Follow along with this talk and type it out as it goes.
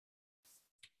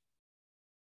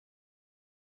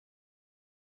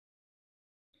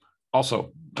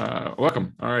Also,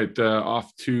 welcome. All right,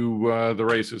 off to the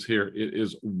races here. It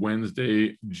is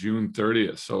Wednesday, June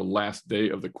 30th. So last day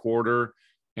of the quarter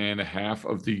and half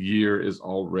of the year is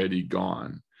already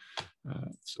gone.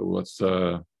 So let's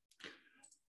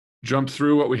jump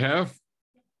through what we have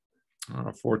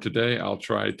for today. I'll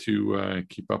try to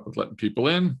keep up with letting people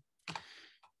in.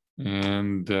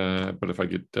 And but if I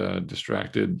get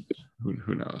distracted,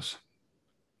 who knows?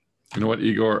 You know what,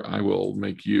 Igor? I will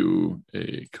make you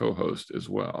a co-host as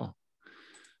well.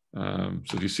 So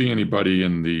if you see anybody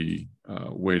in the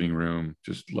waiting room,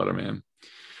 just let them in.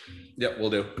 Yep, we'll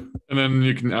do. And then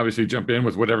you can obviously jump in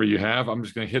with whatever you have. I'm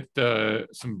just going to hit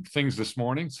some things this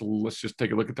morning. So let's just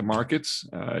take a look at the markets.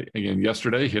 Again,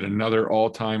 yesterday hit another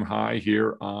all-time high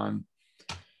here on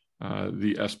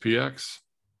the SPX.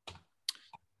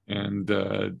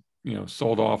 And,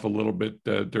 sold off a little bit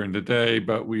during the day,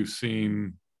 but we've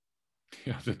seen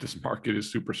that this market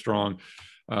is super strong.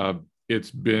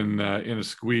 It's been in a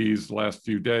squeeze the last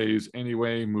few days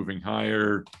anyway, moving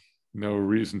higher. No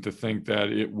reason to think that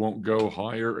it won't go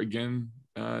higher again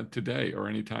today or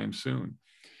anytime soon.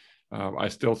 I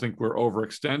still think we're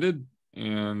overextended,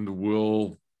 and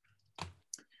we'll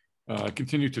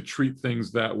continue to treat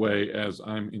things that way, as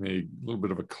I'm in a little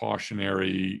bit of a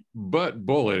cautionary but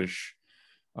bullish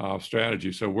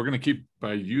strategy. So we're going to keep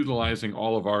utilizing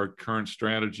all of our current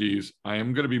strategies. I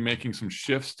am going to be making some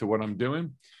shifts to what I'm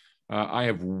doing. I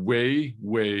have way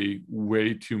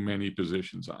too many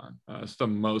positions on. It's the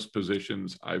most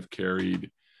positions I've carried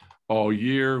all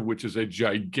year, which is a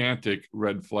gigantic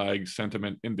red flag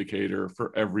sentiment indicator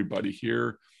for everybody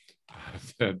here.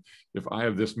 That if I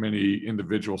have this many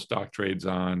individual stock trades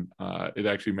on, it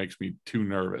actually makes me too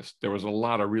nervous. There was a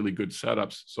lot of really good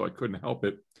setups, so I couldn't help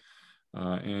it.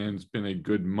 And it's been a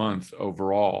good month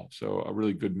overall. So a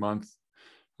really good month,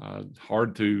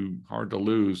 hard to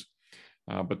lose.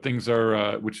 But things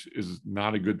are, which is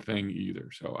not a good thing either.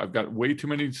 So I've got way too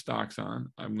many stocks on.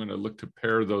 I'm going to look to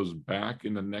pare those back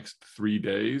in the next 3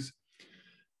 days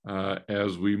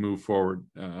as we move forward.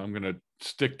 I'm going to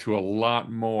stick to a lot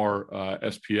more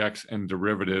SPX and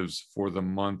derivatives for the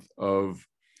month of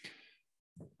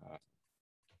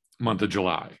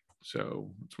July. So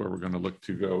that's where we're going to look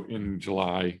to go in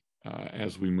July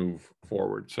as we move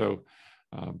forward. So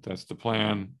that's the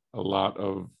plan. A lot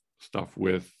of stuff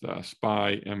with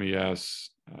SPY, MES,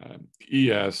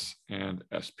 ES, and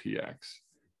SPX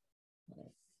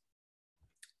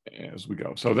as we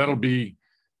go. So that'll be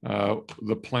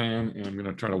the plan. And I'm going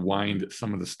to try to wind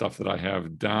some of the stuff that I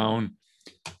have down.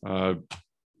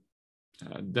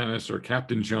 Dennis, or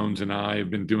Captain Jones, and I have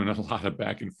been doing a lot of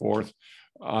back and forth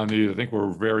on these. I think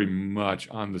we're very much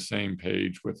on the same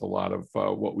page with a lot of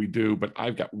what we do, but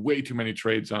I've got way too many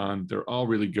trades on. They're all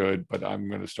really good, but I'm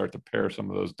going to start to pare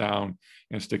some of those down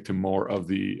and stick to more of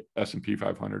the S&P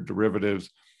 500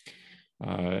 derivatives.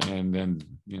 And then,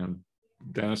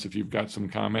 Dennis, if you've got some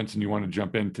comments and you want to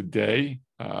jump in today,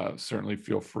 certainly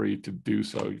feel free to do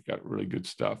so. You've got really good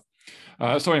stuff.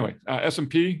 So anyway,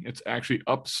 S&P, it's actually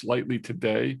up slightly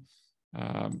today.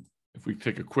 If we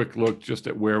take a quick look just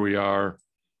at where we are,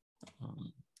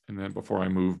 and then before I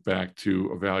move back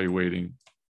to evaluating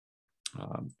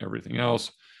everything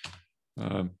else,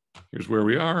 here's where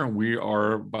we are. We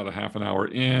are about a half an hour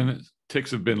in. Ticks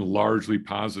have been largely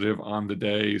positive on the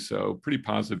day, so pretty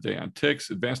positive day on ticks.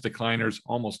 Advanced decliners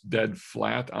almost dead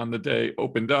flat on the day,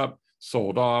 opened up,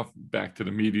 sold off, back to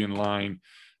the median line.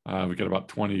 We got about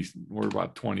 20, we're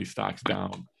about 20 stocks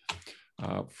down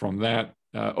from that.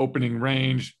 Opening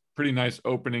range, pretty nice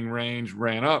opening range,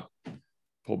 ran up,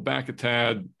 pulled back a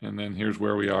tad, and then here's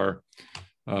where we are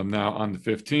now on the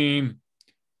 15.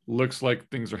 Looks like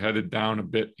things are headed down a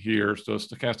bit here. So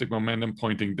stochastic momentum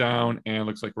pointing down, and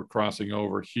looks like we're crossing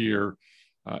over here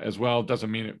as well. Doesn't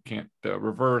mean it can't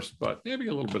reverse, but maybe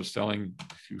a little bit of selling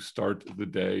to start the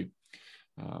day.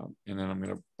 And then I'm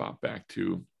going to pop back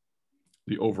to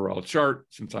the overall chart.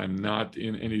 Since I'm not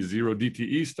in any zero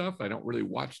DTE stuff, I don't really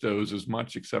watch those as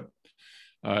much, except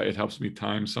it helps me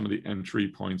time some of the entry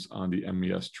points on the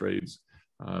MES trades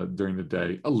during the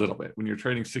day a little bit. When you're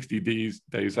trading 60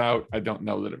 days out, I don't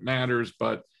know that it matters,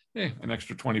 but an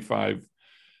extra 25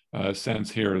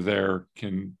 cents here or there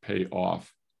can pay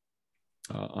off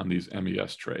on these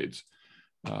MES trades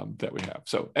that we have.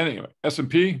 So anyway,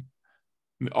 S&P,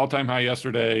 all-time high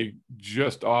yesterday,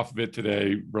 just off of it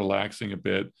today, relaxing a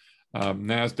bit.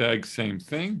 NASDAQ, same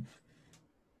thing.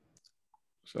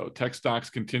 So tech stocks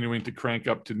continuing to crank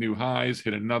up to new highs,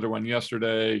 hit another one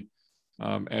yesterday.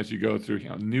 As you go through,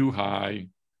 new high,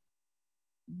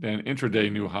 then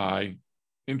intraday new high,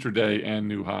 intraday and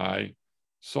new high,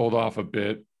 sold off a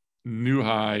bit, new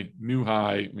high, new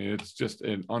high. I mean, it's just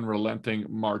an unrelenting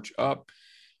march up,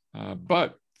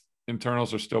 but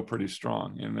internals are still pretty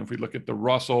strong. And if we look at the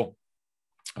Russell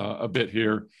a bit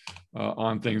here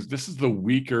on things, this is the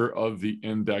weaker of the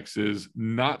indexes,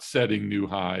 not setting new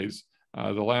highs.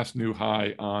 The last new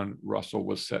high on Russell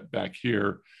was set back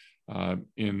here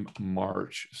in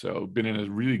March. So been in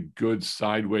a really good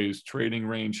sideways trading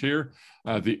range here.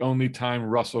 The only time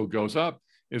Russell goes up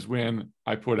is when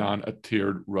I put on a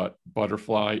tiered rut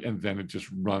butterfly, and then it just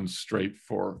runs straight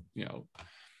for, you know,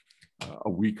 a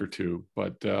week or two.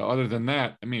 But other than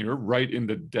that, I mean, we're right in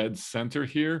the dead center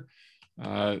here.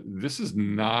 This is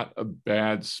not a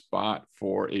bad spot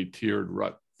for a tiered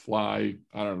rut fly.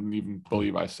 I don't even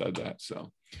believe I said that.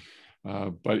 So,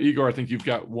 but Igor, I think you've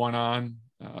got one on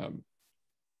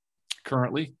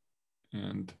currently,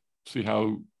 and see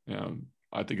how, you know,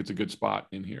 I think it's a good spot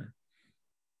in here.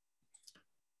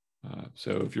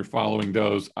 So if you're following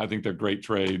those, I think they're great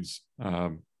trades.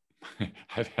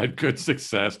 I've had good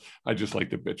success. I just like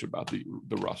to bitch about the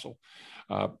Russell.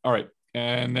 All right,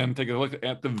 and then take a look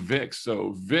at the VIX.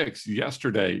 So VIX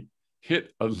yesterday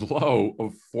hit a low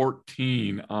of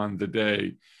 14 on the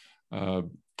day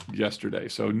yesterday.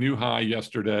 So new high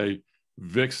yesterday,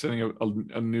 VIX setting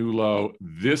a new low.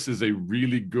 This is a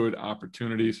really good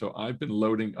opportunity. So I've been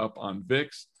loading up on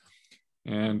VIX,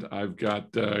 and I've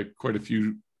got quite a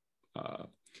few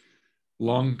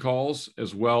long calls,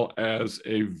 as well as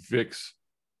a VIX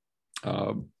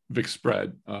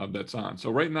spread that's on. So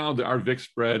right now, our VIX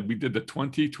spread, we did the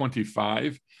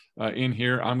 20-25 in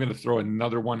here. I'm going to throw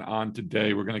another one on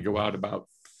today. We're going to go out about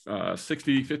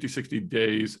 50, 60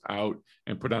 days out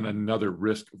and put on another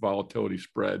risk volatility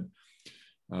spread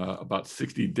about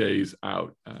 60 days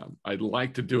out. I'd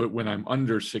like to do it when I'm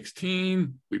under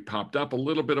 16. We popped up a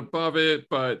little bit above it,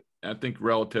 but I think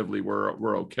relatively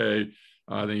we're okay.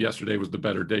 Then yesterday was the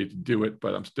better day to do it,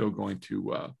 but I'm still going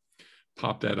to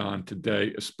pop that on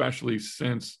today, especially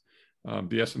since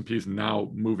the S&P is now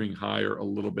moving higher a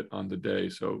little bit on the day.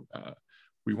 So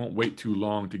we won't wait too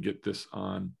long to get this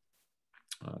on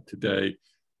today.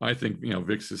 I think, you know,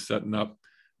 VIX is setting up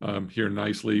here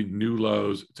nicely, new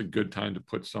lows. It's a good time to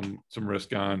put some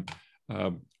risk on.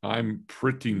 I'm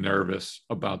pretty nervous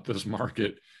about this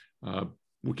market.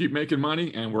 We'll keep making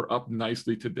money, and we're up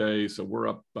nicely today. So we're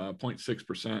up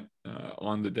 0.6%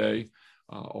 on the day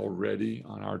already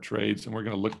on our trades. And we're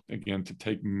going to look again to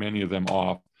take many of them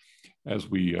off as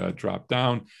we drop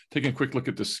down. Taking a quick look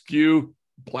at the skew,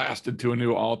 blasted to a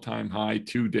new all-time high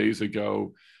 2 days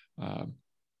ago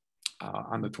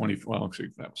on the 20th. Well, actually,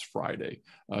 that was Friday.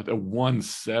 The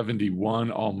 171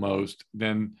 almost,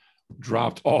 then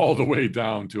dropped all the way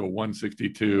down to a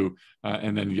 162,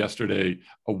 and then yesterday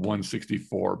a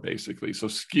 164 basically. So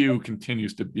skew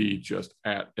continues to be just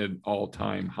at an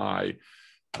all-time high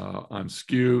on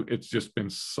skew. It's just been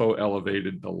so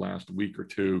elevated the last week or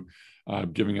two,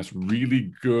 giving us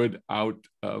really good out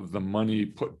of the money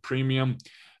put premium,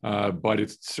 but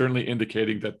it's certainly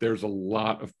indicating that there's a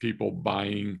lot of people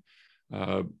buying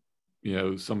you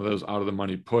know, some of those out of the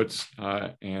money puts,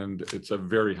 and it's a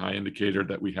very high indicator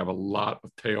that we have a lot of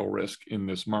tail risk in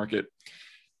this market,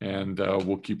 and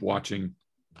we'll keep watching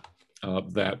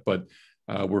that. But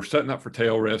we're setting up for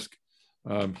tail risk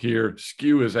here.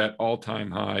 Skew is at all-time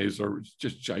highs, or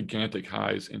just gigantic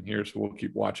highs in here, so we'll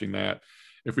keep watching that.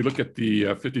 If we look at the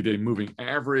 50-day moving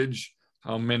average,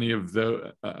 how many of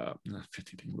the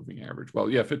 50-day moving average? Well,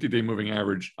 yeah, 50-day moving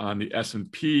average on the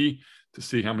S&P to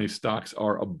see how many stocks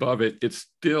are above it. It's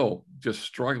still just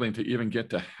struggling to even get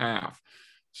to half.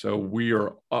 So we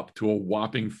are up to a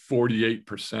whopping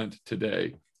 48%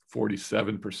 today,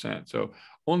 47%. So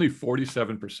only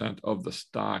 47% of the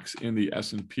stocks in the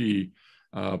S&P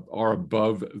are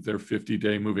above their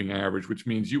 50-day moving average, which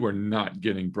means you are not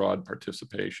getting broad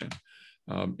participation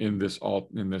in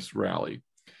this rally.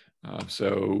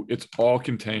 So it's all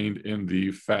contained in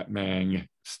the Fat Mang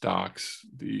stocks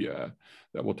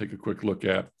that we'll take a quick look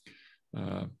at.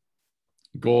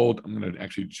 Gold, I'm going to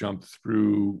actually jump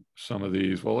through some of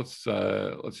these. Well,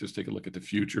 let's just take a look at the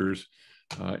futures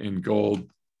in gold.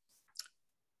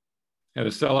 Had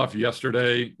a sell-off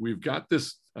yesterday. We've got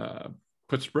this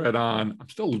put spread on. I'm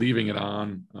still leaving it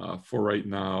on for right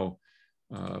now.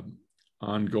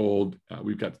 On gold,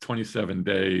 we've got 27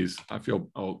 days. I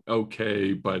feel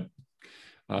okay, but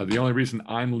the only reason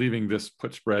I'm leaving this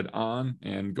put spread on,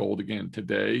 and gold again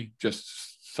today,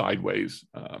 just sideways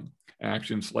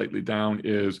action slightly down,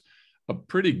 is a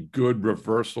pretty good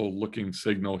reversal looking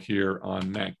signal here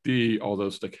on MACD, although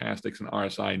stochastics and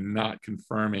RSI not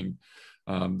confirming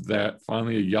that.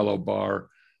 Finally, a yellow bar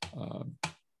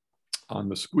on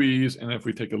the squeeze. And if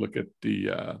we take a look at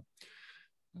the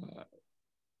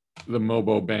the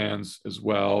MOBO bands as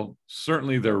well.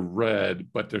 Certainly they're red,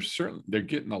 but they're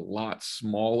getting a lot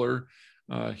smaller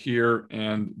here,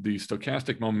 and the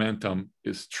stochastic momentum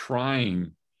is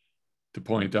trying to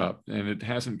point up, and it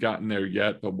hasn't gotten there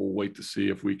yet, but we'll wait to see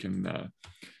if we can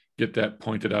get that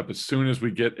pointed up. As soon as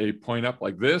we get a point up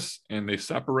like this and they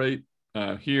separate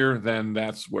here, then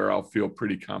that's where I'll feel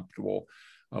pretty comfortable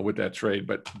with that trade.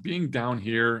 But being down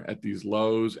here at these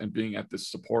lows and being at this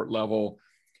support level,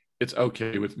 it's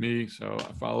okay with me. So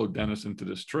I followed Dennis into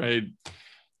this trade,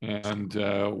 and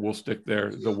we'll stick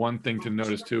there. The one thing to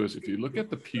notice too is if you look at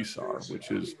the PSAR,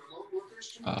 which is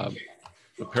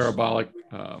the parabolic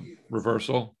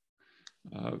reversal,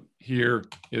 here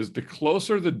is the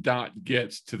closer the dot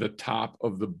gets to the top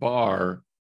of the bar,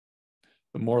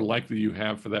 the more likely you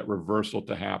have for that reversal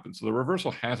to happen. So the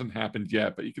reversal hasn't happened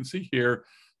yet, but you can see here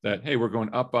that, hey, we're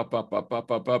going up, up, up, up,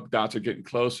 up, up, up. Dots are getting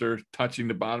closer, touching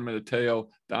the bottom of the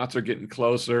tail. Dots are getting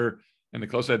closer. And the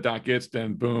closer that dot gets,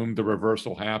 then boom, the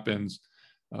reversal happens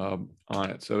on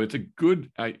it. So it's a good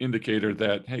indicator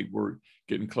that, hey, we're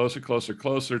getting closer, closer,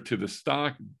 closer to the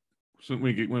stock. So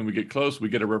when we get close, we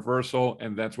get a reversal,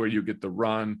 and that's where you get the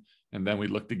run. And then we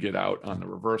look to get out on the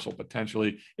reversal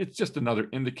potentially. It's just another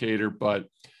indicator, but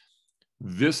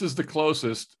this is the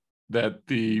closest that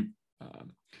the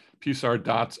PSAR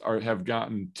dots have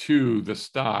gotten to the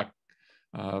stock,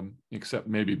 except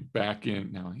maybe back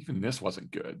in, now even this wasn't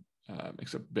good,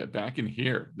 except back in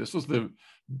here. This was the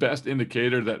best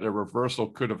indicator that a reversal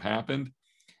could have happened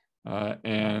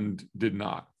and did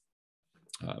not.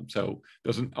 So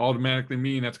doesn't automatically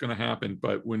mean that's going to happen,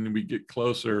 but when we get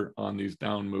closer on these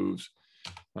down moves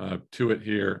to it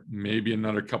here, maybe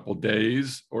another couple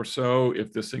days or so,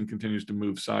 if this thing continues to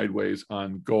move sideways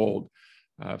on gold.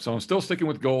 So I'm still sticking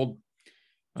with gold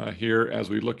here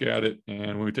as we look at it.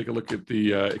 And when we take a look at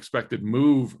the expected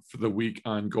move for the week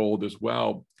on gold as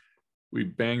well, we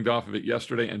banged off of it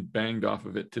yesterday and banged off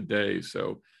of it today.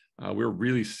 So we're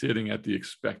really sitting at the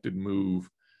expected move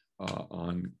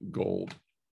on gold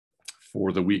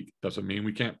for the week. Doesn't mean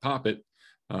we can't pop it.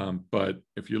 But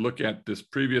if you look at this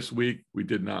previous week, we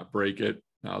did not break it.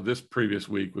 Now, this previous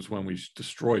week was when we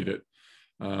destroyed it.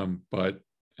 But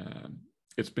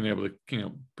it's been able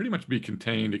to, pretty much be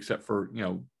contained except for,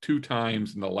 2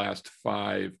 times in the last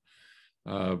 5,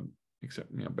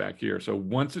 except, back here. So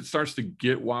once it starts to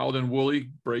get wild and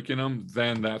woolly, breaking them,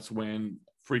 then that's when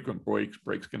frequent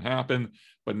breaks can happen.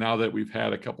 But now that we've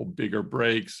had a couple bigger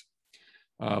breaks,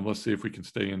 let's see if we can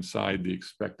stay inside the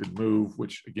expected move,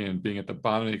 which again, being at the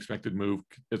bottom of the expected move,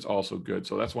 it's also good.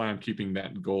 So that's why I'm keeping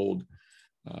that gold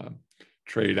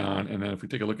trade on. And then if we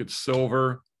take a look at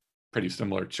silver, pretty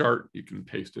similar chart, you can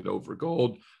paste it over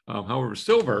gold. However,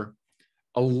 silver,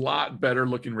 a lot better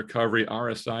looking recovery.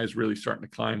 RSI is really starting to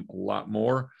climb a lot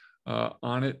more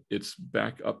on it. It's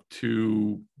back up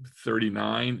to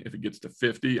 39. If it gets to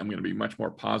 50, I'm going to be much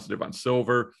more positive on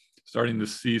silver. Starting to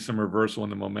see some reversal in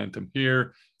the momentum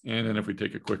here. And then if we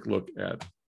take a quick look at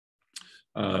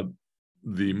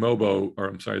the MOBO, or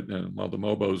I'm sorry, well, the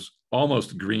MOBO's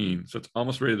almost green. So it's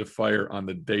almost ready to fire on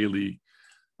the daily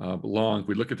long. If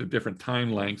we look at the different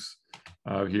time lengths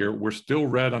here, we're still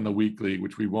red on the weekly,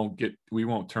 which we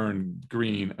won't turn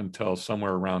green until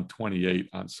somewhere around 28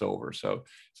 on silver. So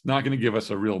it's not going to give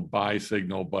us a real buy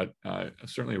signal, but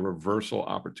certainly a reversal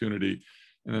opportunity.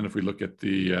 And then if we look at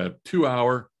the 2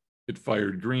 hour, it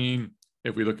fired green.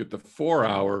 If we look at the 4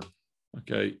 hour,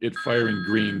 okay, it firing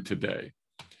green today.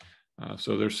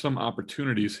 So there's some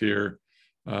opportunities here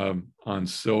on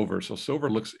silver. So silver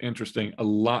looks interesting, a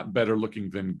lot better looking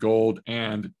than gold.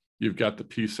 And you've got the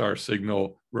PSAR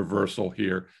signal reversal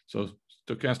here. So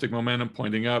stochastic momentum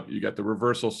pointing up, you got the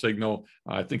reversal signal.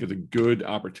 I think it's a good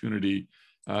opportunity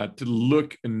to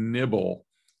look and nibble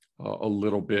a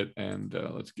little bit. And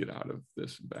let's get out of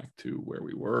this and back to where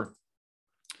we were.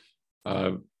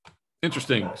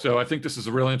 Interesting. So I think this is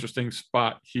a real interesting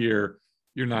spot here.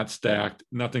 You're not stacked.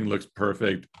 Nothing looks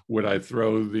perfect. Would I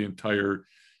throw the entire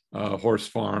horse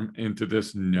farm into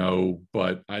this? No,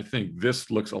 but I think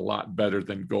this looks a lot better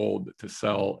than gold to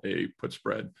sell a put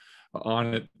spread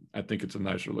on it. I think it's a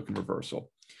nicer looking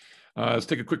reversal. Let's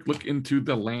take a quick look into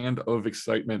the land of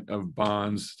excitement of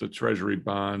bonds, the treasury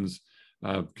bonds,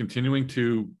 continuing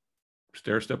to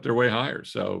stair step their way higher.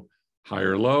 So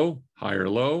higher low,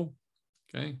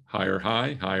 okay, higher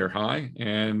high,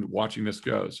 and watching this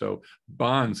go. So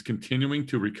bonds continuing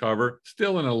to recover,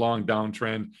 still in a long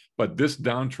downtrend, but this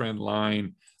downtrend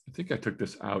line, I think I took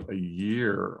this out a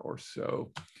year or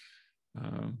so. I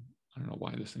don't know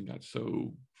why this thing got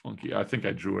so funky. I think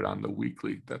I drew it on the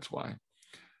weekly, that's why.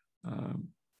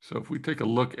 So if we take a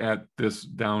look at this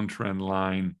downtrend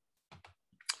line,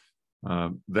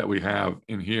 that we have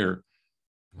in here.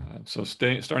 So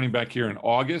starting back here in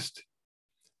August,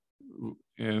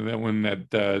 and then when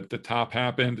the top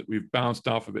happened, we've bounced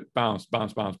off of it, bounce,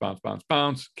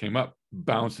 came up,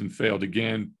 bounced and failed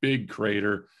again, big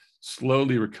crater,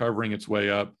 slowly recovering its way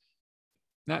up.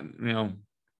 Not,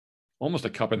 almost a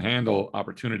cup and handle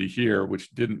opportunity here,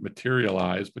 which didn't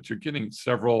materialize, but you're getting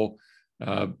several,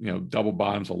 double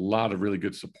bottoms, a lot of really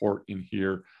good support in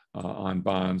here on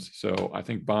bonds. So I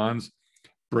think bonds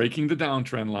breaking the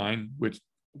downtrend line, which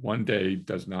one day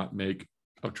does not make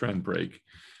a trend break.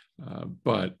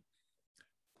 But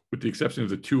with the exception of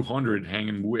the 200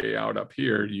 hanging way out up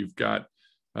here, you've got,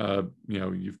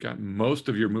 you've got most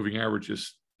of your moving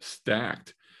averages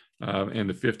stacked, and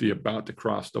the 50 about to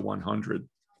cross the 100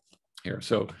 here.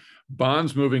 So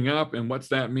bonds moving up, and what's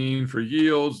that mean for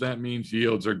yields? That means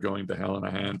yields are going to hell in a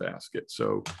handbasket.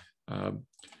 So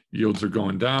yields are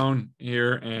going down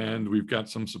here, and we've got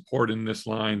some support in this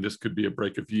line. This could be a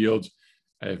break of yields.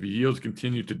 If yields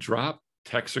continue to drop,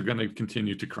 techs are going to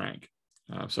continue to crank.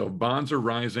 So bonds are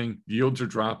rising, yields are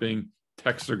dropping,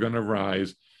 techs are going to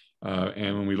rise.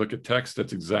 And when we look at techs,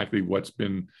 that's exactly what's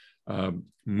been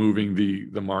moving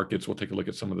the markets. We'll take a look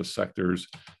at some of the sectors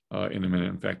in a minute.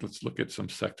 In fact, let's look at some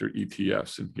sector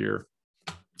ETFs in here.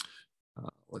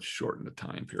 Let's shorten the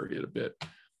time period a bit.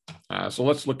 So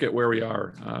let's look at where we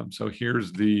are. So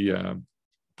here's the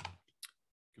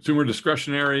consumer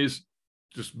discretionaries,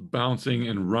 just bouncing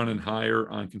and running higher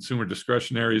on consumer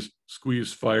discretionaries.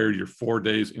 Squeeze fired, you're 4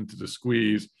 days into the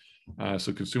squeeze.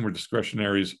 So consumer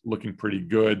discretionaries looking pretty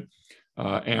good.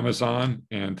 Amazon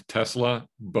and Tesla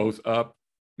both up,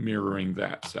 mirroring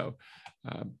that. So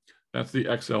that's the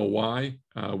XLY,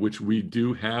 which we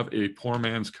do have a poor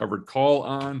man's covered call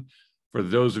on. For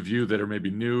those of you that are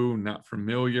maybe new, not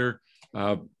familiar,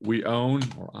 we own,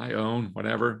 or I own,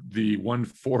 whatever, the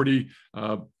 140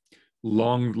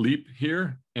 long leap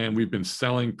here, and we've been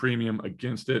selling premium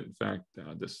against it. In fact,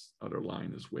 this other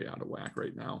line is way out of whack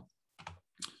right now.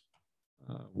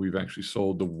 We've actually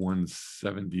sold the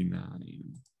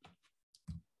 179,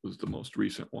 was the most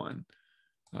recent one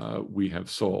we have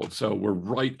sold. So we're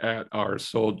right at our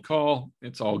sold call.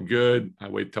 It's all good. I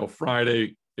wait till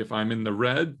Friday. If I'm in the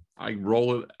red, I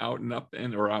roll it out and up,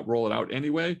 or I roll it out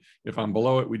anyway. If I'm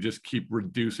below it, we just keep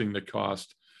reducing the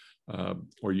cost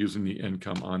or using the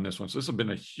income on this one. So this has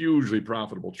been a hugely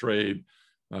profitable trade.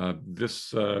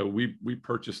 We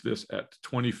purchased this at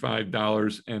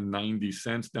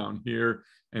 $25.90 down here,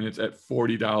 and it's at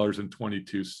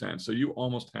 $40.22. So you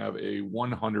almost have a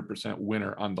 100%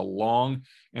 winner on the long,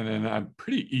 and then I'm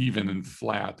pretty even and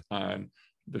flat on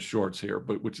the shorts here,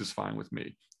 but which is fine with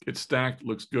me. It's stacked,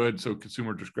 looks good. So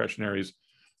consumer discretionaries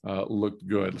looked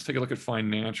good. Let's take a look at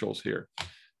financials here.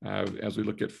 As we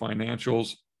look at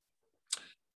financials,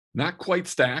 not quite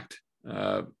stacked.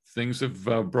 Things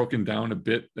have broken down a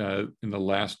bit in the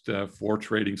last 4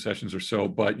 trading sessions or so,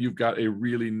 but you've got a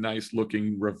really nice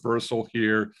looking reversal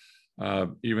here,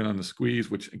 even on the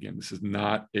squeeze, which again, this is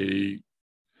not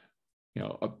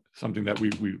something that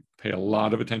we pay a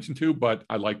lot of attention to, but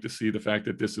I like to see the fact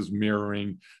that this is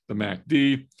mirroring the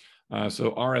MACD.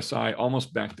 So RSI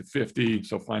almost back to 50.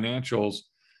 So financials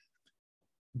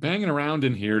banging around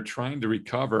in here, trying to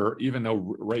recover, even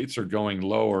though rates are going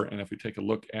lower. And if we take a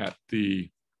look at the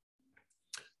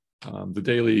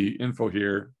daily info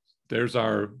here, there's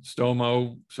our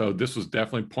STOMO. So this was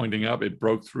definitely pointing up. It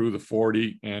broke through the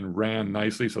 40 and ran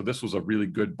nicely. So this was a really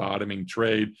good bottoming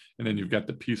trade. And then you've got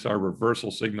the PSAR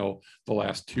reversal signal the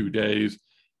last 2 days.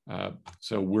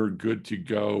 So we're good to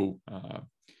go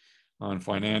on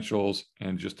financials.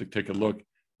 And just to take a look,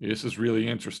 this is really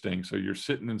interesting. So you're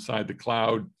sitting inside the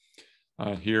cloud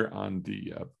here on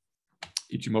the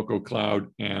Ichimoku cloud,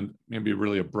 and maybe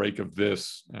really a break of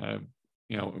this, a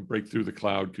break through the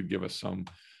cloud could give us some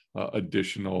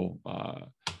additional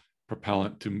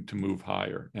propellant to move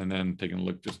higher. And then taking a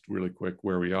look just really quick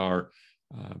where we are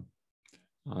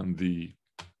on the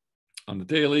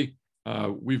daily.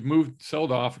 We've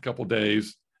sold off a couple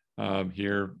days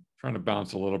here, trying to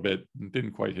bounce a little bit, and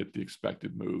didn't quite hit the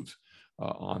expected moves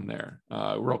on there.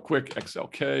 Real quick,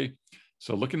 XLK.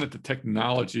 So looking at the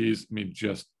technologies, I mean,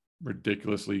 just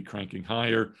ridiculously cranking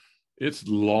higher. It's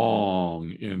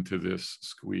long into this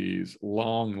squeeze,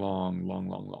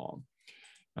 long.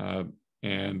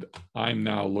 And I'm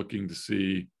now looking to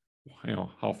see,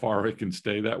 how far it can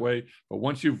stay that way. But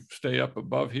once you stay up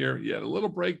above here, you had a little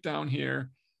breakdown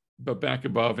here, but back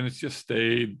above, and it's just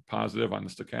stayed positive on the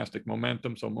stochastic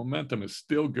momentum. So momentum is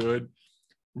still good.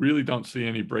 Really don't see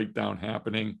any breakdown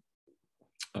happening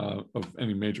of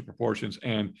any major proportions.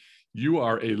 And you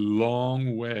are a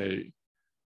long way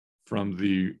from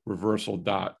the reversal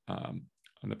dot on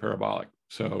the parabolic.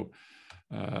 So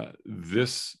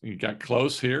this, you got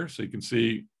close here. So you can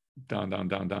see down, down,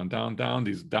 down, down, down, down.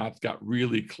 These dots got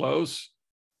really close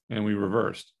and we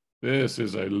reversed. This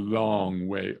is a long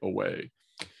way away.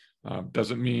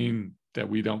 Doesn't mean that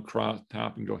we don't cross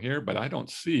top and go here, but I don't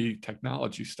see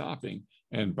technology stopping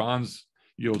and bonds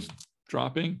yields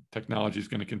dropping. Technology is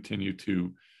going to continue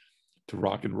to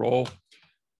rock and roll.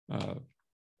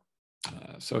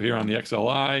 So here on the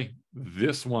XLI,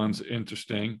 this one's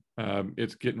interesting.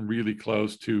 It's getting really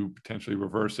close to potentially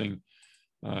reversing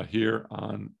here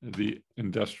on the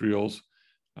industrials.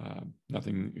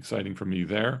 Nothing exciting for me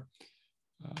there.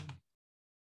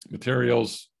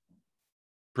 Materials,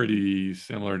 pretty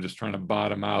similar, just trying to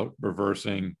bottom out,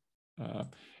 reversing.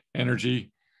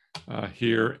 Energy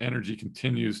here, energy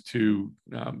continues to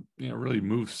really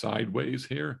move sideways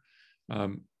here.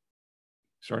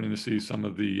 Starting to see some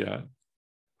of the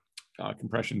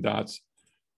compression dots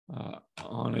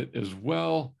on it as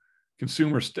well.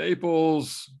 Consumer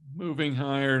staples moving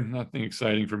higher, nothing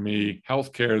exciting for me.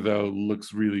 Healthcare though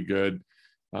looks really good,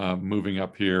 moving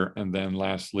up here. And then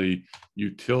lastly,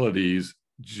 utilities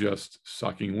just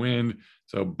sucking wind.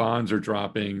 So bonds are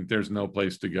dropping. There's no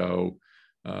place to go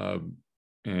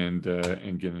and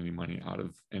get any money out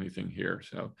of anything here.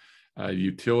 So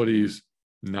utilities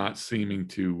not seeming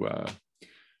to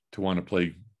want to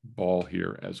play ball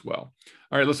here as well.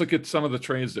 All right, let's look at some of the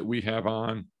trades that we have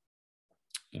on.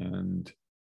 And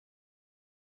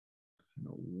I don't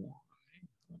know why.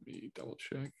 Let me double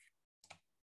check.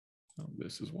 Oh,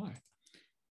 this is why.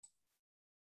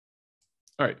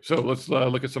 All right, so let's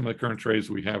look at some of the current trades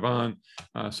we have on.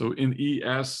 So in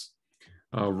ES,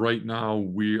 right now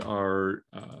we are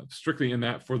strictly in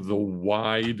that for the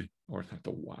wide, or not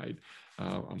the wide.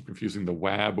 I'm confusing the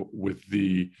WAB with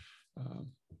the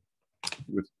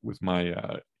with my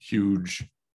huge,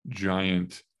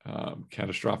 giant,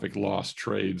 catastrophic loss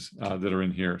trades that are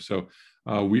in here. So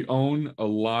we own a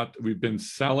lot. We've been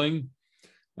selling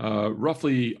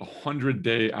roughly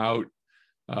 100-day out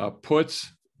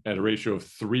puts at a ratio of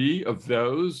 3 of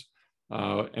those.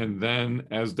 And then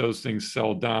as those things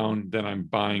sell down, then I'm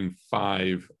buying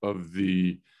 5 of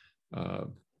the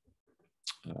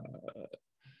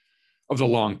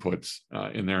long puts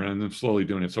in there, and I'm slowly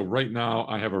doing it. So right now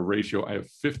I have a ratio, I have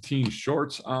 15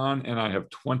 shorts on and I have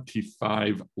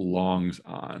 25 longs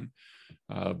on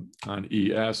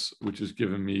ES, which has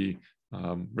given me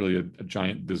really a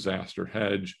giant disaster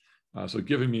hedge. So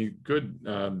giving me good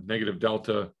negative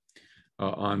delta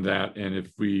on that. And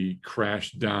if we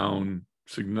crash down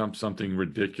something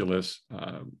ridiculous,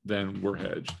 then we're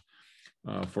hedged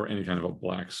for any kind of a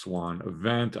black swan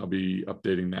event. I'll be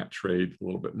updating that trade a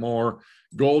little bit more.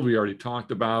 Gold, we already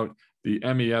talked about. The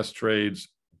MES trades,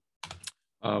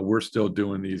 we're still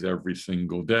doing these every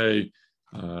single day.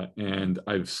 And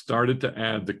I've started to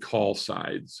add the call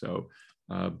side. So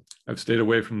I've stayed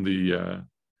away from the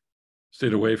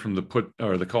put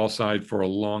or the call side for a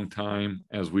long time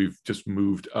as we've just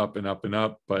moved up and up and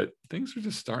up, but things are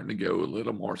just starting to go a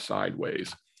little more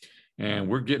sideways. And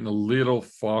we're getting a little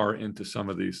far into some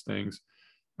of these things.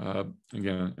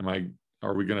 Again,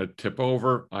 are we going to tip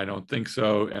over? I don't think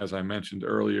so. As I mentioned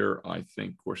earlier, I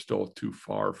think we're still too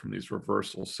far from these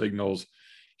reversal signals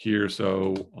here.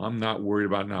 So I'm not worried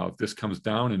about now. If this comes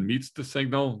down and meets the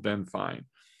signal, then fine.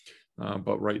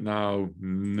 But right now,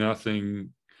 nothing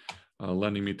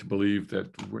lending me to believe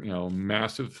that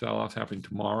massive sell-offs happening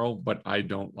tomorrow, but I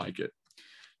don't like it.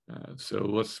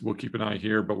 So we'll keep an eye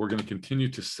here, but we're going to continue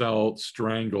to sell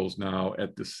strangles now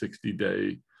at the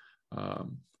 60-day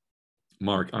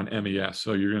mark on MES.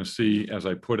 So you're going to see as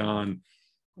I put on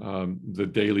the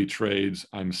daily trades,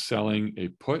 I'm selling a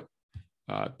put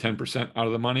 10% out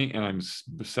of the money, and I'm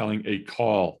selling a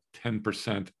call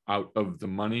 10% out of the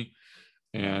money.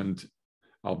 And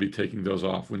I'll be taking those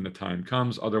off when the time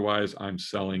comes. Otherwise, I'm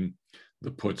selling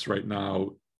the puts right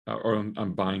now, or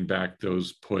I'm buying back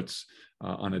those puts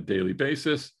on a daily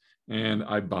basis. And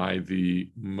I buy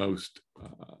the most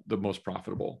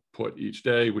profitable put each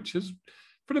day, which is,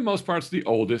 for the most part, the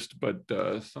oldest, but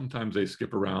sometimes they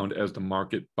skip around as the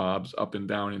market bobs up and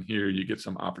down. And here you get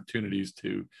some opportunities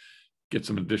to get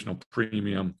some additional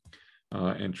premium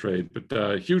and trade,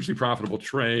 but hugely profitable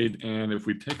trade. And if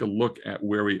we take a look at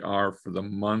where we are for the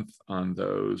month on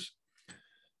those,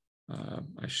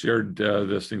 I shared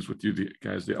those things with you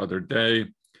guys the other day,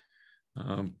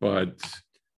 but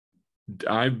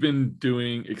I've been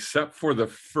doing, except for the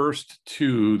first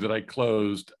 2 that I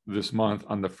closed this month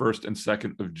on the 1st and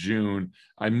 2nd of June,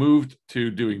 I moved to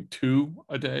doing 2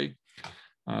 a day.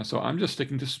 So I'm just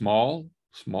sticking to small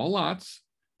lots,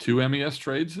 2 MES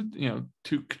trades,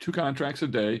 two contracts a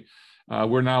day.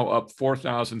 We're now up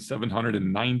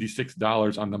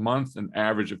 $4,796 on the month, an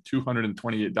average of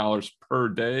 $228 per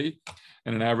day,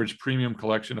 and an average premium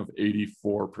collection of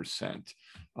 84%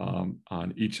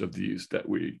 on each of these that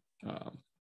we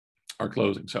are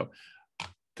closing. So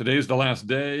today's the last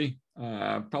day.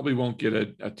 Probably won't get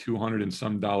a $200 and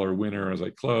some winner as I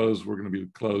close. We're going to be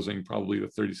closing probably the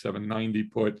 3790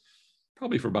 put,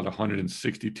 probably for about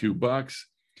 $162.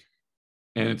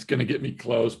 And it's going to get me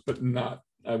close, but not,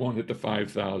 I won't hit the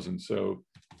 5,000. So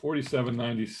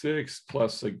 47.96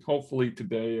 plus, like, hopefully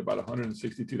today about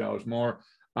 $162 more.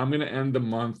 I'm going to end the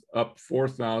month up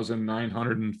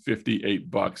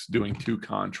 $4,958 doing 2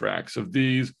 contracts of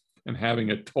these and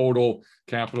having a total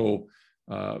capital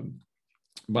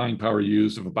buying power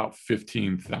used of about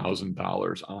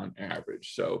 $15,000 on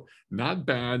average. So not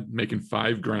bad, making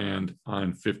 $5,000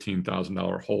 on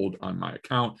 $15,000 hold on my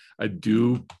account. I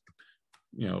don't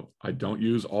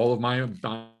use all of my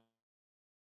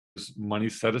money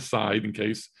set aside in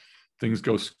case things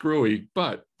go screwy,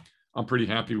 but I'm pretty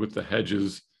happy with the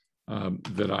hedges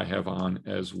that I have on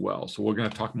as well. So we're going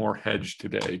to talk more hedge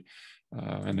today.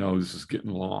 I know this is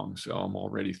getting long, so I'm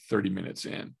already 30 minutes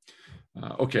in.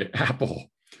 Okay, Apple.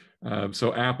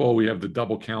 So Apple, we have the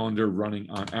double calendar running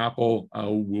on Apple.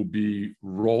 We'll be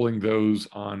rolling those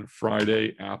on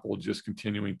Friday. Apple just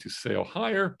continuing to sail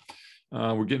higher.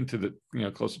 We're getting to the,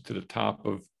 closer to the top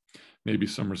of maybe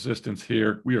some resistance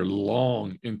here. We are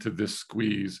long into this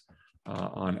squeeze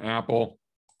on Apple,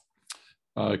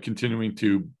 continuing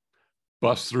to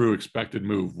bust through expected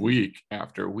move week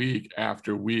after week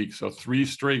after week. So 3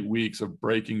 straight weeks of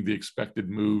breaking the expected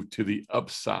move to the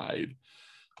upside,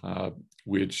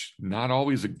 which not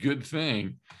always a good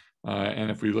thing.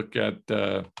 And if we look at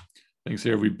things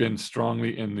here, we've been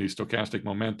strongly in the stochastic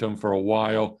momentum for a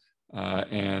while,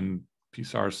 and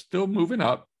PSAR is still moving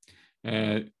up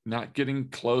and not getting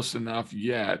close enough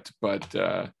yet, but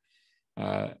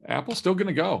Apple's still going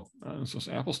to go. So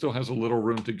Apple still has a little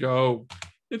room to go.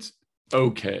 It's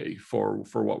okay for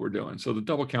what we're doing. So the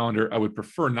double calendar, I would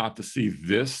prefer not to see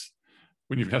this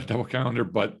when you've got a double calendar,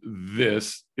 but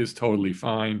this is totally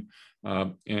fine.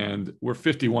 And we're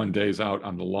 51 days out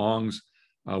on the longs,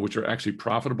 which are actually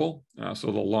profitable.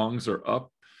 So the longs are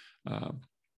up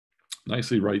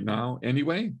nicely right now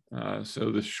anyway.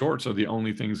 So the shorts are the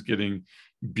only things getting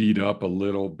beat up a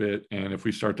little bit. And if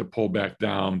we start to pull back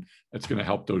down, it's going to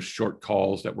help those short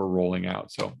calls that we're rolling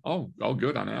out. So all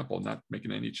good on Apple, not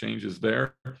making any changes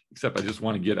there, except I just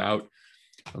want to get out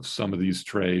of some of these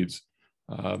trades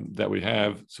that we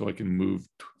have so I can move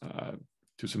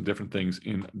to some different things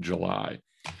in July.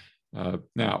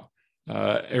 Now,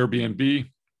 Airbnb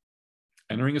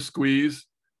entering a squeeze.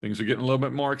 Things are getting a little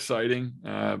bit more exciting.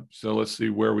 So let's see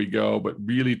where we go, but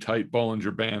really tight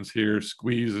Bollinger Bands here.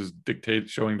 Squeeze is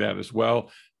showing that as well.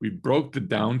 We broke the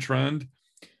downtrend,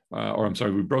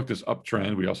 we broke this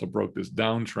uptrend. We also broke this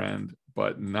downtrend,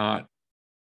 but not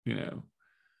to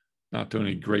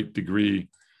any great degree.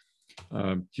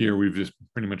 Here we've just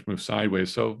pretty much moved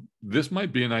sideways. So this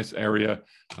might be a nice area,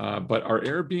 but our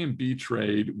Airbnb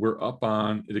trade we're up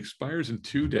on, it expires in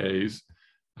 2 days.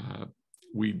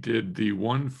 We did the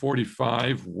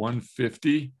 145,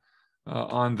 150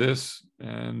 on this,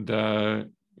 and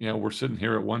we're sitting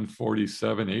here at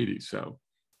 147.80. So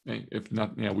if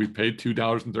not, we paid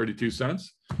 $2.32.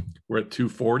 We're at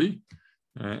 240,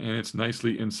 and it's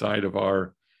nicely inside of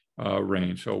our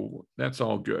range. So that's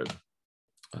all good.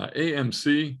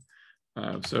 AMC.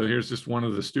 So here's just one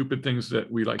of the stupid things that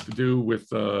we like to do with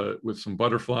some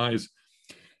butterflies.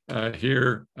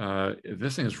 Here,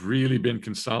 this thing has really been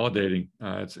consolidating.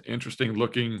 It's an interesting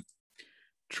looking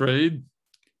trade.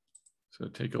 So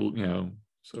take so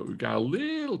we've got a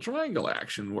little triangle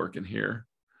action working here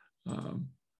on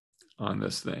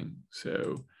this thing.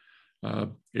 So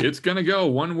it's going to go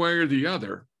one way or the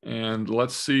other, and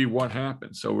let's see what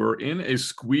happens. So we're in a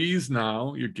squeeze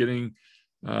now. You're getting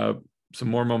some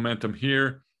more momentum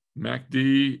here.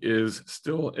 MACD is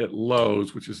still at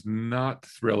lows, which is not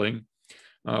thrilling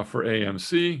for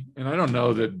AMC. And I don't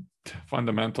know that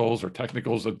fundamentals or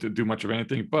technicals that do much of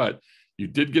anything, but you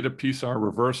did get a PSAR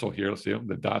reversal here. Let's see,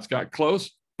 the dots got close.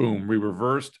 Boom, we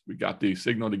reversed. We got the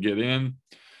signal to get in.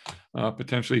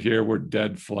 Potentially here, we're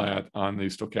dead flat on the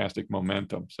stochastic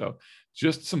momentum. So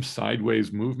just some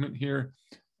sideways movement here.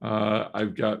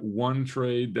 I've got one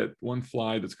fly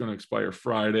that's going to expire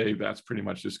Friday. That's pretty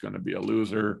much just going to be a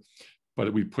loser.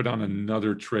 But we put on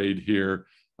another trade here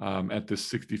at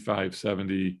this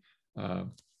 65.70,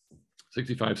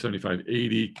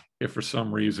 65.75.80. If for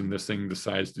some reason this thing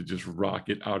decides to just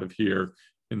rocket out of here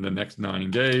in the next 9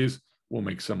 days, we'll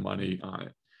make some money on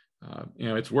it. you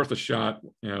know, it's worth a shot,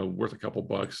 you know, worth a couple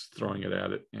bucks throwing it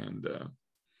at it, and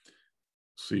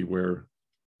see where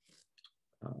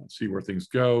things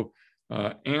go.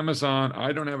 Amazon,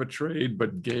 I don't have a trade,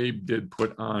 but Gabe did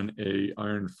put on a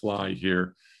iron fly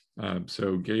here.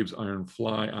 So Gabe's iron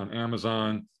fly on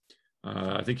Amazon,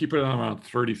 I think he put it on around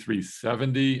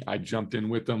 33.70. I jumped in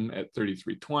with them at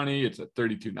 33.20. It's at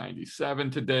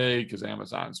 32.97 today because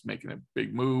Amazon's making a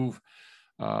big move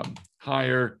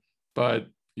higher, but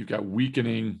you've got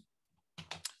weakening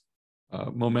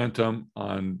momentum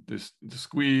on the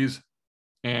squeeze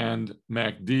and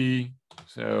MACD.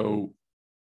 So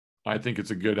I think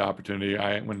it's a good opportunity.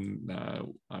 When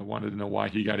I wanted to know why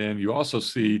he got in, you also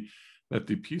see that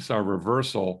the PSAR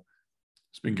reversal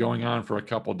has been going on for a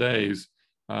couple days,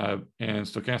 and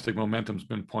stochastic momentum's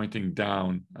been pointing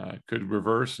down. Could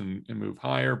reverse and move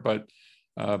higher, but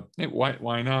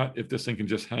why not? If this thing can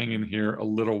just hang in here a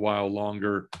little while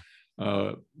longer,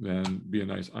 then be a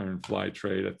nice iron fly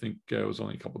trade. I think it was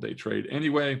only a couple day trade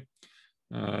anyway,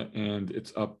 and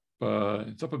it's up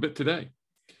a bit today.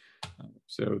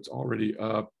 So it's already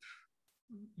up.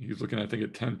 He's looking, I think,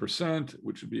 at 10%,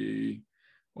 which would be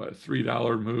what, a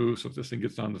 $3 move. So if this thing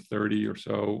gets down to 30 or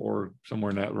so, or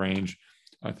somewhere in that range,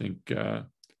 I think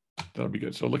that'll be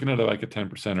good. So looking at it like a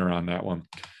 10%er on that one.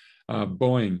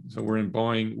 Boeing. So we're in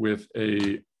Boeing with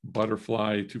a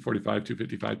butterfly 245,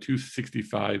 255,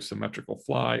 265 symmetrical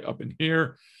fly up in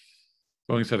here.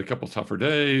 Boeing's had a couple tougher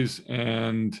days,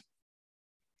 and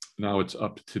now it's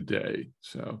up today.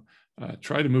 So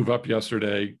tried to move up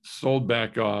yesterday, sold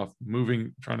back off,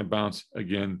 trying to bounce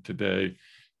again today.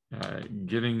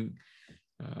 Getting,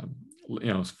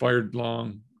 fired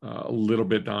long a little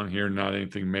bit down here, not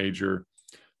anything major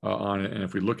on it. And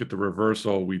if we look at the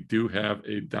reversal, we do have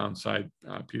a downside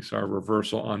PSR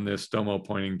reversal on this, Stomo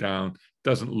pointing down.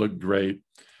 Doesn't look great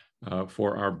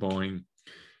for our Boeing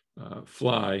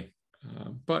fly,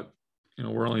 but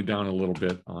we're only down a little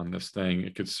bit on this thing.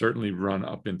 It could certainly run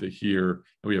up into here,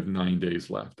 and we have 9 days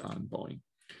left on Boeing.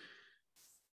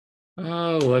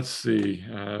 Let's see,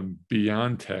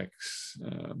 BioNTech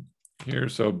here.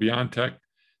 So BioNTech,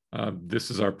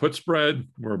 this is our put spread.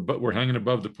 We're hanging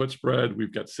above the put spread.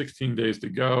 We've got 16 days to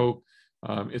go.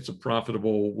 It's a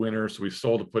profitable winner, so we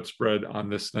sold a put spread on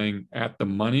this thing at the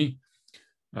money,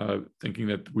 thinking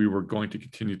that we were going to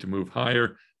continue to move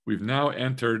higher. We've now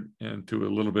entered into a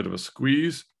little bit of a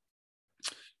squeeze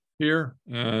here,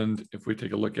 and if we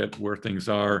take a look at where things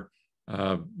are,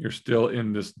 you're still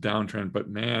in this downtrend, but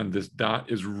man, this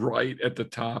dot is right at the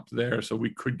top there, so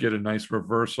we could get a nice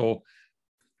reversal.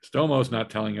 Stomo's not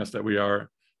telling us that we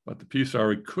are, but the PSAR,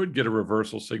 we could get a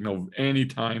reversal signal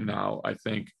anytime now, I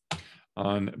think,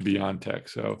 on BioNTech.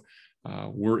 So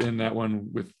we're in that one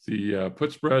with the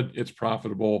put spread. It's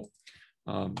profitable.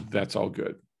 That's all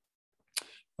good.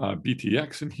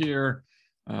 BTX in here,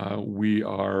 we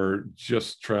are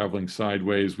just traveling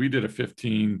sideways. We did a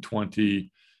 15-20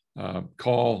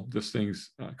 call. This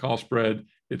thing's call spread.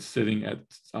 It's sitting at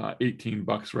 18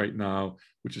 bucks right now,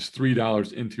 which is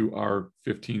 $3 into our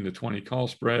 15 to 20 call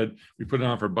spread. We put it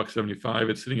on for $1.75.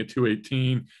 It's sitting at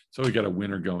 218. So we got a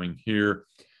winner going here,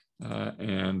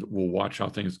 and we'll watch how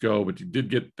things go. But you did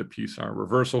get the PSAR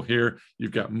reversal here.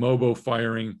 You've got Mobo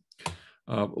firing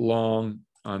long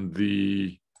on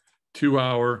the 2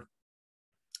 hour.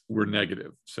 We're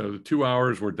negative. So the 2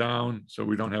 hours we're down. So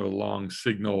we don't have a long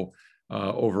signal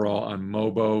overall on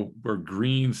Mobo. We're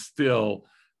green still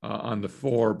on the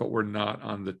 4, but we're not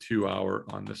on the 2 hour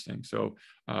on this thing. So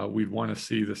we'd want to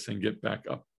see this thing get back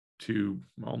up to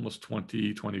almost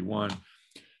 20, 21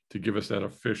 to give us that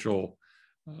official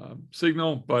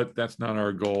signal, but that's not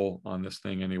our goal on this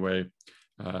thing anyway.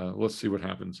 Let's see what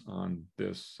happens on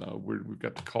this. We've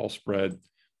got the call spread.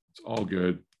 It's all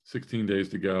good. 16 days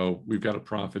to go. We've got a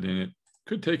profit in it.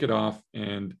 Could take it off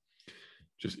and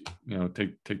just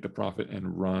take the profit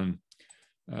and run.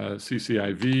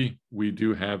 CCIV, we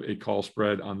do have a call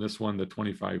spread on this one, the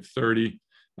 25-30.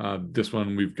 This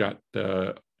one we've got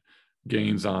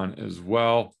gains on as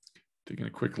well. Taking a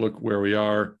quick look where we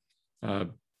are.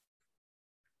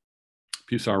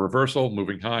 PSAR reversal,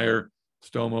 moving higher.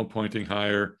 Stomo pointing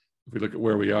higher. If we look at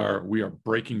where we are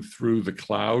breaking through the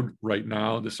cloud right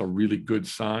now. This is a really good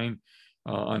sign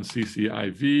on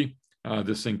CCIV.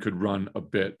 This thing could run a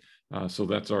bit. So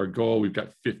that's our goal. We've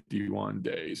got 51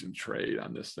 days in trade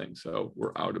on this thing. So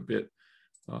we're out a bit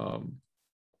on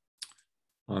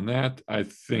that. I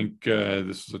think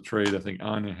this is a trade, I think,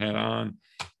 on and head on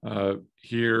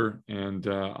here. And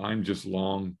I'm just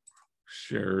long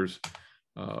shares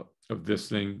of this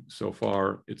thing so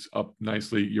far. It's up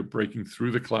nicely. You're breaking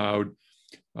through the cloud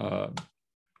on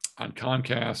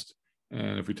Comcast.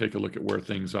 And if we take a look at where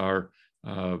things are,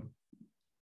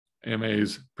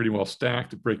 MA's pretty well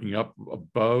stacked, breaking up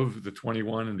above the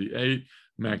 21 and the 8.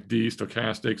 MACD,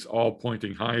 stochastics, all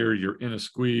pointing higher. You're in a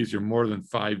squeeze. You're more than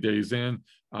 5 days in.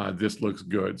 This looks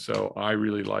good. So I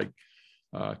really like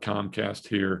Comcast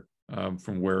here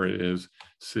from where it is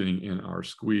sitting in our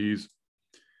squeeze.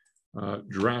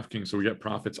 DraftKings, so we got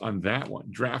profits on that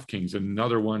one. DraftKings,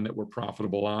 another one that we're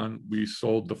profitable on. We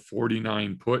sold the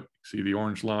 49 put. See the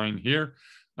orange line here?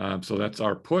 So that's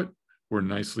our put. We're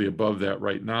nicely above that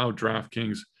right now.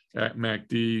 DraftKings at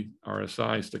MACD,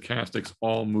 RSI, stochastics,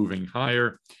 all moving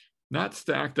higher. Not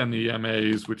stacked on the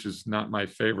MAs, which is not my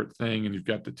favorite thing. And you've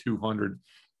got the 200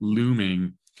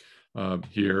 looming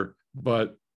here,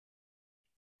 but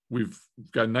we've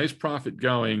got a nice profit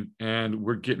going, and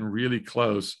we're getting really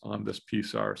close on this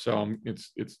PSAR. So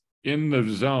it's in the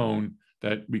zone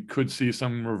that we could see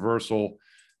some reversal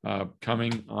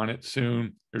coming on it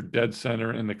soon. They're dead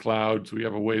center in the clouds. We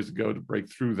have a ways to go to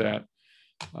break through that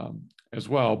as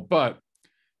well. But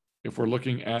if we're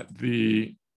looking at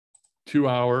the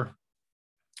 2-hour,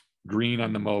 green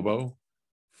on the MOBO,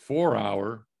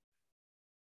 4-hour,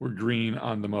 we're green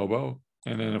on the MOBO.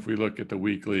 And then if we look at the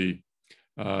weekly,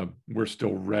 we're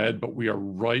still red, but we are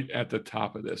right at the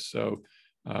top of this. So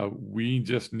we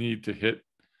just need to hit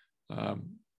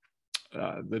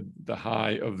the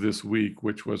high of this week,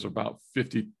 which was about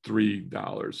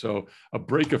 $53. So a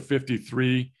break of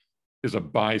 53 is a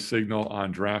buy signal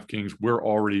on DraftKings. We're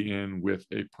already in with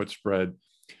a put spread,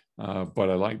 but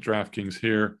I like DraftKings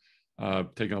here.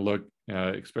 Taking a look,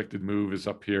 expected move is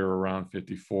up here around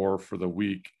 54 for the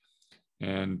week,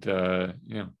 and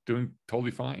doing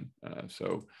totally fine.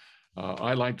 So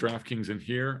I like DraftKings in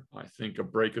here. I think a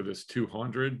break of this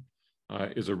 200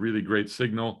 is a really great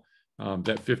signal.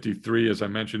 That 53, as I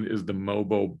mentioned, is the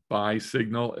MOBO buy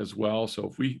signal as well.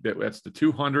 So if that's the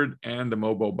 200 and the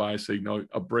MOBO buy signal,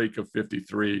 a break of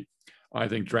 53, I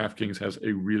think DraftKings has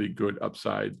a really good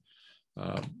upside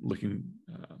looking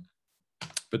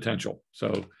potential.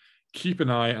 So keep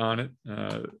an eye on it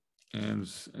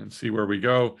and see where we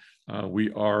go.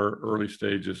 We are early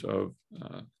stages of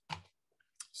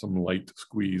some light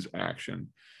squeeze action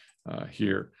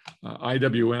here.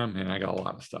 IWM, and I got a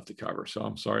lot of stuff to cover, so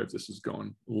I'm sorry if this is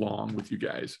going long with you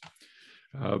guys.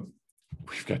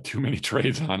 We've got too many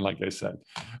trades on, like I said.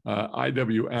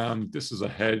 IWM, this is a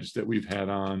hedge that we've had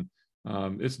on.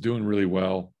 It's doing really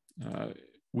well.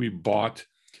 We bought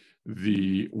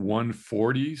the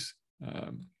 140s.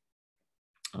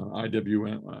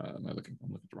 IWM, I'm looking at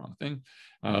the wrong thing.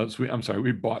 I'm sorry,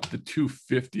 we bought the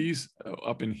 250s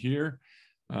up in here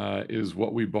is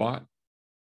what we bought.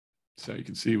 So you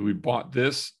can see we bought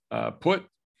this put,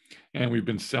 and we've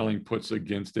been selling puts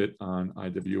against it on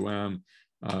IWM.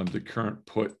 The current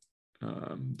put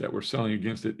that we're selling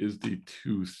against it is the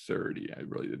 230. I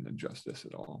really didn't adjust this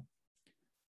at all.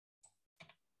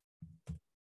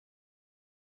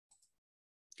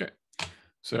 Okay,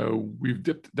 so we've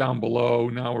dipped down below.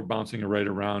 Now we're bouncing right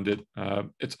around it.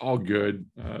 It's all good.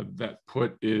 That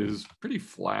put is pretty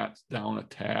flat, down a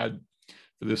tad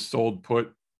for this sold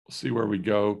put. We'll see where we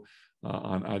go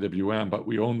on IWM, but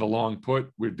we own the long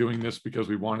put. We're doing this because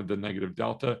we wanted the negative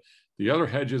delta. The other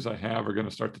hedges I have are going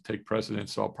to start to take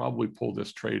precedence, so I'll probably pull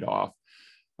this trade off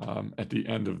at the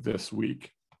end of this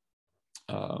week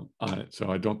on it. So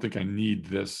I don't think I need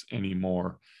this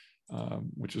anymore,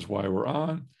 which is why we're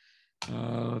on.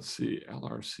 Let's see,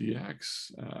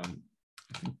 LRCX.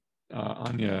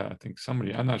 Anya, I think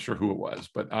somebody, I'm not sure who it was,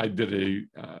 but I did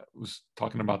was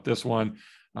talking about this one.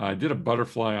 I did a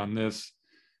butterfly on this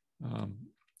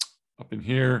up in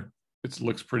here. It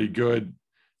looks pretty good.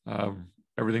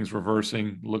 Everything's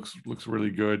reversing, looks really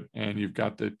good. And you've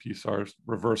got the PSAR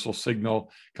reversal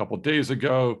signal a couple of days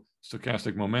ago,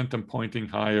 stochastic momentum pointing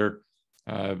higher.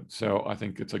 So I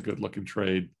think it's a good looking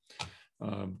trade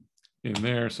in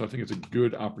there. So I think it's a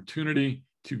good opportunity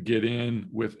to get in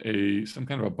with some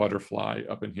kind of a butterfly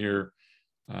up in here.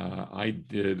 I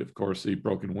did, of course, the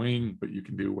broken wing, but you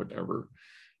can do whatever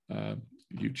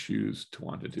you choose to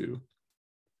want to do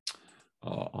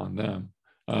on them.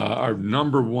 Our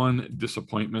number one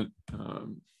disappointment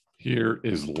here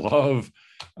is love.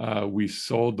 We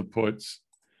sold the puts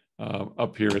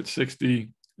up here at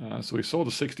 60. So we sold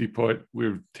a 60 put.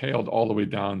 We've tailed all the way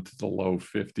down to the low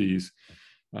 50s.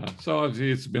 So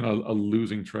obviously it's been a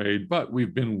losing trade, but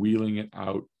we've been wheeling it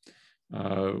out.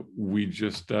 We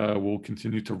just will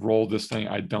continue to roll this thing.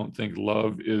 I don't think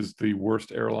Love is the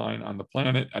worst airline on the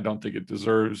planet. I don't think it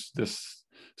deserves this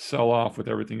sell-off with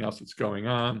everything else that's going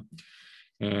on.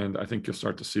 And I think you'll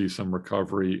start to see some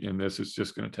recovery in this. It's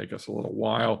just going to take us a little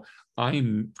while.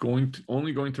 I'm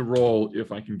only going to roll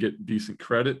if I can get decent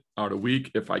credit out a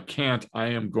week. If I can't, I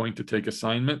am going to take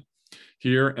assignment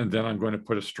here, and then I'm going to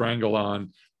put a strangle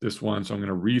on this one. So I'm going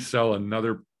to resell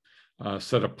another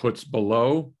set of puts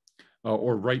below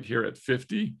or right here at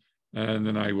 50. And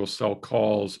then I will sell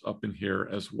calls up in here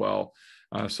as well.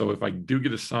 So if I do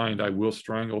get assigned, I will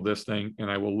strangle this thing,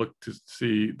 and I will look to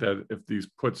see that if these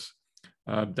puts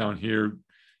down here,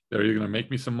 they're either going to make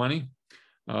me some money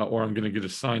or I'm going to get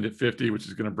assigned at 50, which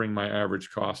is going to bring my average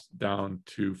cost down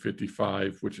to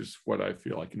 55, which is what I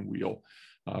feel I can wheel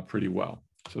pretty well.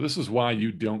 So this is why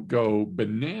you don't go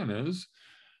bananas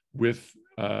with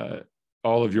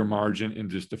all of your margin in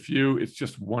just a few. It's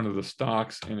just one of the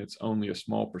stocks, and it's only a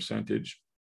small percentage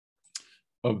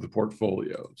of the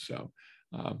portfolio. So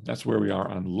that's where we are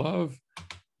on Love.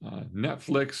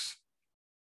 Netflix,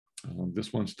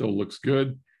 this one still looks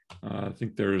good. I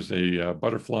think there's a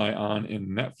butterfly on in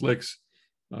Netflix,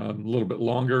 a little bit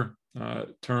longer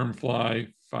term fly,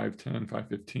 510,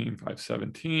 515,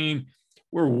 517.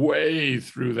 We're way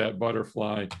through that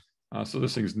butterfly. So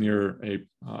this thing's near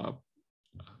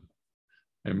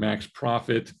a max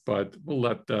profit, but we'll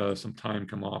let some time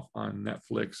come off on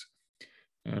Netflix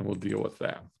and we'll deal with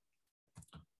that.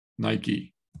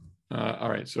 Nike. All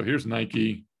right, so here's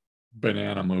Nike,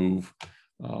 banana move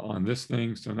on this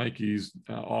thing. So Nike's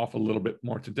off a little bit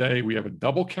more today. We have a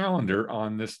double calendar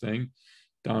on this thing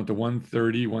down to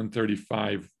 130,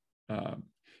 135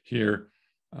 here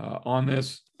on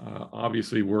this.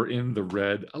 Obviously, we're in the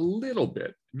red a little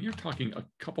bit. I mean, you're talking a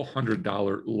couple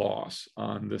 $100 loss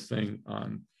on this thing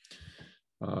on,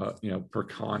 per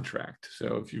contract.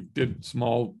 So if you did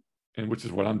small, and which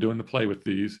is what I'm doing to play with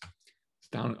these, it's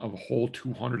down a whole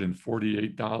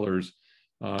 $248.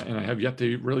 And I have yet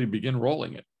to really begin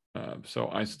rolling it. So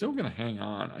I'm still going to hang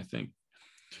on, I think,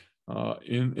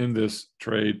 in this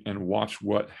trade and watch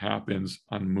what happens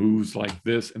on moves like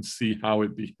this and see how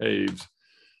it behaves.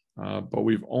 But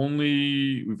we've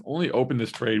only opened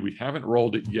this trade. We haven't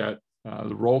rolled it yet.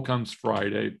 The roll comes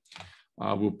Friday.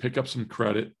 We'll pick up some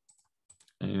credit.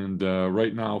 And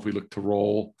right now, if we look to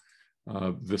roll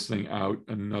this thing out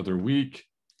another week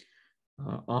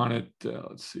on it,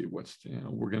 let's see what's,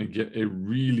 we're going to get a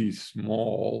really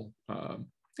small,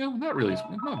 not really,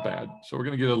 not bad. So we're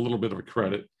going to get a little bit of a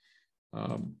credit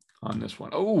on this one.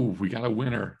 Oh, we got a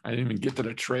winner. I didn't even get to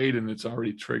the trade and it's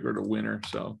already triggered a winner.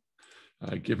 So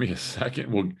give me a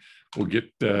second. We'll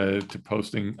get to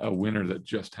posting a winner that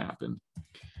just happened.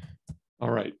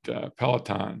 All right,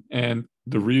 Peloton. And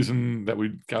the reason that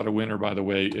we got a winner, by the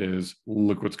way, is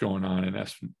look what's going on in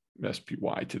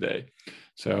SPY today.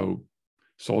 So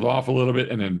sold off a little bit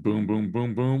and then boom, boom,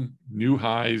 boom, boom, new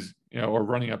highs, or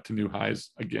running up to new highs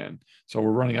again. So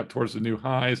we're running up towards the new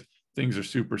highs. Things are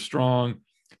super strong.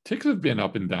 Ticks have been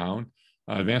up and down.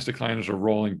 Advanced decliners are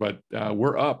rolling, but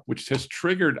we're up, which has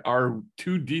triggered our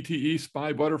 2 DTE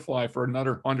SPY butterfly for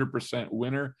another 100%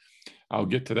 winner. I'll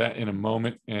get to that in a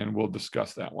moment, and we'll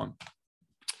discuss that one.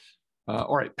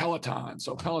 All right, Peloton.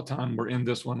 So Peloton, we're in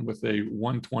this one with a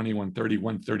 120, 130,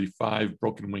 135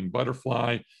 broken wing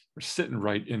butterfly. We're sitting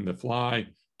right in the fly.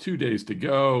 2 days to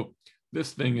go.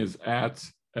 This thing is at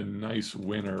a nice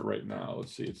winner right now.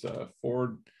 Let's see, it's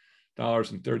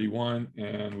 $4.31,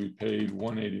 and we paid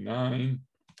 $189.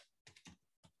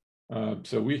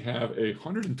 So we have a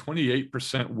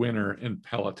 128% winner in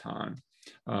Peloton.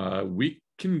 We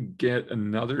can get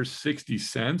another 60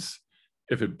 cents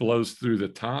if it blows through the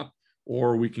top,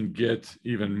 or we can get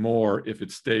even more if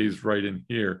it stays right in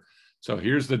here. So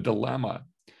here's the dilemma.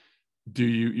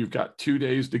 You've got 2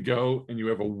 days to go and you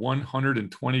have a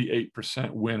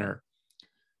 128% winner.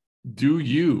 Do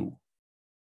you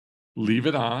leave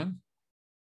it on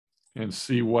and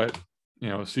see what,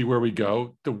 see where we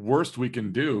go? The worst we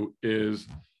can do is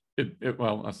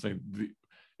well, let's say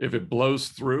if it blows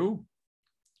through,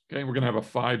 okay, we're going to have a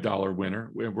 $5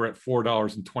 winner. We're at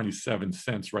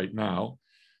 $4.27 right now.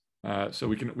 So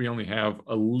we only have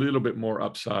a little bit more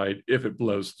upside if it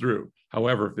blows through.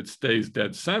 However, if it stays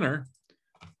dead center,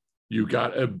 you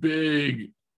got a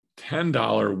big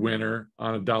 $10 winner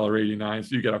on $1.89.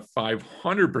 So you got a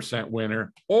 500%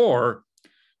 winner. Or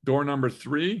door number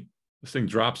 3, this thing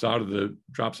drops below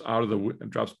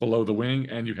the wing,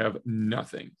 and you have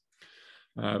nothing.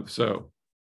 So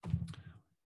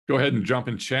go ahead and jump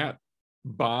in chat.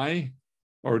 Buy,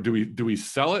 or do we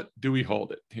sell it? Do we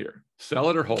hold it here? Sell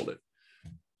it or hold it?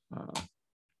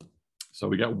 So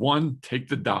we got one. Take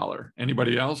the dollar.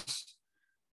 Anybody else?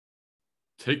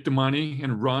 Take the money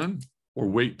and run, or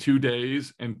wait 2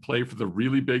 days and play for the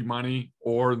really big money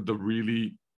or the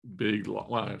really big loss.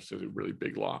 Well, I said a really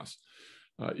big loss.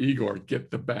 Igor,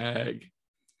 get the bag.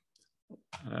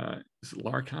 Is it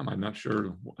Larcom? I'm not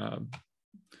sure.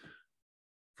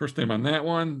 First name on that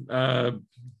one.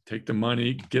 Take the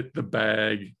money, get the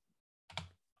bag.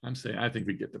 I'm saying I think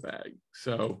we get the bag.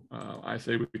 So I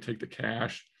say we take the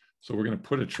cash. So we're going to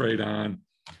put a trade on.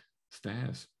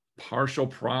 Stas, partial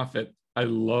profit. I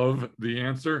love the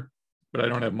answer, but I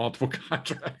don't have multiple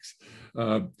contracts.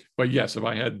 But yes, if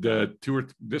I had two or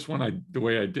this one, the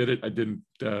way I did it, I didn't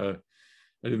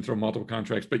throw multiple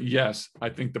contracts. But yes, I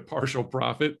think the partial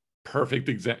profit,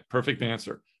 perfect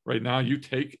answer. Right now, you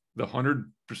take the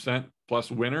 100%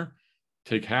 plus winner,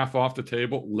 take half off the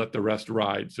table, let the rest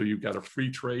ride. So you've got a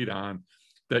free trade on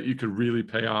that you could really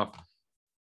pay off.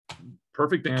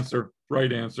 Perfect answer,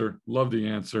 right answer, love the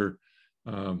answer.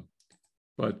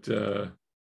 But I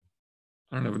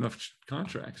don't have enough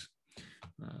contracts.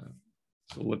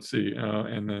 So let's see.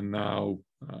 And then now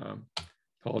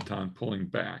Peloton pulling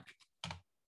back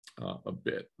a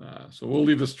bit. So we'll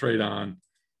leave this trade on.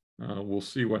 We'll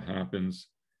see what happens.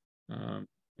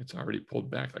 It's already pulled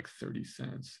back like 30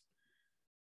 cents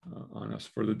on us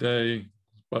for the day,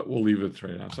 but we'll leave the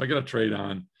trade on. So I got a trade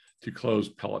on to close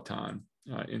Peloton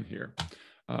in here.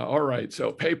 All right,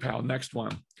 so PayPal, next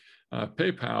one.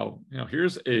 PayPal,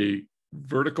 here's a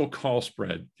vertical call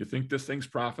spread. You think this thing's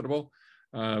profitable?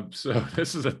 So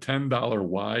this is a $10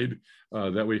 wide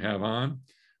that we have on.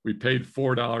 We paid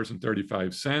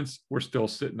 $4.35. We're still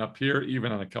sitting up here,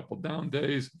 even on a couple down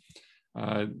days.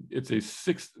 It's a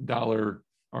 $6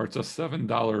 or it's a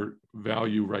 $7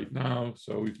 value right now.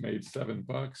 So we've made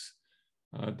 $7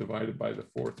 divided by the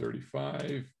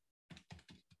 435.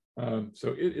 So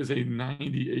it is a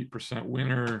 98%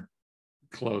 winner,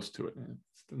 close to it. It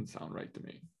doesn't sound right to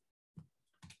me.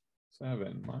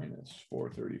 7 minus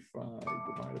 435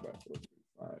 divided by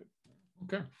 435.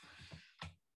 Okay.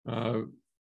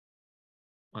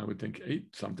 I would think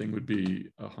 8 something would be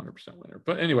 100% winner.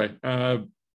 But anyway,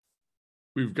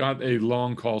 we've got a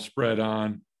long call spread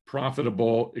on,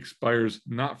 profitable, expires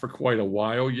not for quite a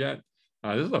while yet.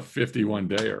 This is a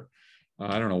 51-dayer.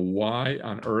 I don't know why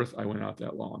on earth I went out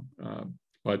that long,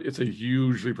 but it's a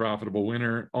hugely profitable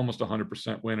winner, almost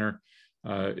 100% winner.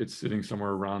 It's sitting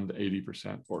somewhere around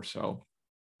 80% or so.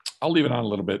 I'll leave it on a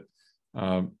little bit.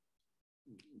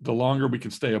 The longer we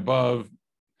can stay above,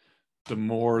 the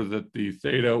more that the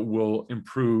theta will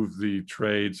improve the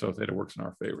trade. So theta works in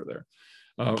our favor there.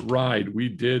 Ride, we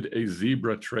did a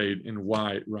zebra trade in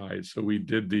ride. So we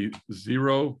did the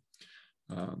 0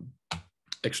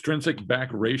 extrinsic back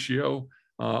ratio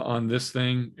on this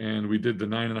thing, and we did the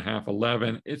 9.5,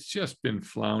 11. It's just been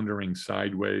floundering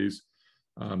sideways.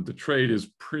 The trade is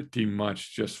pretty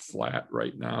much just flat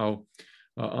right now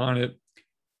on it.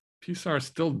 PSAR is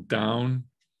still down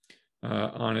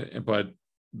on it, but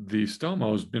the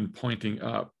Stomo has been pointing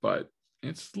up, but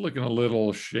it's looking a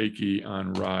little shaky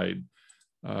on ride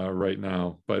right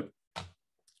now, but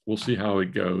we'll see how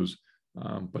it goes.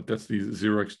 But that's the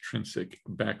 0 extrinsic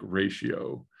back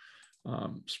ratio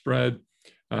spread.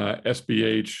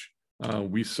 SBH,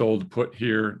 we sold put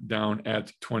here down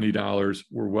at $20.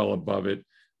 We're well above it.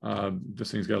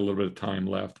 This thing's got a little bit of time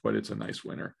left, but it's a nice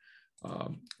winner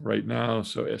right now.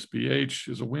 So SBH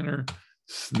is a winner.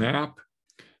 Snap.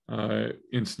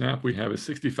 In Snap, we have a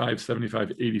 65,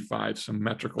 75, 85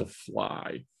 symmetrical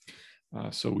fly.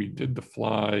 So we did the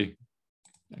fly.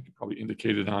 I could probably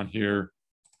indicate it on here.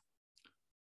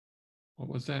 What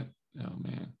was that? Oh,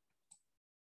 man.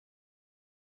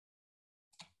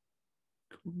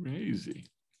 Crazy.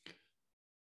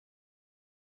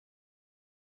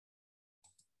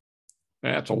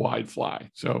 That's a wide fly.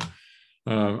 So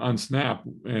on Snap,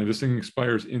 this thing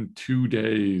expires in 2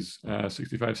 days,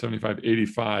 65, 75,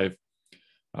 85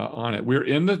 on it. We're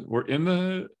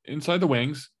inside the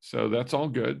wings, so that's all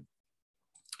good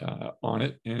on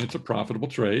it, and it's a profitable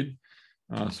trade.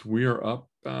 So we are up,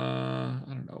 I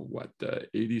don't know what,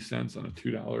 80 cents on a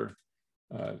 $2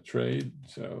 trade.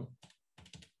 So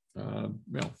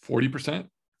 40%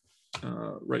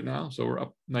 right now. So we're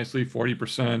up nicely,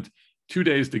 40%. 2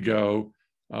 days to go.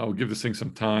 We'll give this thing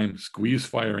some time. Squeeze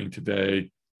firing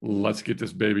today. Let's get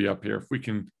this baby up here. If we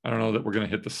can, I don't know that we're going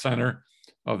to hit the center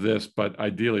of this, but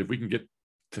ideally, if we can get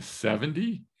to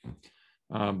 70,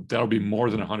 that'll be more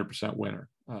than 100% winner.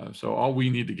 So all we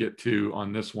need to get to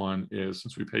on this one is,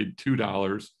 since we paid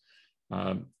 $2,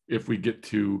 if we get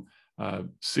to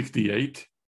 68,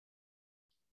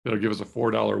 that'll give us a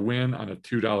 $4 win on a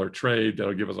 $2 trade.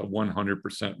 That'll give us a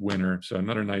 100% winner. So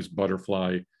another nice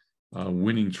butterfly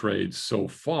winning trade so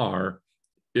far,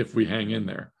 if we hang in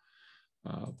there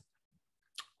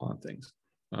on things.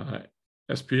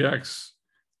 SPX,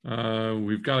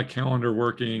 we've got a calendar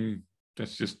working.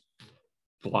 That's just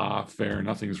blah, fair.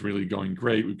 Nothing's really going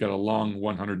great. We've got a long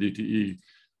 100 DTE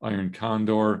iron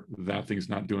condor. That thing's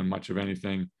not doing much of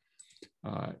anything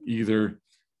either,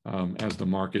 as the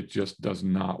market just does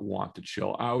not want to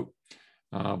chill out.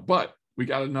 But we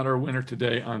got another winner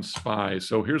today on SPY.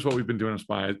 So here's what we've been doing on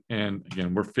SPY. And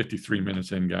again, we're 53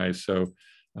 minutes in, guys. So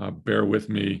bear with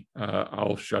me.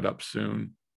 I'll shut up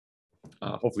soon.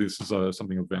 Hopefully this is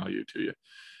something of value to you.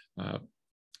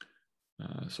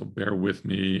 So bear with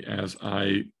me as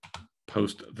I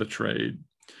post the trade.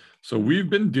 So we've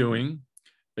been doing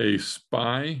a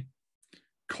SPY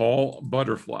call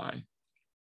butterfly.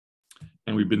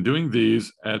 And we've been doing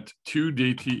these at 2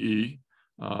 DTE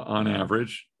on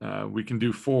average. We can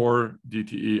do 4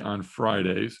 DTE on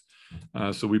Fridays.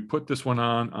 So we put this one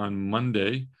on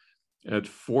Monday at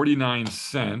 49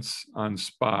 cents on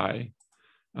SPY.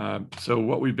 So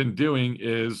what we've been doing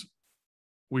is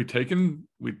we take a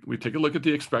look at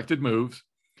the expected moves.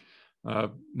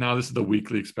 Now this is the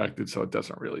weekly expected, so it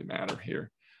doesn't really matter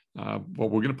here. But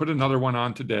we're going to put another one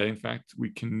on today. In fact, we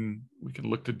can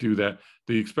look to do that.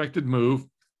 The expected move,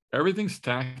 everything's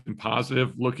stacked and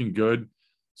positive, looking good.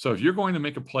 So if you're going to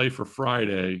make a play for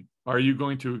Friday, are you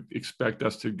going to expect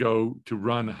us to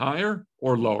run higher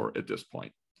or lower at this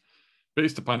point?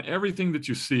 Based upon everything that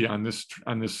you see on this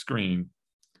screen,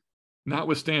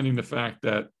 notwithstanding the fact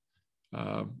that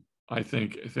I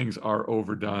think things are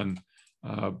overdone,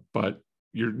 but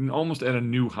you're almost at a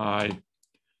new high.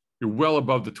 You're well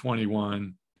above the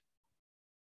 21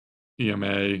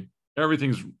 EMA.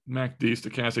 Everything's MACD,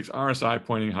 stochastics, RSI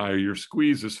pointing higher. Your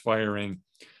squeeze is firing.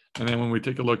 And then when we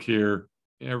take a look here,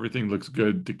 everything looks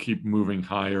good to keep moving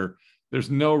higher.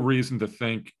 There's no reason to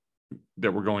think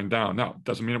that we're going down. Now,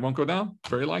 doesn't mean it won't go down.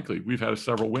 Very likely. We've had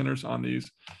several winners on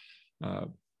these.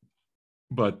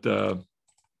 But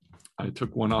I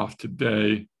took one off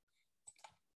today.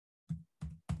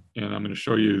 And I'm going to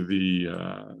show you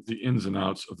the ins and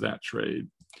outs of that trade.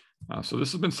 So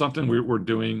this has been something we're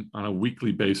doing on a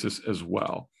weekly basis as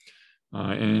well.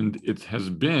 And it has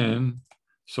been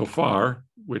so far,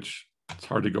 which it's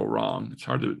hard to go wrong. It's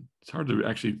hard to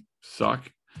actually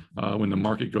suck when the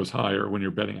market goes higher when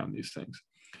you're betting on these things.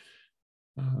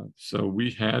 So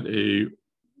we had a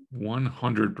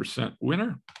 100%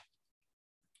 winner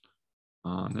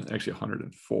on actually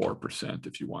 104%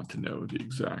 if you want to know the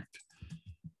exact.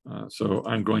 So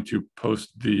I'm going to post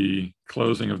the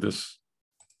closing of this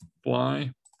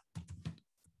fly.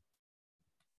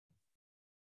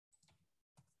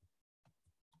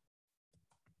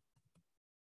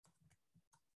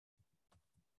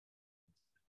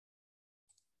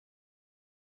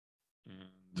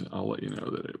 And I'll let you know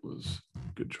that it was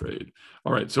a good trade.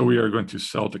 All right, so we are going to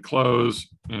sell to close.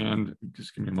 And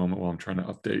just give me a moment while I'm trying to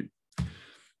update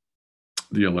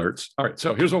the alerts. All right,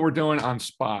 so here's what we're doing on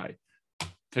SPY.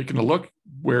 Taking a look,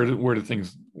 where do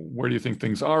you think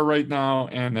things are right now?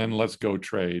 And then let's go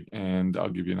trade. And I'll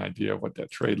give you an idea of what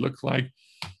that trade looks like.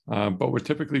 But we're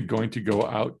typically going to go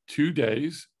out 2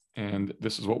 days. And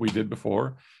this is what we did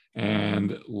before.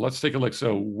 And let's take a look.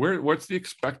 So what's the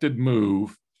expected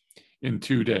move in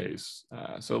 2 days?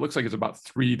 So it looks like it's about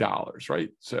 $3, right?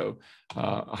 So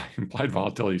implied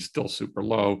volatility is still super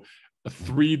low. A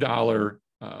 $3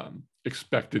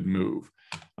 expected move.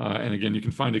 And again, you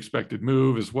can find expected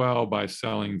move as well by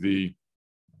selling the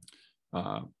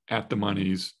at the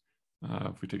monies.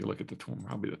 If we take a look at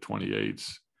probably the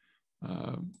 28s.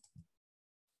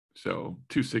 So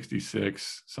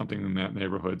 266, something in that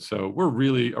neighborhood. So we're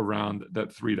really around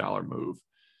that $3 move.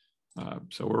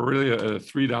 So we're really at a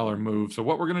 $3 move. So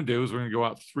what we're going to do is we're going to go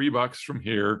out $3 from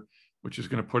here, which is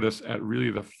going to put us at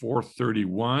really the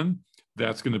 431.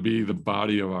 That's going to be the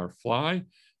body of our fly.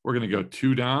 We're going to go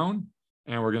 2 down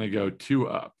and we're going to go 2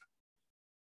 up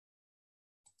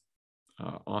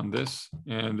on this.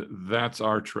 And that's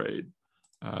our trade.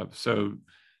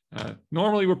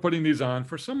 Normally we're putting these on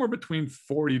for somewhere between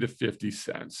 40 to 50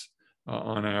 cents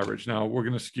on average. Now we're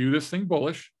going to skew this thing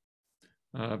bullish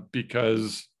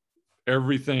because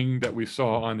everything that we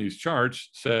saw on these charts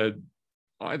said,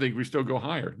 I think we still go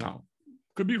higher. Now,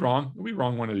 could be wrong. We'll be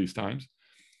wrong one of these times.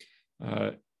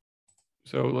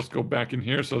 So let's go back in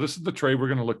here. So this is the trade we're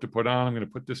going to look to put on. I'm going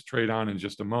to put this trade on in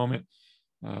just a moment.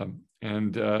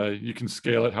 And you can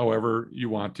scale it however you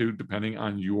want to, depending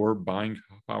on your buying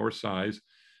power size.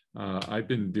 I've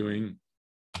been doing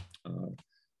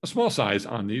a small size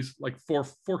on these, like four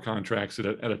contracts at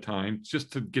a time,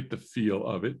 just to get the feel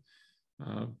of it.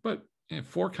 But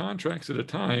 4 contracts at a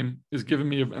time is giving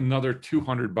me another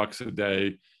 $200 a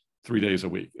day, 3 days a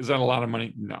week. Is that a lot of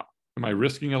money? No. Am I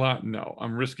risking a lot? No.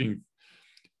 I'm risking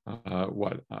I'm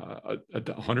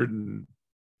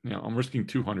risking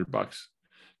 $200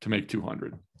 to make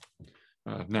 200.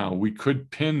 Now we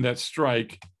could pin that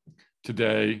strike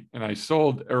today, and I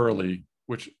sold early,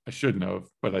 which I shouldn't have,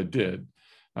 but I did.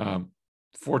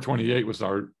 428 was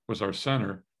our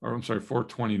center, or I'm sorry,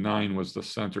 429 was the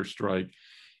center strike.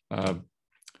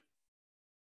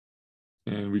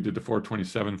 And we did the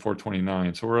 427,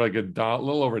 429. So we're like a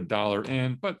little over $1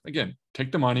 in, but again,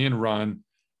 take the money and run.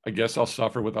 I guess I'll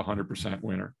suffer with 100%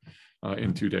 winner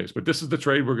in 2 days. But this is the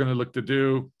trade we're going to look to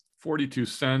do. 42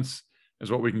 cents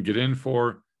is what we can get in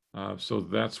for. So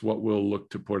that's what we'll look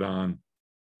to put on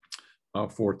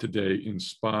for today in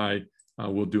SPY.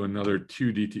 We'll do another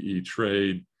 2 DTE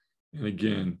trade. And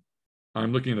again,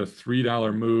 I'm looking at a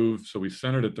 $3 move. So we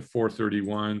centered at the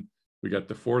 431. We got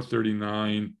the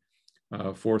 439,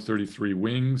 433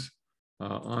 wings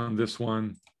on this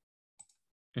one.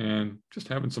 And just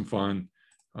having some fun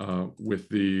with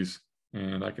these.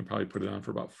 And I can probably put it on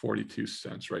for about 42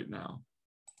 cents right now.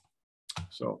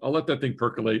 So I'll let that thing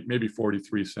percolate, maybe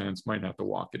 43 cents, might have to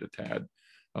walk it a tad.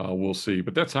 We'll see.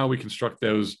 But that's how we construct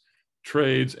those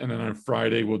trades. And then on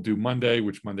Friday, we'll do Monday,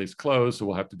 which Monday's closed. So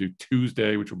we'll have to do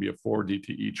Tuesday, which will be a 4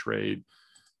 DTE trade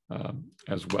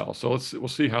as well. So we'll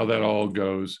see how that all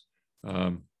goes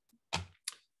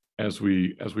as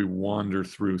we wander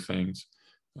through things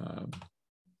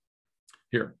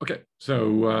here. Okay,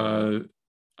 so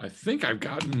I think I've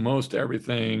gotten most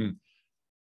everything.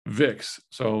 VIX.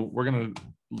 So we're going to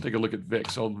take a look at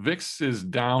VIX. So VIX is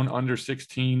down under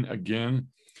 16 again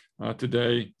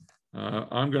today.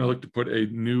 I'm going to look to put a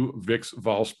new VIX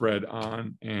vol spread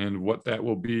on, and what that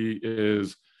will be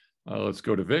is, let's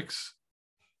go to VIX.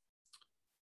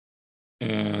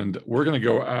 And we're going to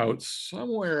go out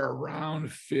somewhere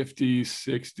around 50,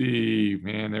 60.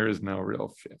 Man, there is no real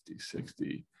 50,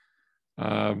 60.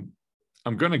 I'm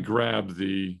going to grab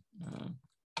the,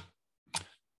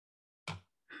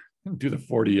 do the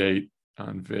 48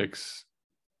 on VIX.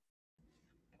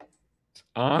 It's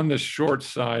on the short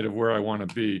side of where I want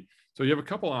to be. So you have a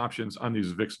couple options on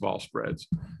these VIX vol spreads.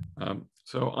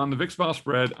 So on the VIX vol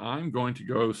spread, I'm going to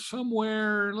go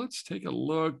somewhere. Let's take a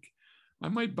look. I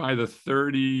might buy the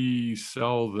 30,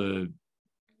 sell the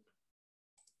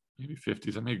maybe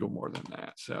 50s. I may go more than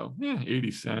that. So yeah,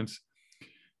 80 cents.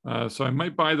 So I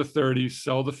might buy the 30,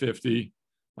 sell the 50.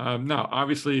 Now,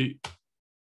 obviously,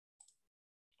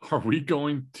 are we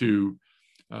going to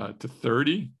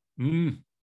 30?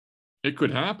 It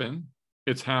could happen.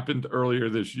 It's happened earlier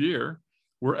this year.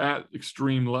 We're at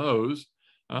extreme lows,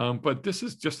 but this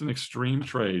is just an extreme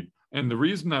trade. And the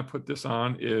reason I put this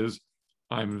on is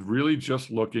I'm really just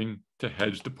looking to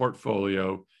hedge the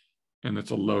portfolio, and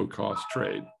it's a low-cost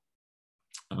trade.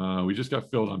 We just got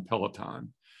filled on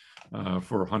Peloton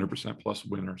for 100% plus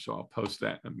winner, so I'll post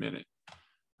that in a minute.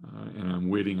 And I'm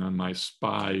waiting on my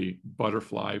SPY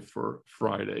butterfly for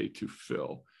Friday to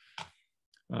fill.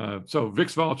 So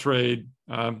VIX vol trade,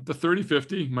 the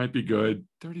 30.50 might be good.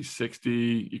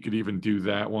 30.60, you could even do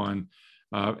that one.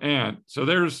 And so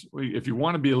if you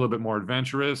want to be a little bit more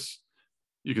adventurous,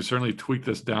 you can certainly tweak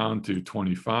this down to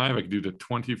 25. I could do the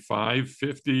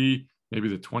 25.50, maybe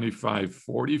the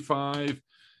 25.45.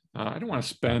 I don't want to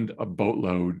spend a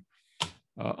boatload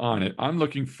on it. I'm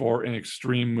looking for an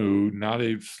extreme move, not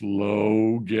a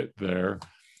slow get there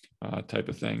type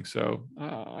of thing. So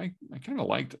I kind of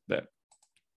liked that.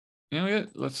 You know,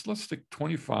 let's stick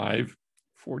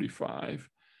 25.45.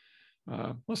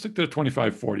 Let's stick to the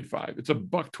 25.45. It's a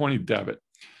 $1.20 debit.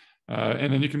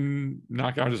 And then you can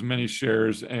knock out as many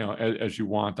shares as you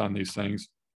want on these things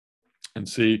and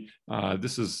see.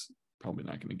 This is probably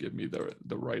not going to give me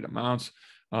the right amounts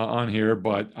on here,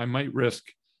 but I might risk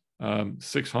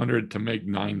 600 to make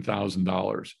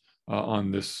 $9,000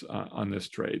 on this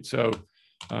trade. So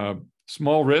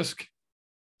small risk,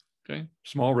 okay,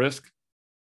 small risk,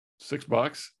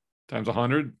 $6 times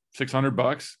 100,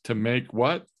 $600 to make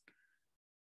what?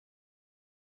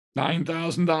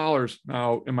 $9,000.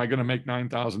 Now, am I going to make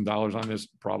 $9,000 on this?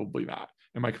 Probably not.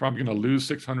 Am I probably going to lose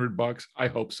 $600? I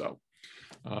hope so,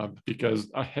 because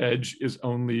a hedge is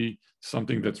only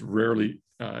something that's rarely,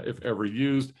 if ever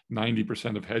used.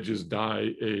 90% of hedges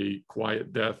die a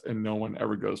quiet death, and no one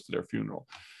ever goes to their funeral.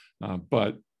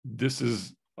 But this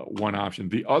is one option.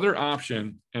 The other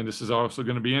option, and this is also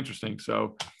going to be interesting.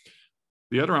 So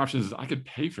the other option is I could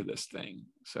pay for this thing.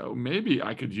 So maybe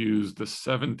I could use the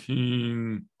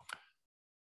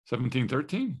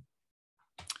 17.13.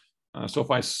 So if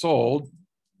I sold,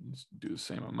 let's do the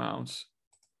same amounts.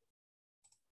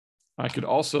 I could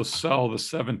also sell the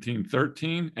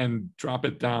 17.13 and drop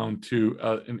it down to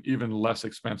an even less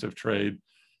expensive trade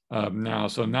now.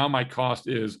 So now my cost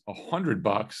is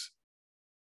 $100,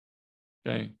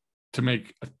 okay, to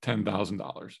make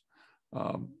 $10,000.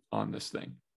 on this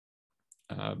thing.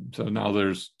 So now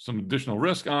there's some additional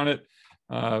risk on it.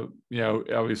 You know,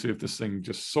 obviously if this thing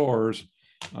just soars,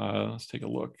 let's take a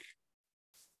look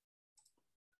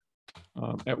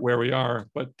at where we are.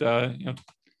 But you know,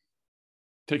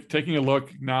 taking a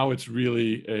look now, it's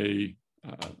really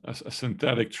a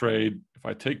synthetic trade. If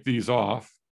I take these off,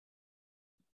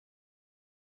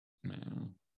 yeah,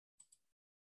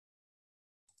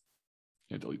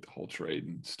 delete the whole trade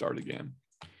and start again.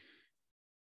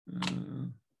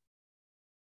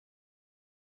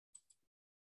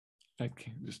 I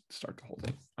can just start the whole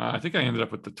thing. I think I ended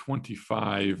up with the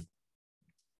 25.45.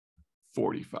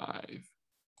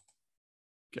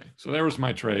 Okay, so there was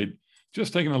my trade.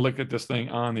 Just taking a look at this thing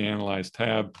on the Analyze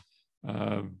tab.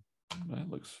 That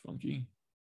looks funky.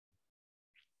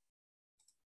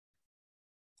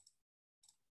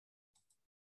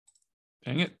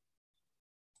 Dang it.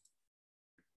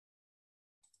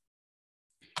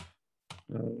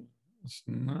 It's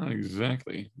not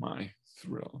exactly my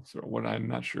thrill. So what I'm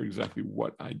not sure exactly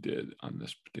what I did on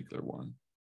this particular one.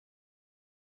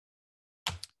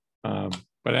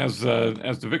 But as the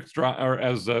VIX you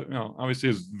know, obviously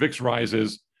as VIX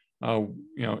rises, you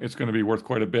know, it's going to be worth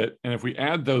quite a bit. And if we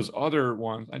add those other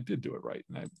ones, I did do it right,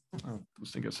 and I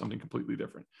was thinking of something completely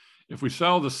different. If we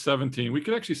sell the 17, we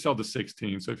could actually sell the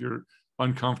 16. So if you're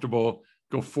uncomfortable,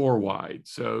 go 4 wide.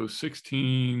 So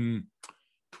 16,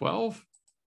 12.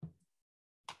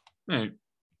 All right.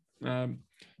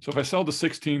 So if I sell the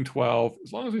 16, 12,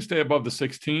 as long as we stay above the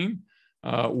 16,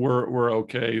 we're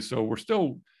okay. So we're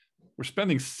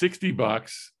spending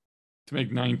 $60 to make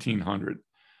 1,900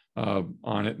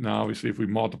 on it. Now, obviously, if we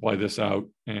multiply this out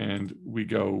and we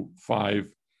go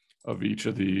 5 of each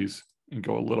of these and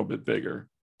go a little bit bigger,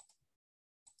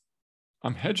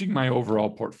 I'm hedging my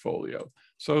overall portfolio.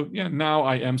 So yeah, now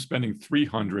I am spending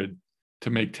 $300 to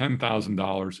make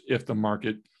 $10,000 if the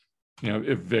market, you know,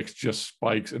 if VIX just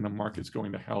spikes and the market's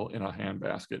going to hell in a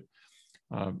handbasket.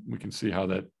 We can see how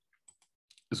that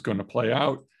is going to play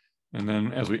out. And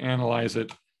then as we analyze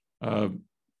it, you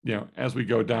know, as we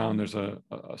go down, there's a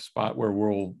spot where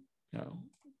we'll, you know,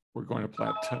 we're going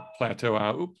to plateau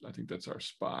out. Oops, I think that's our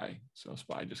SPY. So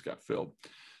SPY just got filled.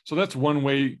 So that's one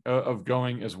way of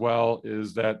going as well,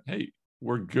 is that, hey,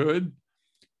 we're good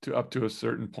to up to a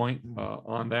certain point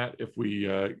on that if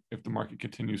the market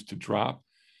continues to drop.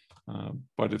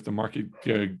 But if the market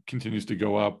continues to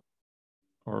go up,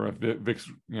 or if VIX,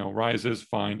 you know, rises,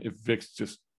 fine. If VIX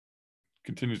just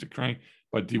continues to crank,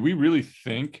 but do we really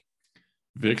think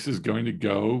VIX is going to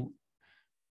go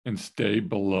and stay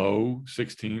below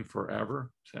 16 forever?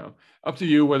 So up to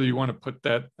you whether you want to put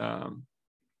that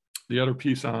the other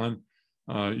piece on.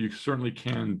 You certainly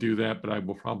can do that, but I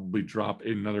will probably drop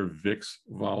another VIX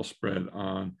vol spread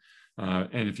on.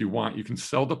 And if you want, you can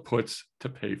sell the puts to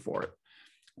pay for it.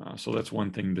 So that's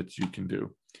one thing that you can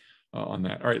do on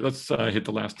that. All right, let's hit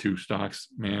the last 2 stocks.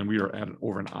 Man, we are at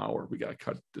over an hour. We got to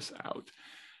cut this out.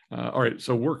 All right,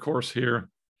 so Workhorse here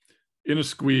in a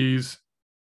squeeze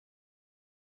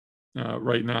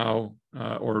right now,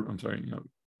 or I'm sorry, you know,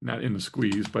 not in the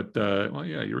squeeze, but well,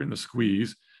 yeah, you're in the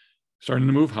squeeze, starting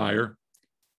to move higher.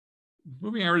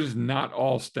 Moving average is not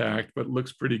all stacked, but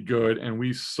looks pretty good. And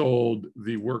we sold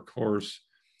the Workhorse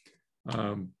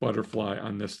butterfly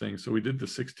on this thing. So we did the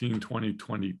 16, 20,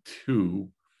 22.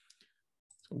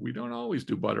 So we don't always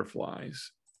do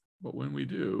butterflies, but when we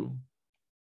do,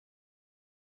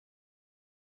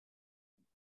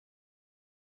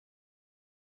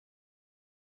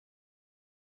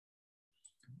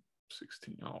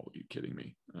 oh, are you kidding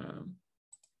me?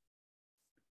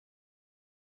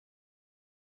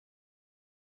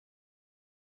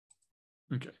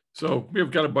 Okay, so we have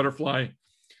got a butterfly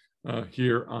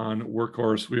here on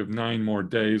Workhorse. We have 9 more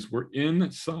days. We're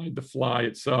inside the fly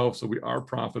itself, so we are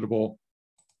profitable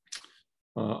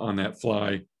on that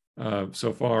fly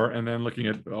so far. And then looking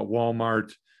at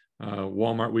Walmart,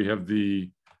 we have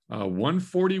the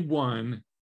 141,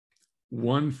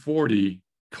 140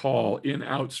 call in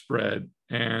out spread,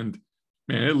 and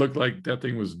man, it looked like that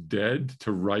thing was dead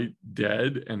to right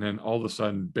dead, and then all of a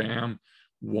sudden, bam,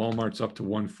 Walmart's up to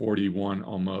 141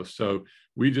 almost. So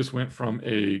we just went from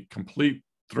a complete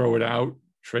throw it out,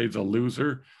 trades a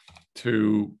loser,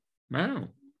 to wow,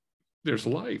 there's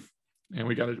life, and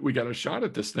we got a shot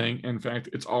at this thing. In fact,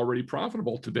 it's already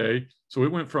profitable today. So we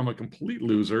went from a complete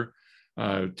loser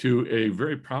to a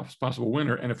very possible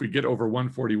winner. And if we get over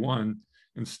 141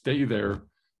 and stay there,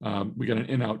 we got an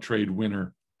in-out trade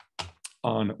winner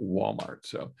on Walmart.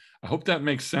 So I hope that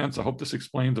makes sense. I hope this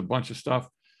explains a bunch of stuff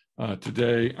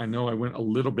today. I know I went a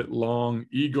little bit long.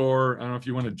 Igor, I don't know if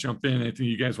you want to jump in. Anything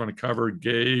you guys want to cover?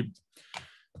 Gabe,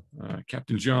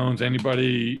 Captain Jones,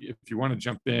 anybody, if you want to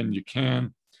jump in, you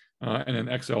can. And then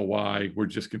XLY, we're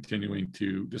just continuing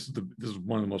to, this is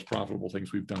one of the most profitable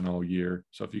things we've done all year.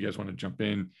 So if you guys want to jump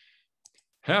in,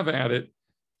 have at it.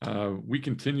 We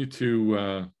continue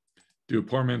to do a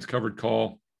poor man's covered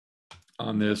call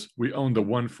on this. We own the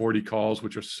 140 calls,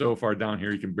 which are so far down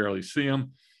here, you can barely see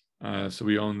them. So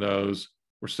we own those.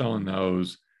 We're selling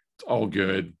those. It's all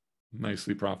good.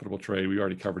 Nicely profitable trade. We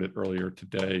already covered it earlier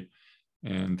today.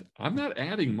 And I'm not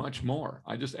adding much more.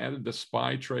 I just added the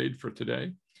SPY trade for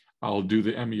today. I'll do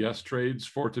the MES trades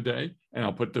for today, and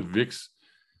I'll put the VIX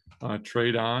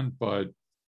trade on. But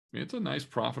it's a nice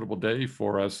profitable day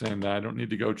for us, and I don't need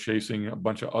to go chasing a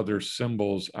bunch of other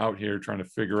symbols out here trying to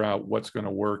figure out what's going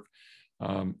to work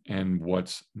and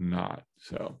what's not.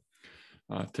 So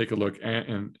take a look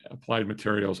and Applied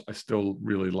Materials. I still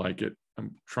really like it.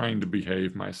 I'm trying to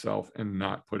behave myself and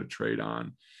not put a trade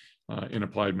on in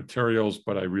Applied Materials,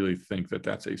 but I really think that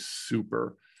that's a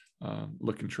super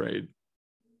looking trade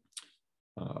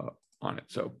on it.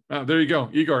 So there you go.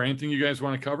 Igor, anything you guys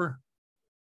want to cover?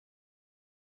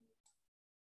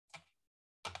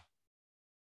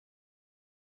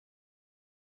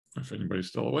 If anybody's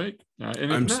still awake,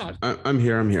 and if not, I'm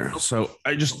here. So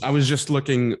I was just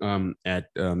looking at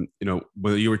you know,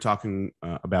 when you were talking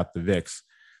about the VIX,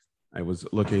 I was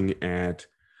looking at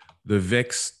the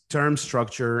VIX term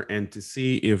structure and to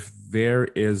see if there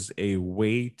is a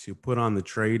way to put on the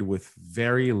trade with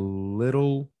very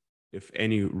little, if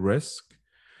any, risk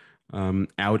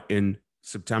out in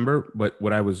September. But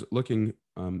what I was looking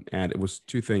at, it was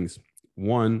two things.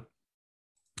 One,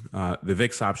 the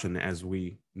VIX option, as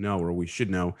we know, or we should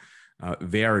know,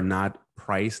 they are not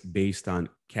priced based on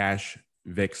cash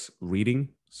VIX reading.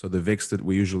 So the VIX that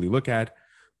we usually look at,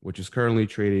 which is currently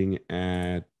trading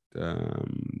at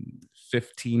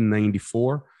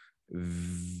 1594,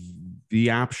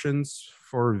 the options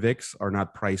for VIX are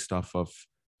not priced off of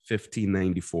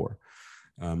 1594.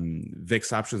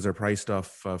 VIX options are priced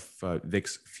off of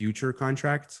VIX future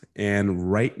contracts.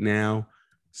 And right now,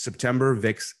 September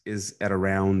VIX is at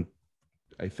around,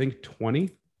 I think, 20.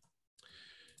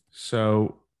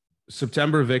 So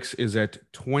September VIX is at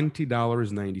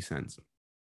 $20.90.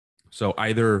 So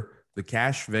either the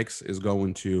cash VIX is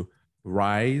going to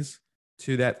rise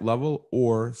to that level,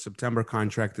 or September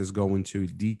contract is going to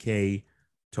decay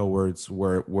towards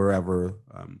wherever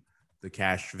the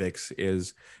cash VIX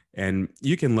is. And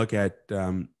you can look at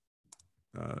the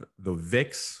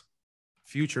VIX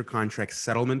future contract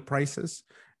settlement prices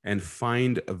and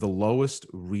find the lowest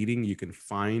reading you can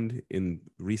find in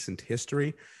recent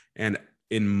history. And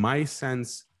in my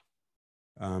sense,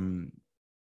 I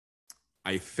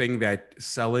think that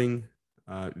selling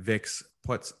VIX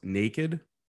puts naked,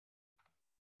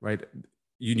 right?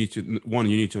 You need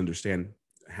to understand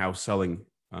how selling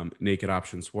naked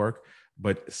options work,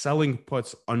 but selling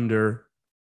puts under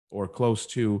or close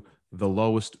to the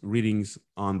lowest readings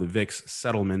on the VIX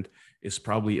settlement is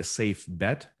probably a safe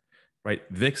bet, right?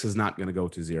 VIX is not going to go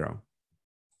to zero,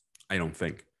 I don't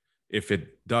think. If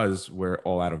it does, we're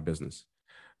all out of business.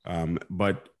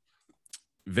 But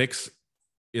VIX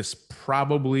is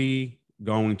probably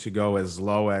going to go as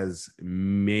low as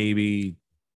maybe,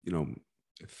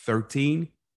 13.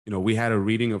 We had a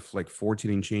reading of like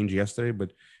 14 and change yesterday,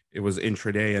 but it was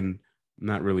intraday and I'm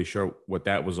not really sure what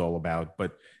that was all about.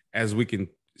 But as we can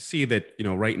see that,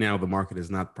 right now the market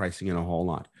is not pricing in a whole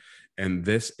lot. And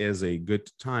this is a good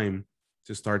time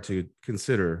to start to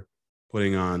consider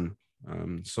putting on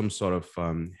some sort of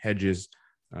hedges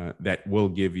that will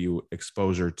give you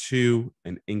exposure to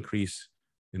an increase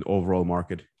in overall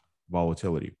market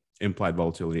volatility, implied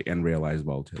volatility, and realized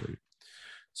volatility.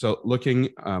 So looking,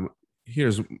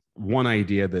 here's one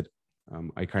idea that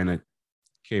I kind of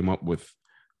came up with,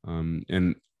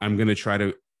 and I'm going to try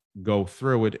to go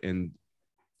through it, and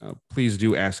please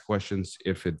do ask questions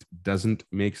if it doesn't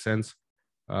make sense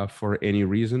for any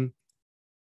reason.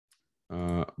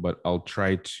 But I'll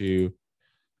try to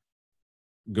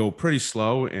go pretty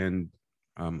slow, and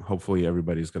hopefully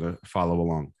everybody's going to follow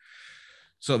along.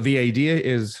 So the idea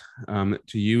is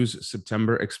to use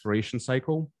September expiration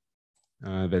cycle.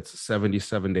 That's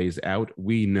 77 days out.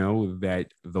 We know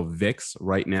that the VIX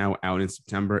right now out in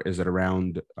September is at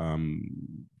around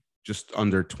just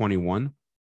under 21,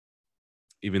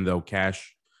 even though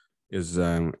cash is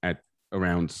at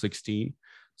around 16.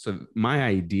 So my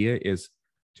idea is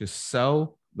to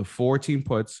sell the 14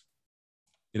 puts.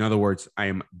 In other words, I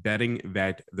am betting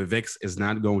that the VIX is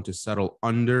not going to settle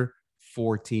under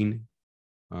 14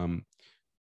 on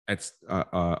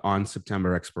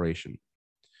September expiration.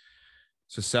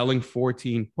 So selling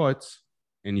 14 puts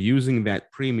and using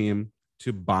that premium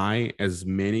to buy as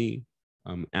many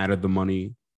out of the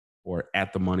money or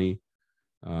at the money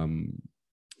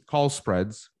call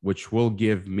spreads, which will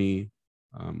give me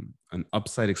an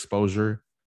upside exposure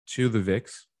to the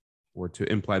VIX or to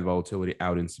implied volatility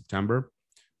out in September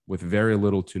with very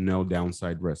little to no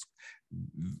downside risk.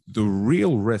 The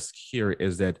real risk here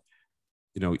is that,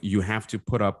 you have to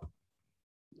put up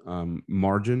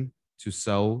margin to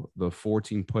sell the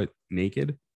 14 put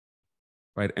naked,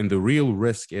 right? And the real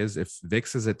risk is if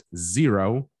VIX is at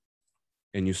 0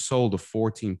 and you sold a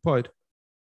 14 put,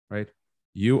 right?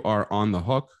 You are on the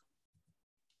hook.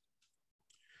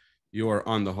 You are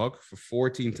on the hook for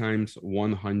 14 times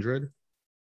 100.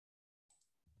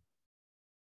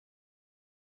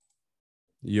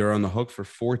 You're on the hook for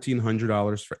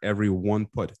 $1,400 for every one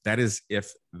put. That is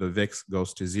if the VIX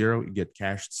goes to 0, you get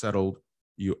cash settled.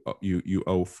 You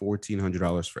owe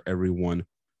 $1,400 for every one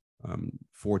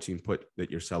 14 put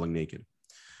that you're selling naked.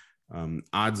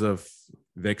 Odds of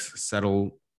VIX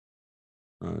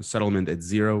settlement at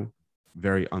 0,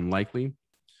 very unlikely.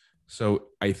 So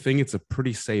I think it's a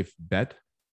pretty safe bet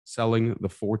selling the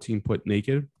 14 put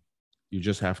naked. You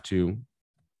just have to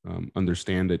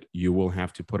understand that you will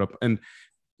have to put up, and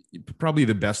probably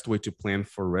the best way to plan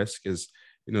for risk is,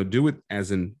 do it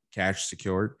as in cash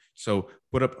secured. So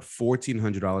put up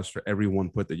 $1,400 for every one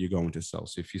put that you're going to sell.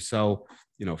 So if you sell,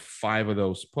 5 of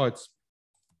those puts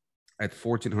at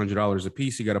 $1,400 a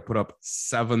piece, you got to put up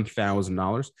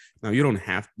 $7,000. Now you don't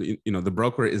have to, the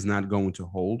broker is not going to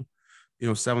hold,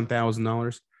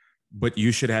 $7,000, but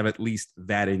you should have at least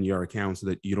that in your account so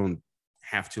that you don't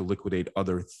have to liquidate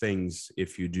other things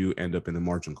if you do end up in the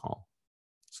margin call.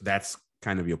 So that's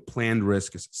kind of your planned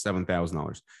risk is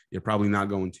 $7,000. You're probably not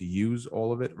going to use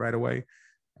all of it right away,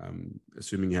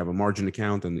 assuming you have a margin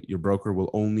account, and your broker will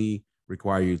only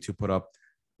require you to put up,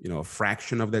 a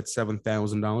fraction of that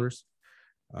 $7,000,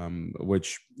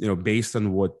 which, based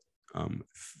on what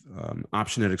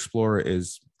OptionNet Explorer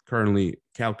is currently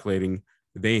calculating,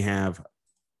 they have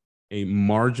a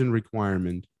margin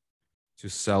requirement to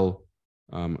sell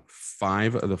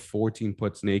 5 of the 14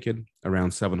 puts naked around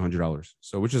 $700.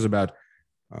 So which is about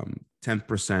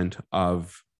 10%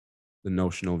 of the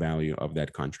notional value of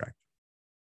that contract,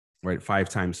 right? 5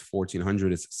 times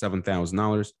 1,400 is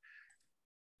 $7,000.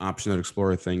 OptionNet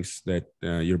Explorer thinks that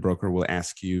your broker will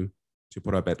ask you to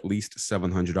put up at least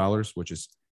 $700, which is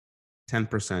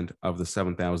 10% of the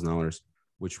 $7,000,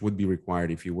 which would be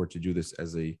required if you were to do this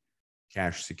as a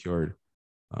cash secured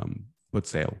put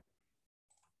sale.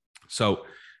 So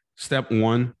step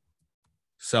 1,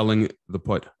 selling the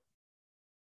put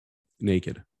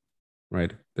naked,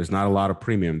 right? There's not a lot of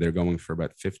premium. They're going for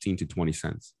about 15 to 20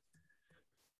 cents.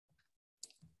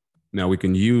 Now we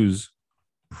can use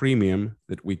premium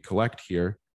that we collect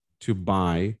here to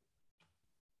buy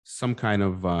some kind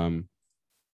of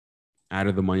out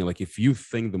of the money. Like if you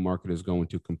think the market is going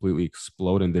to completely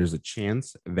explode and there's a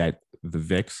chance that the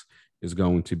VIX is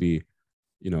going to be,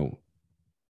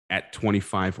 at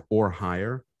 25 or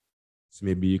higher. So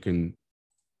maybe you can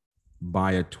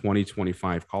buy a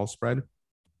 20-25 call spread,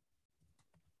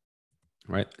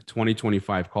 right? A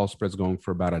 20-25 call spread is going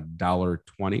for about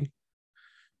 $1.20.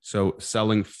 So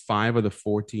selling 5 of the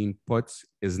 14 puts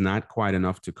is not quite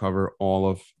enough to cover all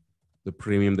of the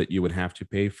premium that you would have to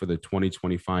pay for the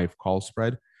 20-25 call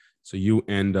spread. So you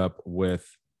end up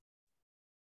with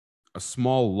a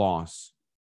small loss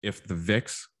if the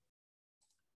VIX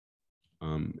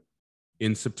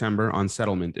in September on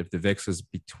settlement, if the VIX is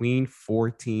between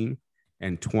 14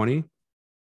 and 20,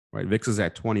 right? VIX is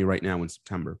at 20 right now in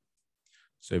September.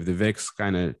 So if the VIX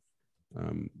kind of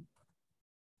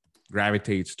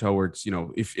gravitates towards,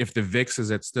 if the VIX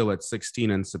is still at 16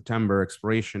 in September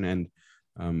expiration,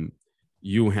 and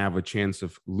you have a chance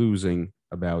of losing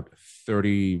about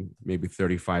 $30, maybe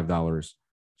 $35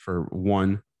 for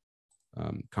one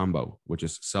combo, which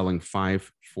is selling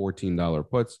 5 $14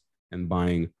 puts and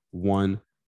buying one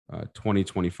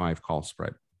 20-25 call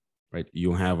spread, right?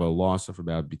 You'll have a loss of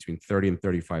about between $30 and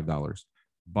 $35.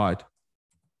 But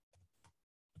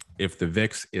if the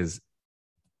VIX is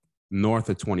north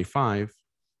of 25,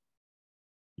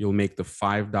 you'll make the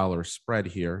 $5 spread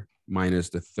here minus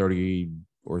the $30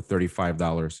 or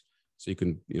 $35. So you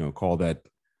can, call that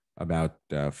about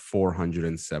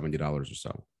 $470 or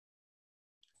so.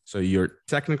 So you're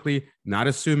technically not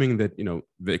assuming that,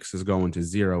 VIX is going to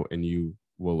 0 and you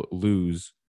will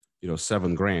lose,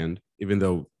 $7,000, even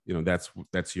though,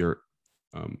 that's your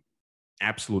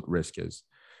absolute risk is.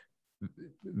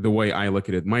 The way I look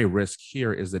at it, my risk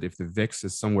here is that if the VIX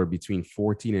is somewhere between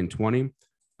 14 and 20,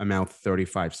 I'm out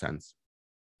 35 cents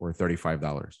or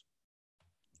 $35,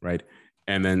 right?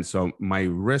 And then so my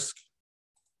risk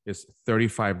is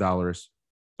 $35,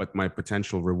 but my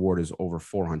potential reward is over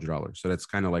 $400. So that's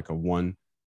kind of like a 1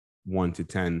 to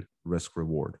 10 risk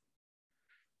reward,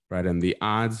 right? And the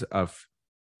odds of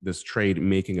this trade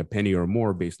making a penny or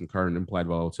more based on current implied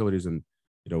volatilities and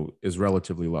is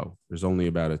relatively low. There's only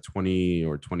about a 20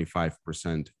 or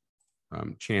 25%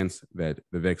 chance that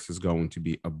the VIX is going to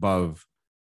be above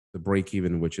the break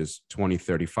even, which is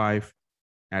 2035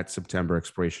 at September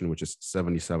expiration, which is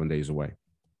 77 days away.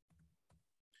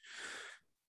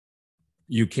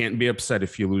 You can't be upset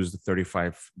if you lose the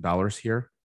 $35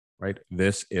 here, right?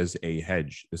 This is a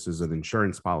hedge. This is an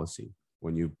insurance policy.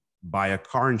 When you buy a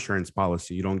car insurance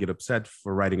policy, you don't get upset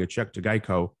for writing a check to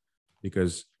Geico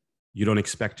because you don't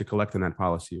expect to collect on that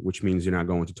policy, which means you're not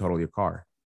going to total your car,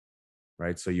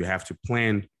 right? So you have to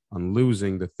plan on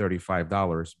losing the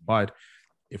 $35. But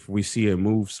if we see a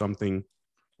move, something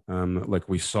like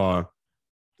we saw,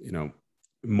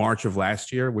 March of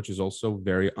last year, which is also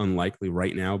very unlikely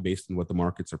right now based on what the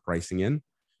markets are pricing in.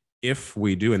 If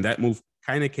we do, and that move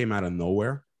kind of came out of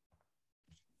nowhere,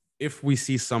 if we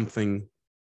see something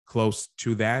close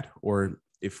to that, or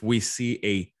if we see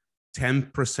a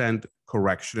 10%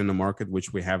 correction in the market,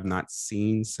 which we have not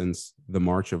seen since the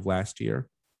March of last year,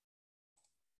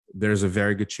 there's a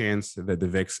very good chance that the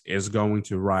VIX is going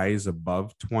to rise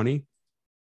above 20.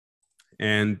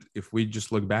 And if we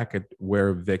just look back at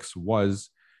where VIX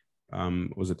was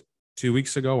it 2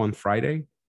 weeks ago on Friday,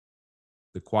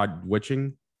 the quad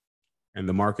witching, and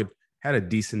the market had a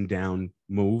decent down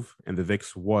move, and the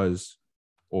VIX was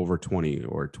over 20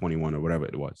 or 21 or whatever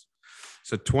it was.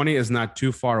 So 20 is not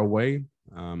too far away.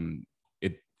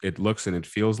 It looks and it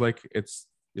feels like it's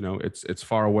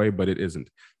far away, but it isn't.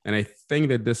 And I think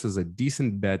that this is a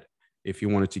decent bet if you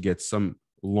wanted to get some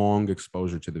long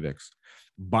exposure to the VIX.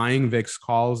 Buying VIX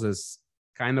calls is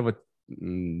kind of a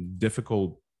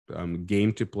difficult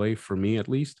game to play for me, at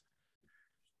least.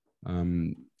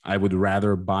 I would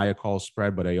rather buy a call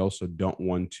spread, but I also don't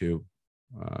want to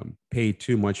pay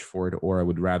too much for it, or I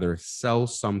would rather sell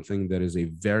something that is a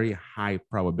very high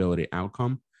probability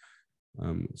outcome,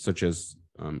 such as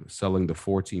selling the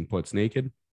 14 puts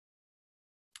naked.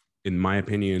 In my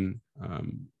opinion,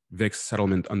 VIX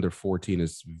settlement under 14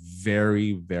 is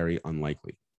very, very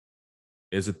unlikely.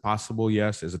 Is it possible?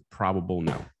 Yes. Is it probable?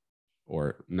 No.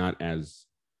 Or not as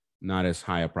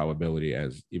high a probability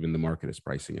as even the market is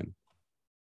pricing in.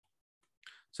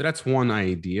 So that's one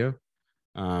idea.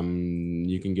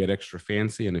 You can get extra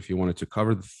fancy, and if you wanted to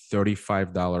cover the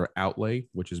 $35 outlay,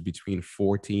 which is between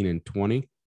 14 and 20,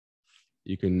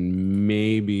 you can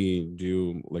maybe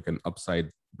do like an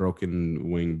upside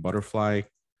broken wing butterfly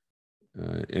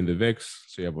in the VIX.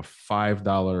 So you have a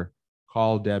 $5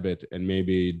 call debit and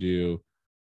maybe do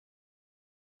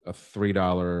a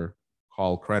 $3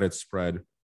 call credit spread.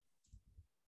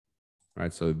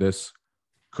 Right. So this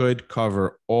could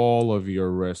cover all of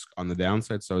your risk on the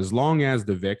downside. So as long as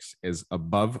the VIX is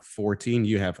above 14,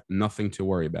 you have nothing to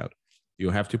worry about.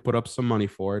 You'll have to put up some money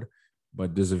for it,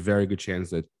 but there's a very good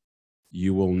chance that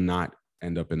you will not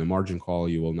end up in a margin call.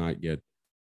 You will not get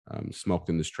smoked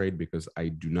in this trade, because I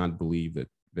do not believe that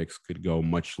VIX could go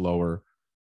much lower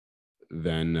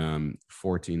than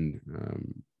 14,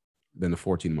 than the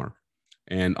 14 mark.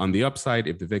 And on the upside,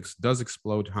 if the VIX does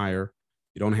explode higher,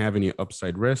 you don't have any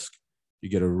upside risk. You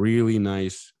get a really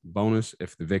nice bonus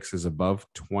if the VIX is above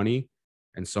 20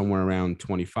 and somewhere around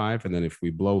 25. And then if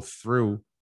we blow through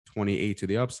 28 to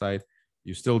the upside,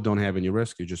 you still don't have any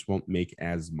risk. You just won't make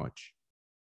as much.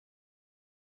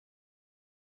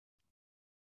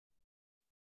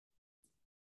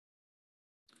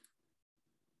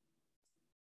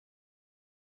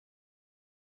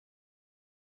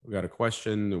 We got a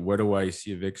question. Where do I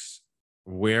see VIX?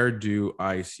 Where do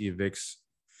I see VIX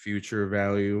future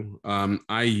value?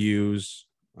 I use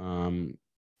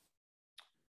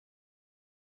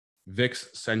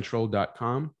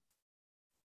VIXCentral.com.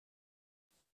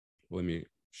 Let me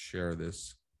share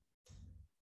this.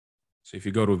 So if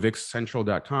you go to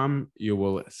VIXCentral.com, you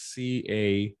will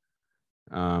see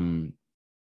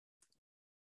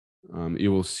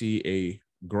a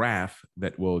graph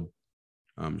that will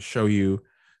show you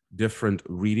different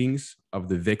readings of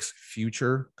the VIX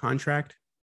future contract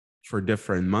for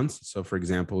different months. So for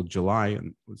example, July,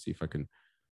 and let's see if I can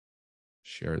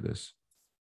share this.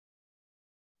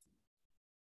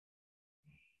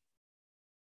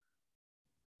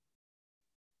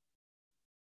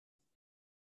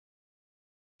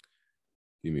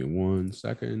 Give me 1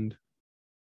 second.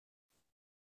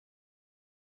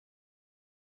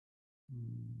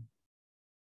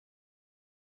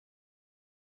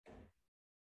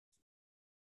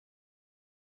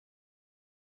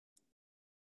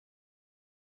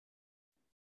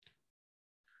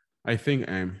 I think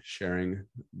I'm sharing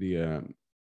the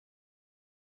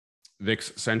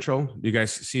VIX Central. Do you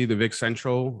guys see the VIX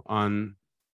Central on?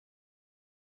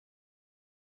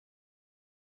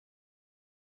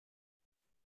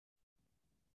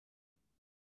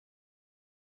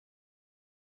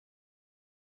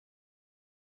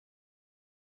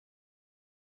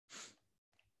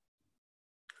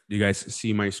 Do you guys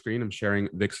see my screen? I'm sharing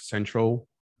VIX Central,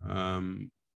 the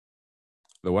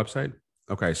website.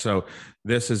 Okay, so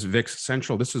this is VIX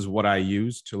Central. This is what I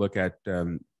use to look at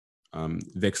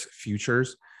VIX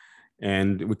futures.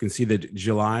 And we can see that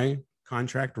July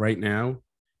contract right now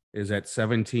is at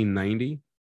 1790,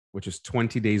 which is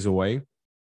 20 days away.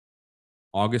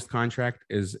 August contract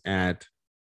is at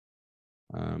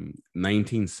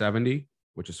 1970,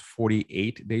 which is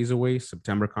 48 days away.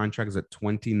 September contract is at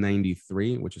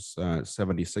 2093, which is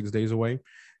 76 days away.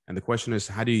 And the question is,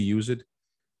 how do you use it?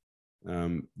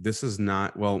 This is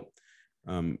not, well,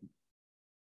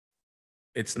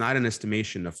 it's not an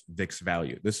estimation of VIX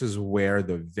value. This is where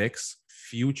the VIX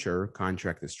future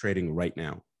contract is trading right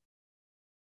now.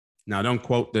 Now, don't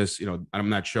quote this, I'm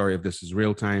not sure if this is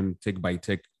real time, tick by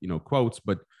tick, quotes,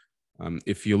 but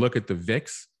if you look at the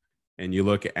VIX and you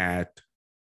look at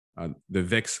the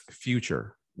VIX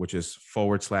future, which is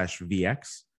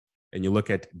 /VX, and you look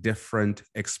at different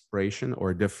expiration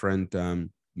or different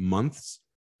months,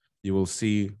 you will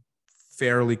see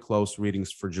fairly close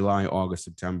readings for July, August,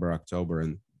 September, October,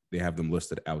 and they have them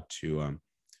listed out to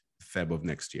Feb of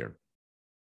next year.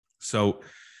 So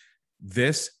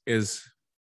this is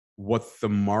what the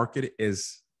market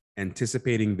is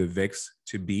anticipating the VIX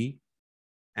to be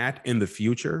at in the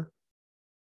future.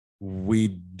 We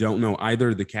don't know.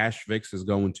 Either the cash VIX is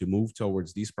going to move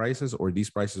towards these prices or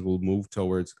these prices will move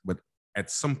towards, but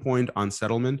at some point on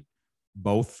settlement,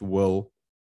 both will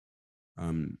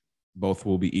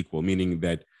be equal, meaning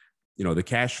that, the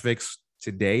cash VIX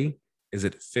today is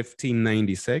at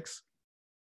 1596.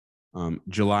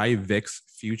 July VIX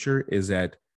future is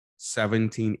at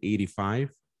 1785.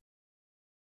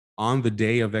 On the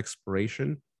day of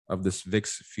expiration of this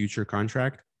VIX future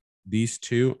contract, these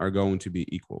two are going to be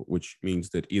equal, which means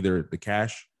that either the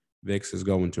cash VIX is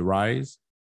going to rise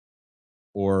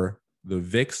or the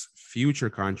VIX future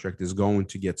contract is going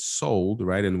to get sold,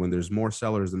 right? And when there's more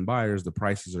sellers than buyers, the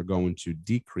prices are going to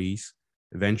decrease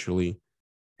eventually,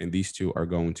 and these two are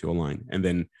going to align. And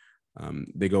then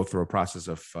they go through a process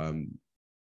of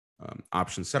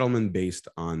option settlement based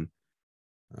on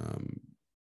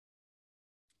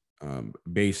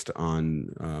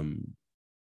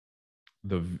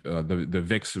the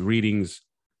VIX readings,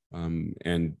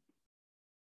 and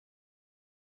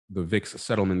the VIX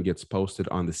settlement gets posted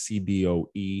on the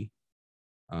CBOE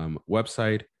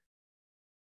website.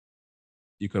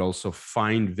 You could also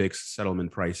find VIX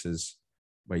settlement prices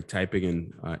by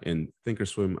typing in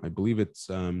Thinkorswim. I believe it's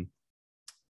 $VRO.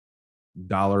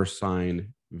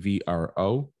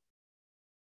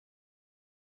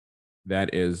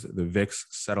 That is the VIX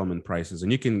settlement prices.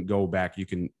 And you can go back, you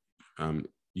can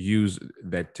use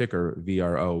that ticker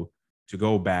VRO to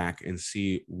go back and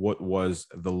see what was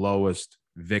the lowest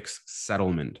VIX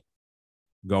settlement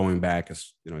going back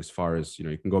as far as,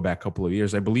 you can go back a couple of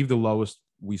years. I believe the lowest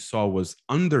we saw was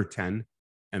under 10,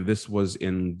 and this was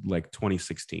in like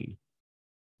 2016.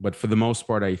 But for the most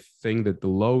part, I think that the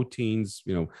low teens,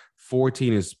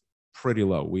 14 is pretty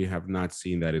low. We have not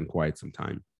seen that in quite some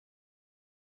time.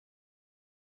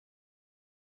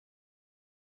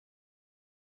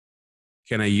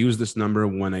 Can I use this number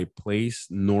when I place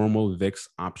normal VIX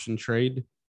option trade?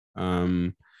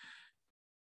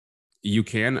 You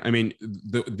can. I mean,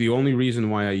 the only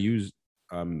reason why I use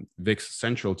VIX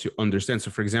Central to understand. So,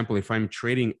 for example, if I'm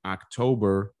trading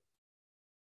October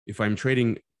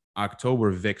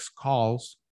VIX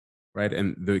calls, right,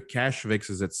 and the cash VIX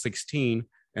is at 16,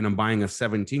 and I'm buying a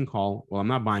 17 call. Well, I'm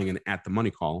not buying an at the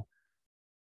money call.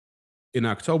 In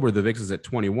October, the VIX is at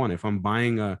 21. If I'm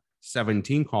buying a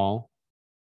 17 call,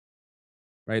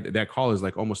 right, that call is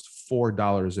like almost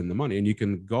 $4 in the money. And you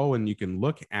can go and you can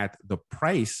look at the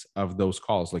price of those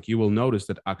calls. Like you will notice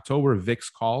that October VIX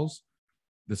calls,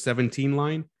 the 17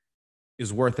 line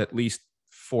is worth at least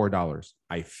 $4,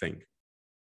 I think.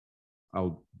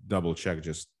 I'll double check.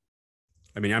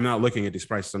 I'm not looking at these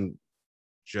prices. I'm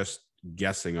just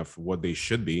guessing of what they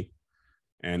should be.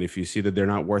 And if you see that they're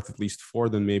not worth at least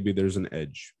 $4, then maybe there's an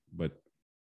edge. But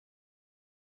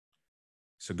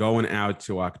so going out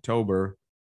to October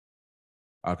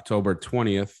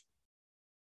 20th,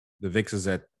 the VIX is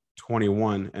at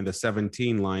 21 and the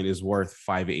 17 line is worth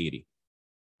 580,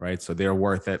 right? So they're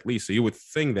worth at least. So you would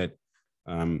think that,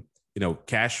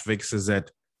 cash VIX is at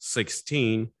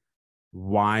 16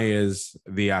 why is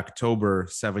the October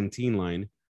 17 line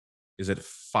is at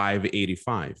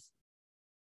 585?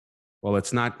 Well,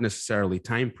 it's not necessarily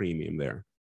time premium there.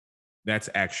 That's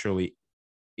actually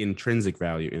intrinsic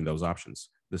value in those options.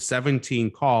 The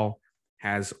 17 call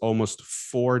has almost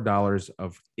 $4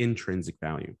 of intrinsic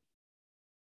value.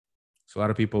 So a lot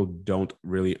of people don't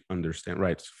really understand.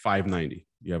 Right, it's 590.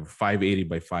 You have 580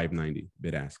 by 590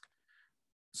 bid ask.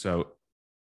 So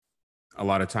a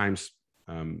lot of times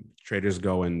traders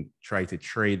go and try to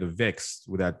trade the VIX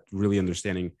without really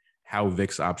understanding how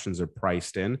VIX options are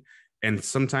priced in. And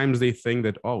sometimes they think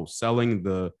that, oh, selling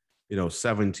the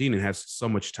 17, it has so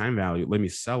much time value, let me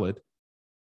sell it.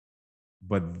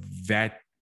 But that,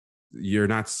 you're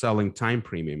not selling time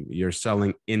premium, you're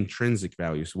selling intrinsic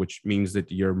values, which means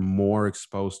that you're more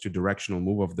exposed to directional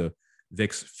move of the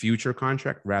VIX future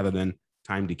contract rather than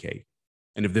time decay.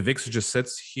 And if the VIX just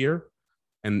sits here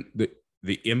and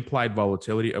the implied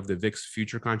volatility of the VIX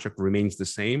future contract remains the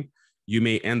same, you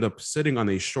may end up sitting on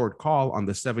a short call on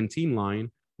the 17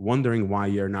 line, wondering why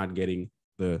you're not getting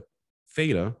the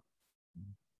theta.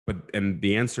 And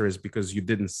the answer is because you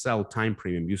didn't sell time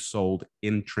premium, you sold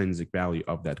intrinsic value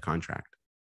of that contract.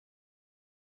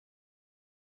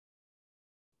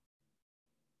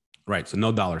 Right, so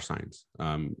no dollar signs.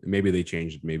 Maybe they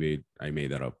changed it, maybe I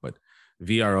made that up, but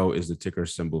VRO is the ticker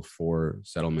symbol for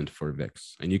settlement for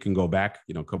VIX. And you can go back,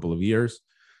 a couple of years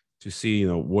to see,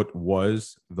 what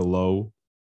was the low,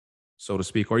 so to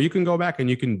speak, or you can go back and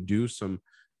you can do some,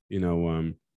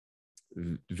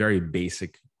 very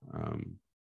basic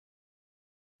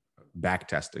back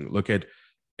testing. Look at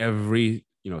every,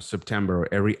 September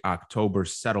or every October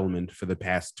settlement for the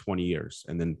past 20 years,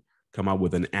 and then come up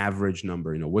with an average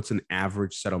number. What's an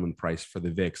average settlement price for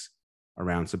the VIX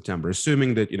around September,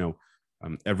 assuming that,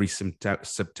 every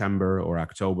September or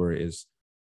October is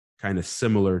kind of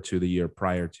similar to the year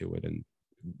prior to it. And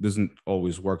it doesn't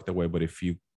always work that way, but if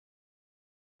you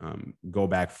go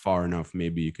back far enough,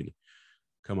 maybe you can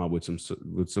come up with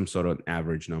some sort of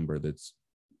average number that's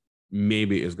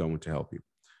maybe is going to help you.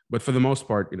 But for the most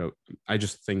part, I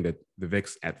just think that the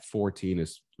VIX at 14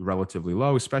 is relatively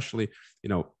low, especially,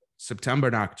 September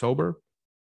and October.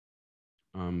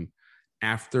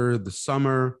 After the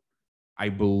summer, I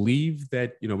believe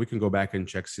that, we can go back and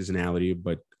check seasonality,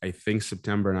 but I think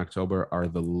September and October are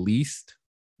the least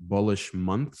bullish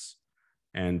months.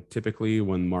 And typically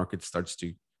when market starts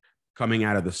to coming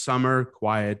out of the summer,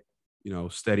 quiet,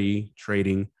 steady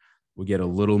trading, we get a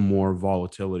little more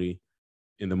volatility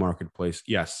in the marketplace.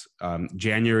 Yes,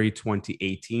 January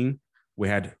 2018, we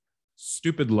had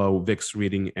stupid low VIX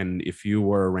reading. And if you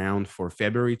were around for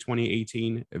February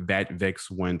 2018, that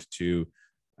VIX went to,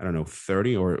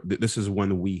 30, or this is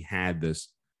when we had this,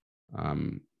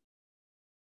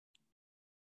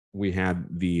 we had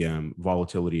the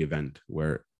volatility event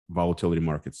where volatility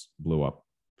markets blew up.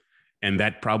 And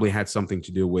that probably had something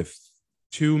to do with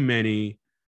too many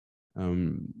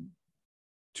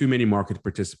market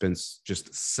participants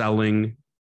just selling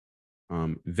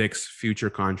VIX future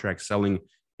contracts, selling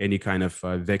any kind of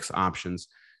VIX options,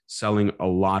 selling a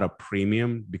lot of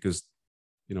premium because,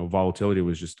 volatility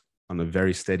was just on a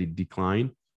very steady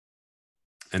decline.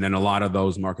 And then a lot of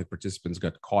those market participants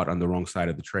got caught on the wrong side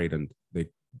of the trade, and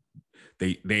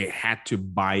they had to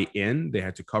buy in, they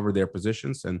had to cover their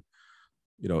positions, and,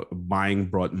 buying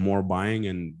brought more buying,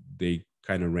 and they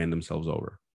kind of ran themselves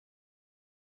over.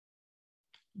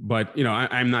 But,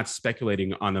 I'm not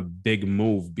speculating on a big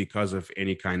move because of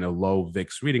any kind of low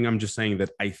VIX reading. I'm just saying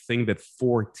that I think that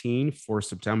 14 for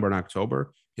September and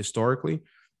October, historically,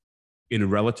 in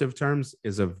relative terms,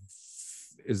 is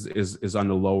on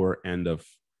the lower end of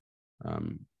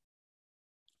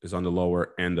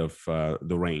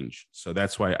the range. So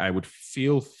that's why I would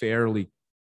feel fairly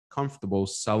comfortable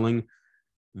selling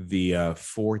the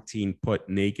 14 put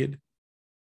naked,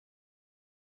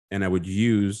 and I would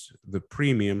use the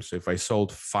premium. So if I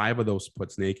sold 5 of those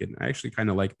puts naked, I actually kind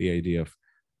of like the idea of,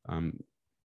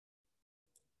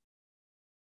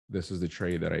 this is the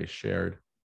trade that I shared.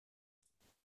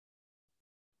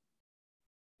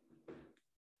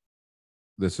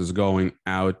 This is going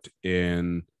out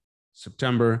in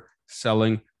September,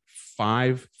 selling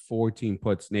 5 14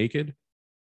 puts naked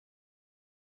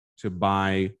to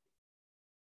buy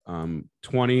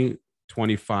 20,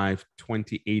 25,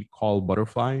 28 call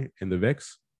butterfly in the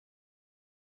VIX.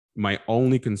 My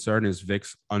only concern is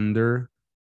VIX under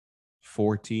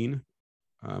 14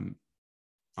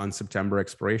 on September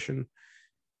expiration.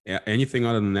 Anything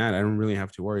other than that, I don't really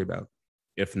have to worry about.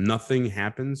 If nothing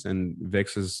happens and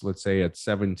VIX is, let's say, at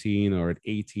 17 or at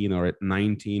 18 or at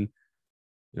 19,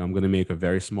 I'm going to make a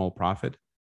very small profit.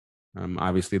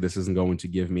 Obviously, this isn't going to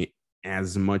give me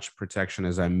as much protection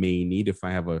as I may need if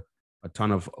I have a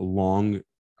ton of long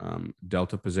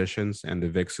delta positions and the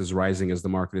VIX is rising as the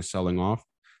market is selling off.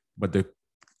 But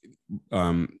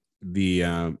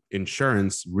the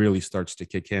insurance really starts to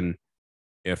kick in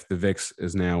if the VIX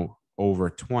is now over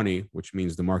 20, which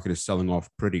means the market is selling off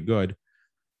pretty good.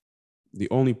 The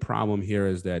only problem here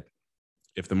is that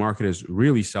if the market is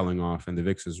really selling off and the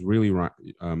VIX is really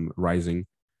rising,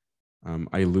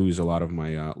 I lose a lot of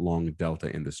my long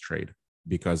delta in this trade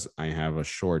because I have a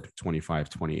short 25,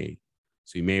 28.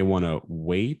 So you may want to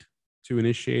wait to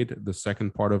initiate the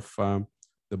second part of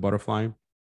the butterfly.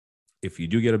 If you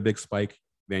do get a big spike,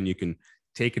 then you can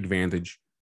take advantage.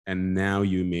 And now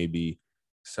you may be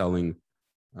selling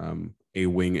a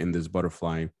wing in this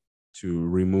butterfly to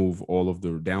remove all of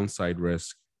the downside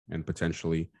risk and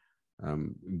potentially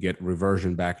get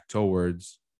reversion back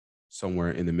towards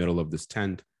somewhere in the middle of this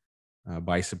tent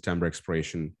by September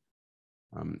expiration.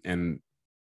 And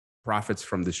profits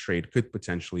from this trade could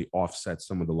potentially offset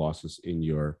some of the losses in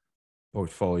your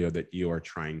portfolio that you are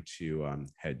trying to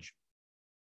hedge.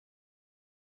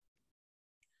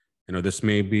 You know, this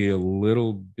may be a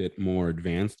little bit more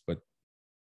advanced, but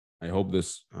I hope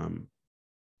this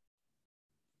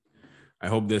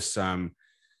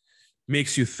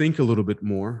makes you think a little bit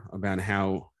more about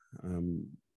how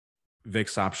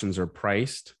VIX options are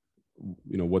priced,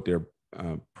 you know, what they're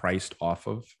priced off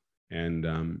of,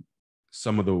 and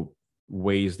some of the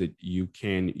ways that you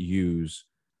can use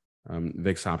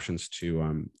VIX options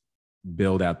to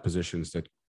build out positions that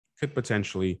could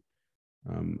potentially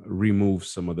remove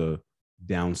some of the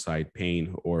downside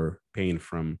pain or pain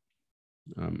from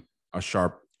a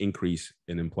sharp increase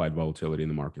in implied volatility in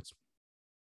the markets.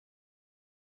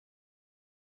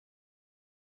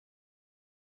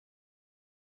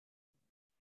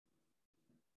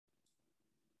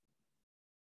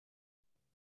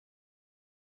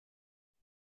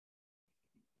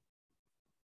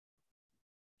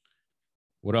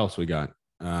 What else we got?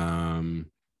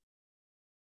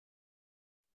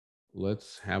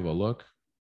 Let's have a look.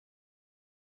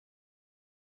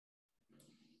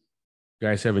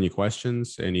 Guys, have any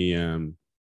questions? Anything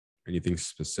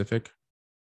specific?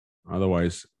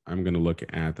 Otherwise, I'm going to look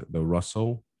at the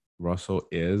Russell. Russell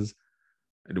it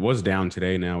was down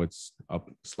today. Now it's up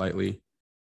slightly.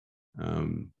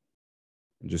 I'm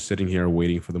just sitting here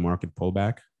waiting for the market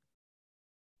pullback,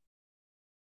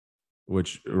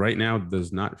 which right now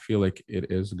does not feel like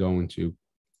it is going to.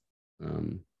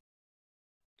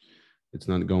 It's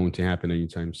not going to happen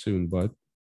anytime soon, but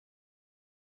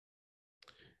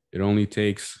it only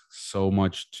takes so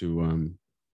much to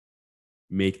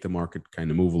make the market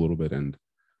kind of move a little bit. And,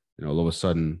 you know, all of a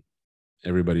sudden,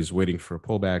 everybody's waiting for a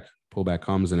pullback. Pullback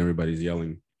comes and everybody's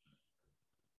yelling,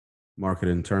 market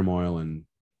in turmoil, and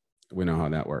we know how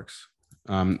that works.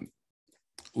 Let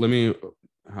me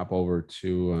hop over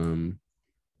to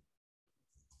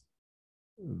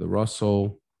the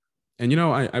Russell. And, you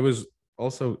know, I was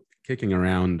also kicking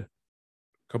around a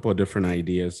couple of different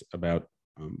ideas about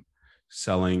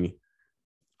selling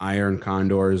iron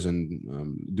condors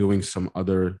and doing some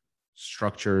other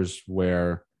structures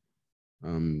where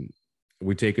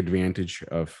we take advantage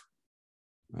of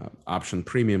option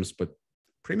premiums, but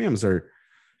premiums are,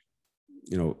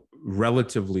 you know,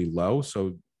 relatively low.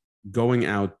 So going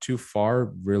out too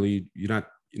far, really, you're not,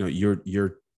 you know,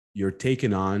 you're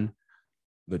taking on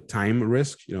the time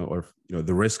risk, you know, or, you know,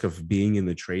 the risk of being in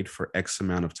the trade for X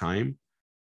amount of time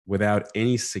without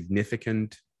any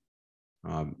significant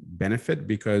benefit.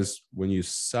 Because when you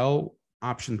sell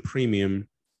option premium,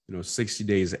 you know, 60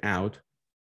 days out,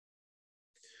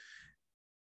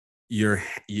 you're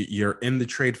in the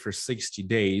trade for 60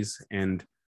 days and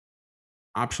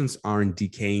options aren't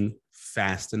decaying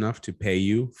fast enough to pay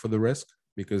you for the risk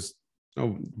because, you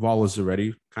know, vol is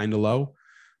already kind of low.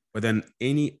 But then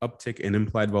any uptick in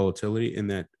implied volatility in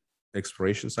that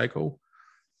expiration cycle,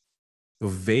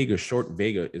 the short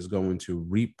Vega is going to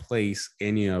replace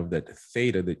any of that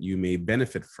theta that you may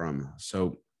benefit from.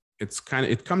 So it's kind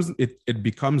of, it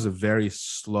becomes a very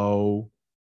slow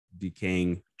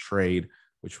decaying trade,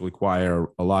 which will require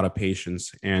a lot of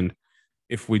patience. And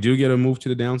if we do get a move to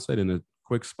the downside and a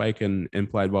quick spike in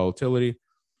implied volatility,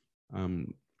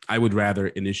 I would rather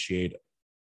initiate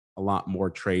a lot more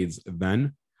trades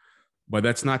then. But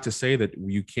that's not to say that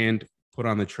you can't put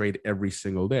on the trade every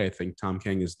single day. I think Tom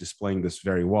King is displaying this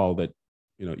very well that,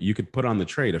 you know, you could put on the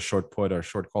trade, a short put or a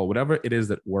short call, whatever it is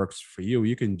that works for you.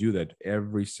 You can do that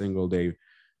every single day,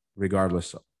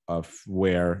 regardless of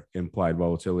where implied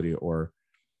volatility or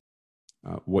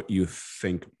what you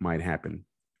think might happen.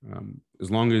 As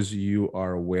long as you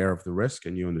are aware of the risk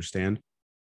and you understand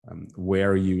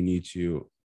where you need to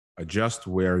adjust,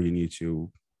 where you need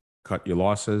to cut your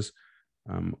losses.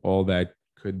 All that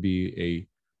could be a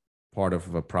part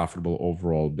of a profitable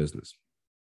overall business.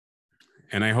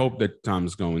 And I hope that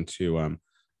Tom's going to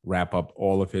wrap up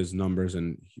all of his numbers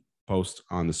and post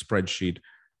on the spreadsheet.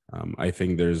 I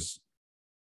think there's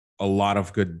a lot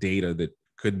of good data that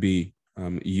could be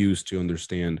used to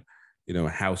understand,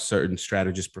 how certain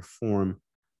strategies perform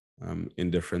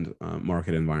in different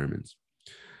market environments.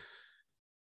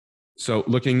 So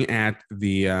looking at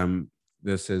the,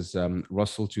 this is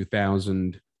Russell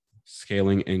 2000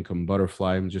 scaling income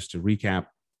butterfly. Just to recap,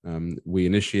 we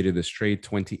initiated this trade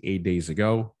 28 days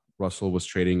ago. Russell was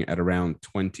trading at around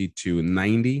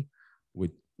 22.90. We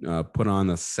put on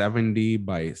a 70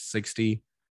 by 60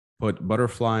 put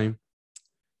butterfly.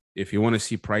 If you want to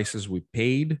see prices we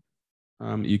paid,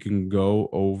 you can go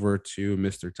over to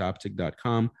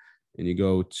MrToptic.com and you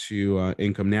go to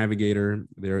Income Navigator.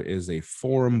 There is a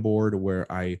forum board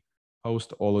where I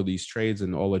post all of these trades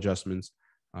and all adjustments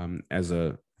as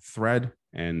a thread,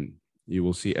 and you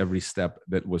will see every step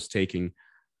that was taken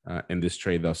in this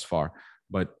trade thus far.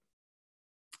 But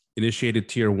initiated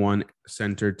tier 1,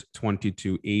 centered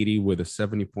 2280 with a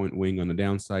 70-point wing on the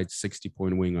downside,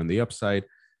 60-point wing on the upside.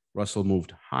 Russell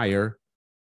moved higher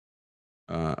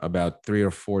about 3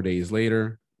 or 4 days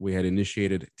later. We had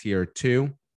initiated tier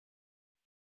 2.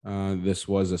 This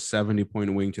was a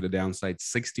 70-point wing to the downside,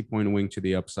 60-point wing to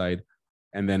the upside.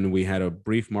 And then we had a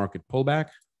brief market pullback,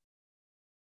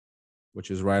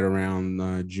 which is right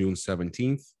around June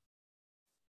 17th.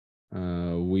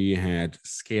 We had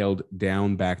scaled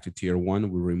down back to tier 1.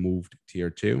 We removed tier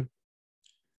 2.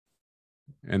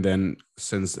 And then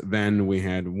since then, we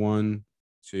had 1,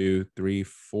 2, 3,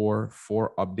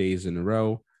 4 up days in a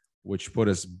row, which put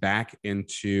us back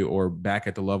into, or back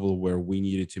at the level where we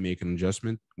needed to make an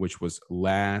adjustment, which was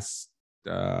last,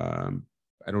 I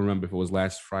don't remember if it was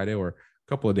last Friday or a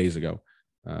couple of days ago.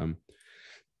 A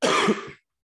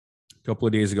couple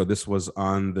of days ago, this was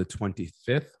on the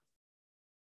 25th.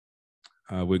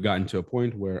 We've gotten to a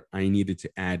point where I needed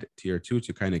to add tier 2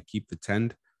 to kind of keep the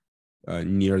trend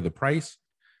near the price.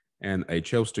 And I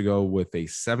chose to go with a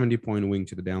 70-point wing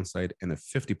to the downside and a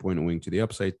 50-point wing to the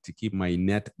upside to keep my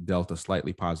net delta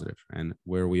slightly positive. And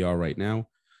where we are right now,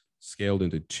 scaled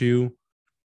into 2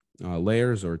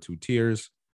 layers or 2 tiers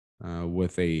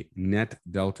with a net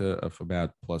delta of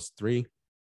about +3.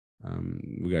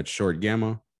 We got short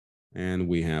gamma and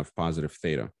we have positive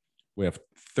theta. We have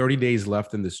 30 days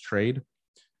left in this trade.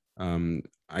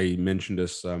 I mentioned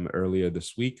this earlier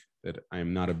this week, that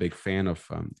I'm not a big fan of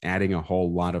adding a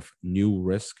whole lot of new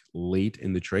risk late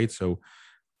in the trade. So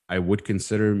I would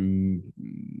consider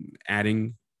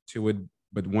adding to it.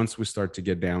 But once we start to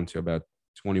get down to about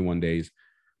 21 days,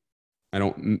 I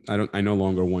no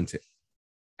longer want to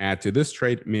add to this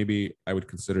trade. Maybe I would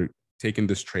consider taking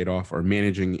this trade off or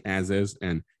managing as is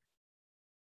and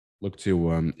look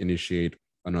to initiate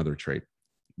another trade.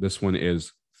 This one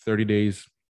is 30 days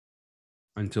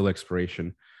until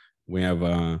expiration. We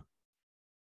have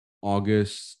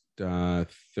August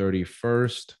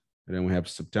 31st, and then we have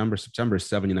September. September is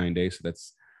 79 days, so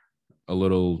that's a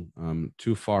little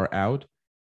too far out.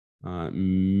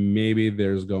 Maybe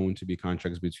there's going to be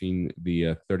contracts between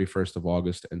the 31st of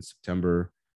August and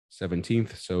September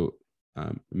 17th. So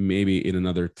maybe in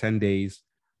another 10 days,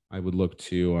 I would look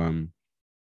to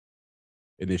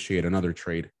initiate another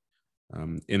trade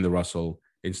in the Russell.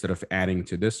 Instead of adding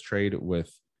to this trade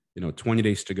with 20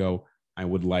 days to go, I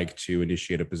would like to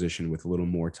initiate a position with a little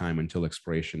more time until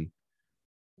expiration,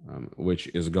 which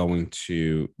is going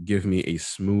to give me a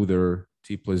smoother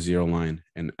T+0 line,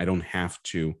 and I don't have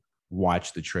to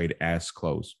watch the trade as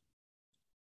close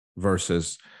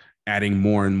versus adding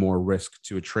more and more risk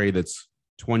to a trade that's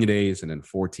 20 days and then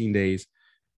 14 days.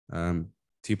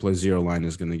 T+0 line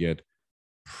is going to get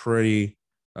pretty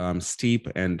steep,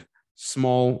 and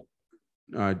small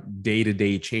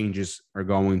day-to-day changes are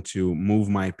going to move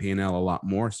my P&L a lot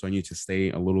more. So I need to stay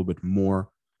a little bit more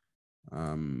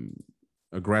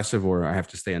aggressive, or I have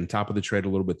to stay on top of the trade a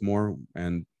little bit more.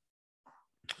 And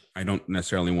I don't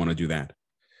necessarily want to do that.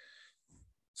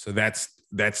 So that's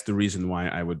the reason why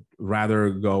I would rather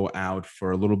go out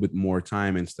for a little bit more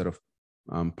time instead of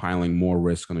piling more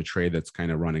risk on a trade that's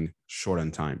kind of running short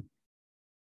on time.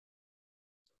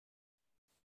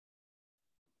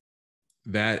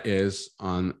 That is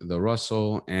on the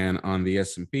Russell, and on the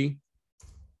S&P.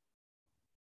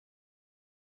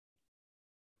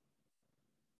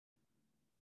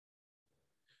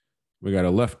 We got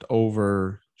a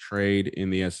leftover trade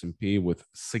in the S&P with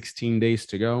 16 days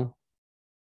to go.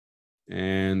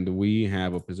 And we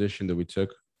have a position that we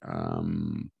took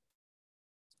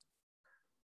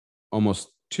almost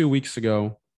 2 weeks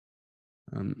ago,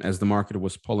 as the market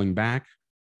was pulling back,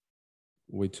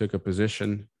 we took a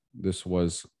position. This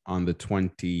was on the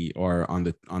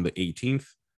 18th.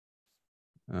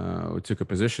 We took a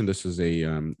position. This is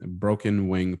a broken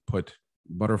wing put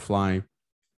butterfly,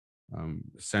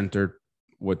 centered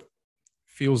what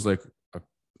feels like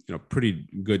a pretty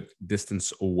good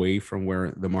distance away from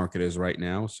where the market is right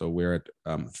now. So we're at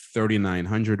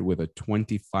 3,900 with a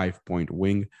 25-point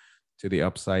wing to the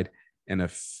upside and a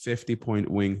 50-point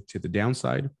wing to the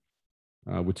downside.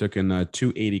 We took in a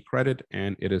 280 credit,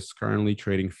 and it is currently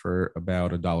trading for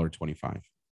about $1.25.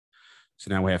 So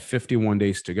now we have 51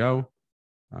 days to go.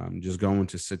 Just going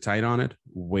to sit tight on it,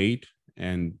 wait,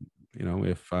 and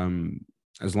if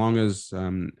as long as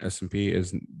S&P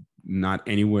is not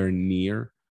anywhere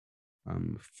near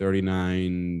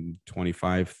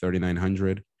 3,925,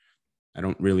 3,900, I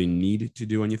don't really need to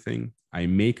do anything. I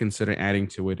may consider adding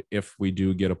to it if we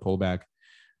do get a pullback.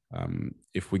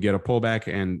 If we get a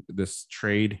pullback and this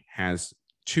trade has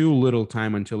too little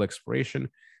time until expiration,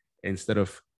 instead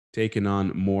of taking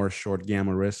on more short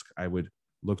gamma risk, I would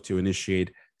look to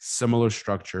initiate similar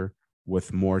structure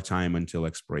with more time until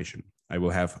expiration. I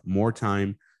will have more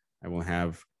time. I will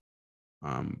have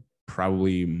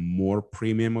probably more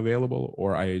premium available,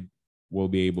 or I will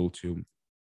be able to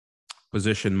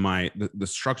position the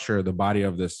structure, the body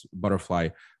of this butterfly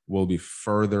will be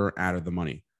further out of the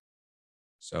money.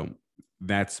 So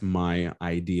that's my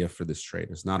idea for this trade.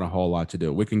 It's not a whole lot to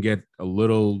do. We can get a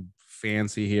little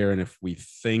fancy here, and if we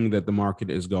think that the market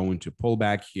is going to pull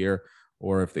back here,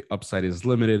 or if the upside is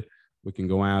limited, we can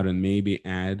go out and maybe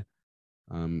add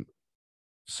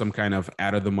some kind of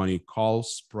out of the money call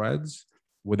spreads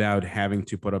without having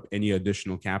to put up any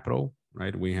additional capital,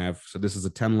 right? So this is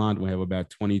a 10 lot. We have about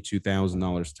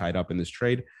 $22,000 tied up in this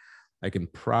trade. I can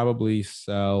probably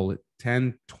sell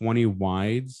 10, 20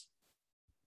 wides,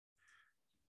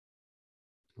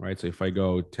 right? So if I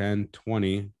go 10,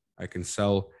 20, I can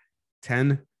sell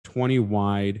 10, 20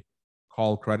 wide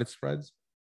call credit spreads.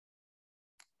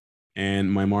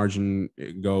 And my margin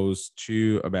goes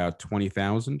to about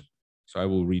 20,000. So I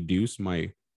will reduce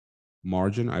my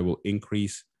margin. I will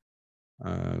increase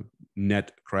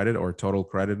net credit or total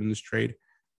credit in this trade,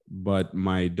 but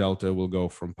my delta will go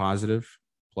from positive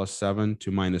 +7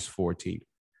 to -14.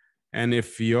 And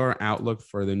if your outlook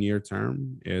for the near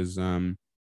term is that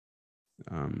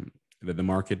the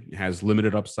market has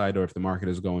limited upside, or if the market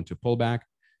is going to pull back,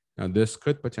 now this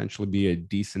could potentially be a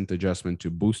decent adjustment to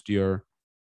boost your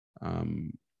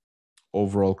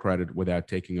overall credit without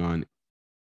taking on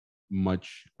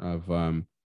much of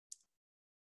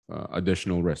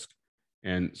additional risk.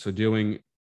 And so doing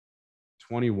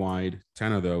 20 wide,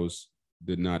 10 of those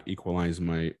did not equalize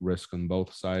my risk on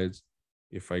both sides.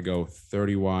 If I go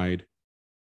 30 wide,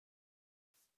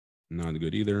 not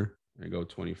good either. I go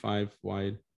 25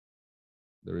 wide,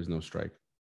 there is no strike.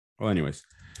 Well, anyways,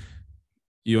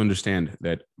 you understand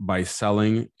that by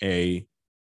selling a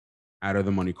out of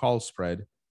the money call spread,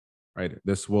 right,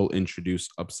 this will introduce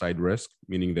upside risk,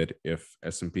 meaning that if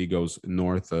S&P goes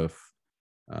north of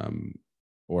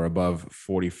or above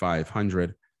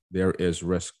 4,500, there is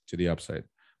risk to the upside.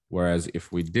 Whereas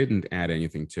if we didn't add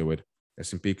anything to it,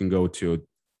 S&P can go to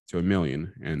a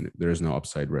million and there is no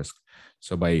upside risk.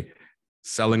 So by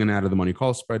selling an out of the money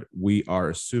call spread, we are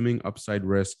assuming upside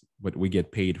risk, but we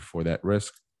get paid for that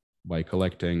risk by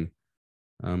collecting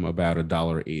about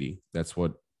 $1.80. That's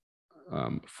what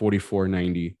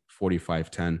 44.90,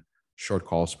 45.10 short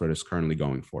call spread is currently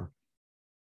going for.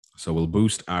 So we'll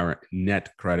boost our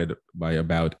net credit by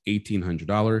about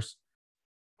 $1,800.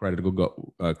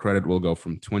 Credit will go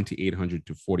from 2,800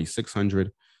 to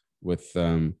 4,600, with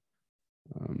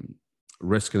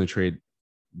risk in the trade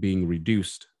being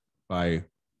reduced by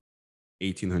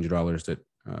 $1,800 that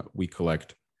we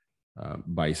collect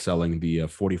by selling the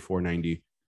 44.90,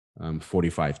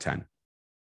 45.10.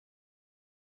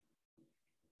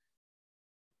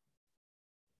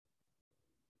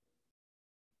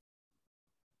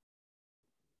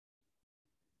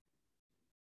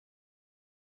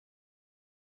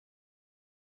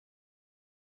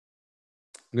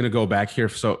 I'm going to go back here.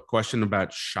 So question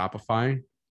about Shopify.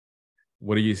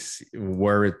 What do you see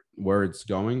where it's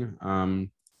going?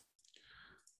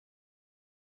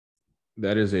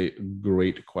 That is a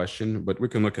great question, but we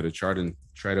can look at a chart and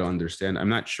try to understand. I'm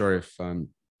not sure if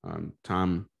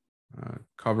Tom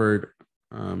covered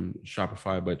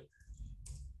Shopify, but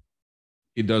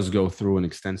he does go through an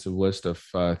extensive list of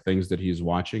things that he's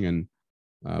watching and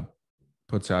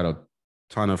puts out a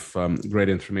ton of great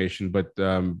information. But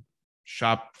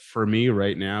Shop for me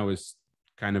right now is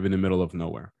kind of in the middle of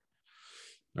nowhere.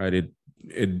 Right,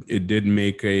 it did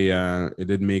make a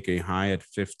high at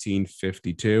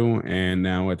 1552, and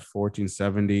now at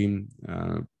 1470.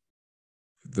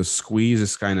 The squeeze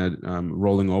is kind of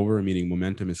rolling over, meaning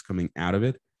momentum is coming out of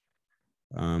it.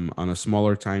 On a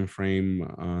smaller time frame,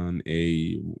 on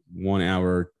a 1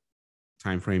 hour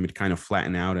time frame, it kind of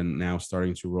flattened out and now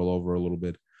starting to roll over a little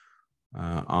bit.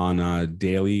 On a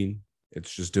daily,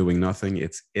 it's just doing nothing.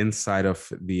 It's inside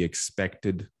of the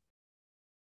expected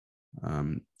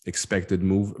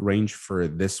move range for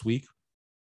this week.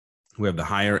 We have the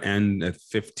higher end at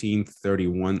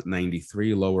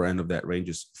 1531.93. Lower end of that range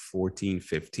is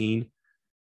 1415.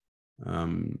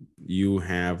 You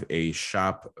have a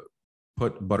shop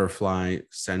put butterfly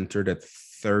centered at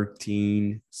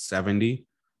 1370.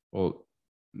 Well,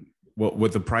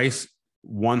 with the price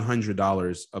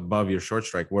 $100 above your short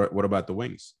strike, what about the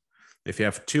wings? If you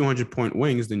have 200-point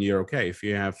wings, then you're okay. If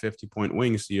you have 50-point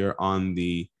wings, you're on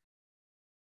the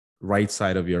right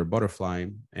side of your butterfly.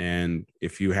 And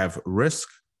if you have risk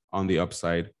on the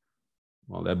upside,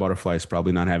 well, that butterfly is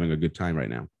probably not having a good time right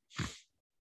now.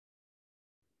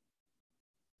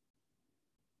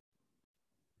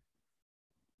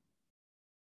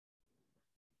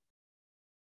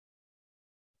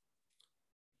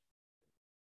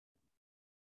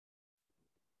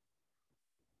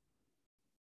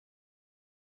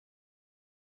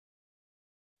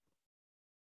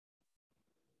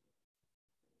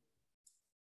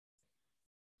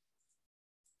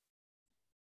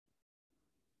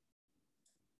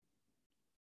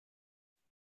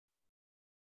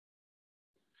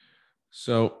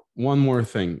 So one more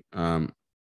thing.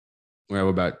 We have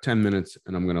about 10 minutes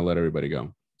and I'm going to let everybody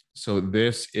go. So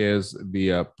this is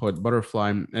the put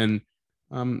butterfly. And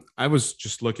I was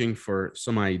just looking for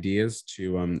some ideas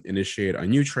to initiate a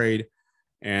new trade.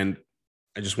 And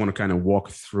I just want to kind of walk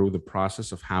through the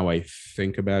process of how I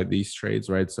think about these trades,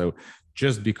 right? So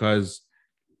just because,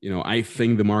 I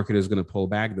think the market is going to pull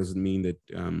back doesn't mean that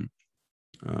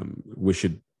we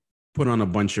should put on a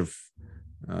bunch of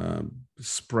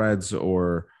spreads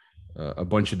or a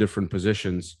bunch of different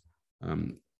positions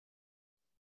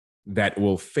that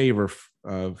will favor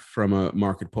from a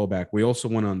market pullback. We also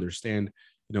want to understand,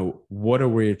 what are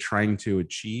we trying to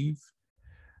achieve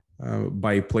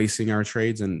by placing our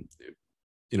trades? And,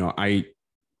 I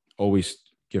always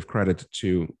give credit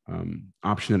to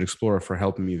Option Explorer for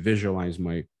helping me visualize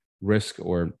my risk,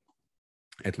 or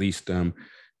at least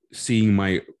seeing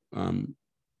my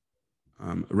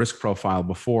risk profile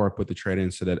before I put the trade in,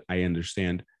 so that I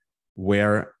understand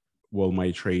where will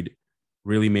my trade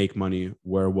really make money,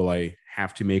 where will I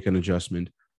have to make an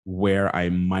adjustment, where I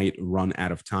might run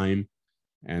out of time.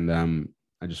 And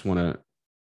I just want to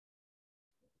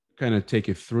kind of take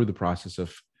you through the process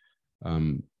of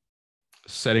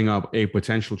setting up a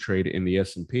potential trade in the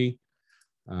S&P.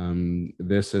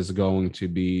 This is going to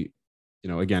be,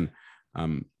 again,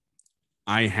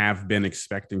 I have been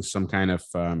expecting some kind of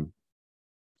a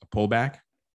pullback,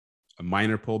 a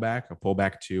minor pullback, a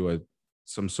pullback to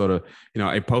some sort of,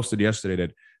 I posted yesterday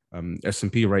that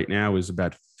S&P right now is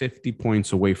about 50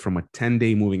 points away from a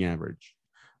 10-day moving average,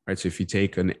 right? So if you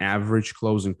take an average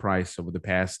closing price over the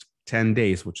past 10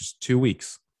 days, which is 2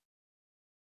 weeks,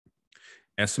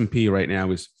 S&P right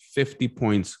now is 50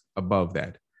 points above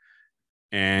that.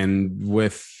 And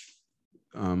with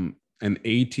an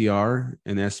ATR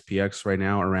and SPX right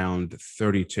now around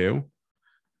 32,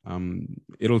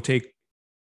 it'll take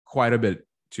quite a bit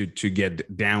to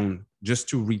get down just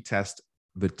to retest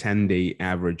the 10-day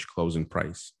average closing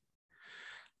price,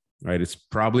 right? It's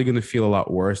probably going to feel a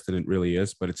lot worse than it really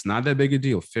is, but it's not that big a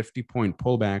deal. 50-point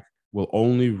pullback will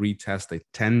only retest a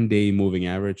 10-day moving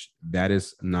average. That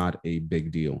is not a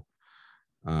big deal.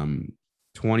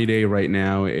 20-day right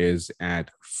now is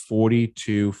at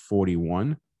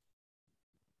 42.41.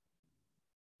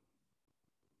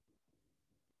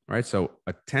 Right, so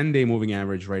a 10-day moving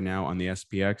average right now on the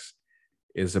SPX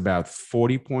is about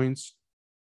 40 points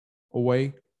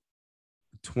away.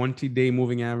 20-day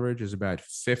moving average is about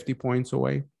 50 points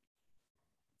away.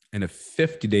 And a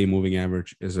 50-day moving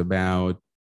average is about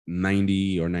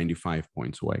 90 or 95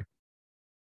 points away.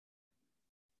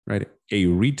 Right, a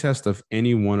retest of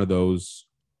any one of those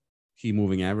key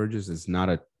moving averages is not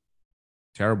a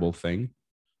terrible thing,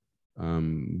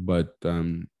 but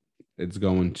it's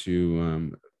going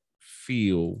to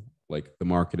feel like the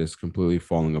market is completely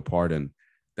falling apart. And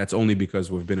that's only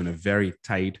because we've been in a very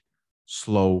tight,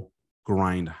 slow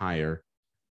grind higher,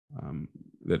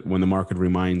 that when the market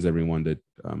reminds everyone that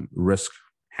risk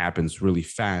happens really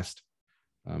fast,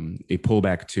 a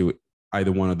pullback to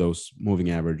either one of those moving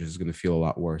averages is going to feel a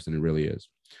lot worse than it really is.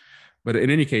 But in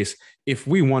any case, if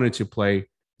we wanted to play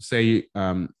say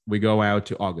we go out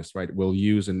to August, right? We'll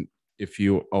use, and if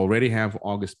you already have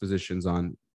August positions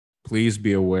on, please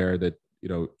be aware that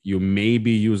you may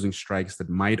be using strikes that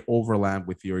might overlap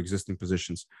with your existing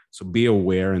positions. So be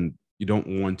aware, and you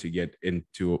don't want to get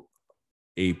into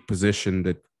a position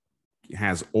that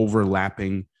has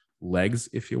overlapping legs,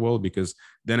 if you will, because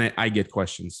then I get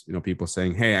questions, people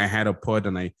saying, hey, I had a put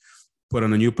and I put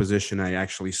on a new position. I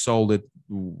actually sold it.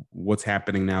 What's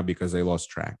happening now because I lost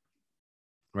track,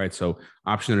 right? So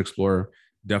Option Explorer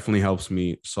definitely helps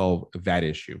me solve that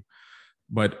issue.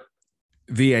 But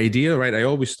the idea, right, I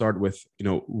always start with,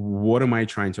 what am I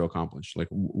trying to accomplish? Like,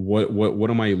 what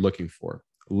am I looking for?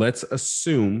 Let's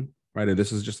assume, right, and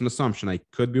this is just an assumption. I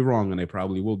could be wrong, and I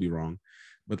probably will be wrong,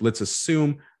 but let's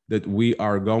assume that we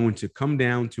are going to come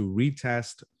down to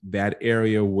retest that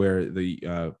area where the,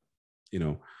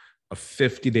 a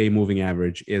 50-day moving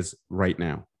average is right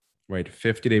now, right?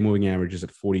 50-day moving average is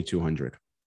at 4,200.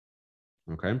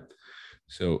 Okay.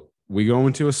 So we're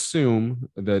going to assume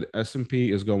that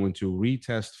S&P is going to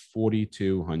retest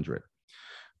 4,200.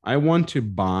 I want to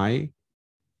buy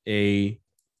a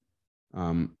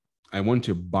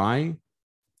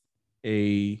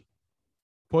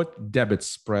put debit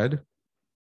spread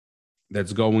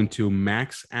that's going to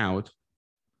max out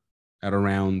at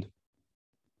around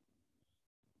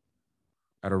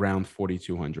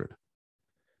 4,200.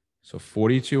 So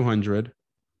 4,200.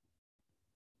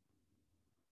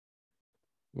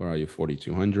 Where are you?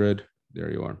 4,200.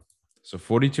 There you are. So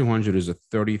 4,200 is a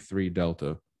 33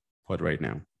 delta put right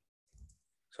now.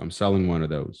 So I'm selling one of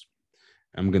those.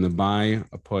 I'm going to buy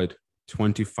a put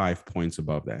 25 points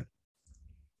above that.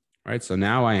 All right. So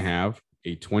now I have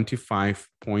a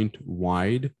 25-point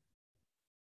wide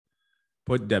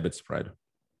put debit spread.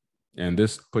 And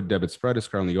this put debit spread is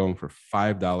currently going for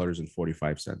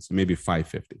 $5.45, maybe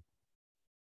 $5.50.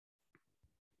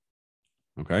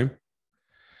 Okay.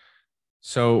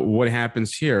 So what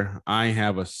happens here? I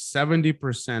have a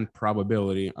 70%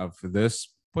 probability of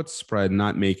this put spread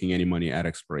not making any money at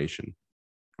expiration,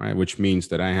 right? Which means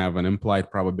that I have an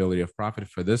implied probability of profit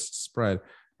for this spread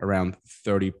around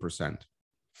 30%.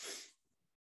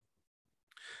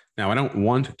 Now, I don't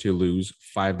want to lose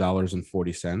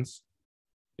 $5.40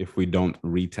 if we don't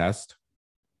retest,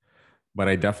 but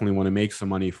I definitely want to make some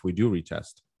money if we do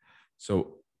retest.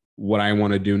 So what I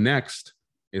want to do next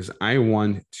is I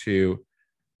want to,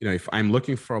 if I'm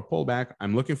looking for a pullback,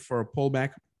 I'm looking for a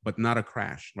pullback, but not a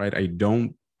crash, right? I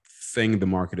don't think the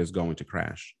market is going to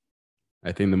crash.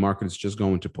 I think the market is just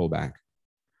going to pull back,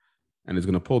 and it's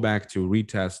going to pull back to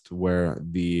retest where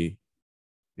the,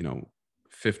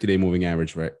 50-day moving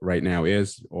average right now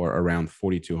is, or around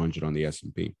 4,200 on the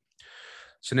S&P.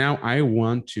 So now I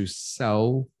want to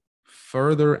sell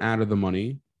further out of the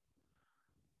money,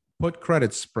 put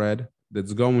credit spread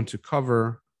that's going to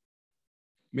cover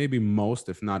maybe most,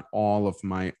 if not all, of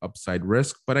my upside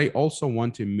risk, but I also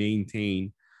want to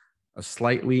maintain a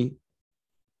slightly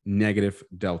negative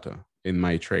delta in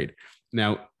my trade.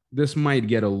 Now, this might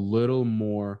get a little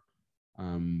more,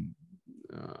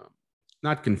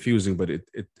 not confusing, but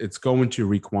it's going to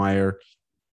require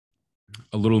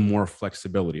a little more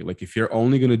flexibility. Like if you're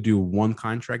only going to do one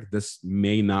contract, this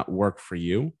may not work for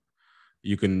you.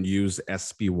 You can use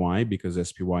SPY because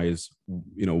SPY is,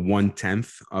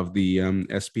 1/10 of the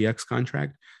SPX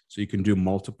contract. So you can do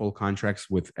multiple contracts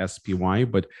with SPY,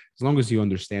 but as long as you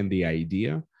understand the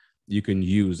idea, you can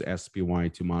use SPY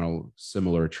to model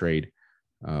similar trade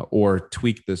or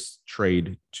tweak this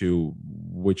trade to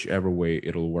whichever way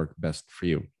it'll work best for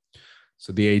you.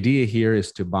 So the idea here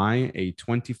is to buy a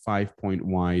 25-point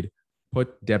wide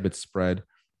put debit spread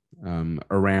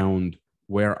around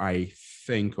where I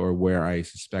think or where I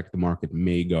suspect the market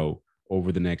may go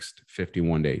over the next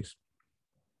 51 days.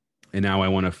 And now I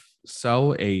want to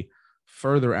sell a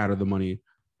further out of the money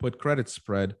put credit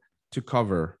spread to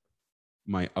cover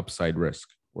my upside risk,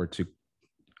 or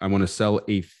I want to sell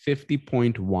a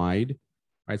 50-point wide,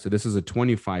 right? So this is a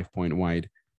 25-point wide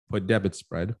put debit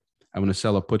spread. I want to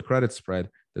sell a put credit spread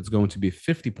that's going to be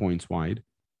 50 points wide,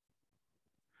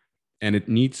 and it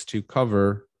needs to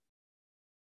cover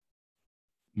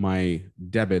my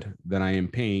debit that I am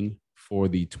paying for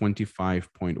the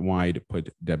 25-point wide put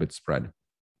debit spread.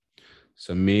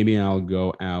 So maybe I'll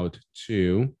go out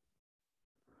to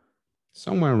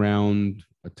somewhere around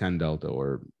a 10 delta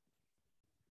or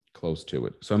close to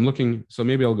it. So I'm looking, so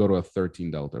maybe I'll go to a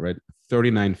 13 delta, right?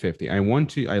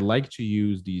 39.50. I like to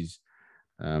use these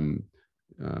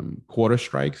quarter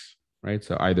strikes, right?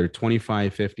 So either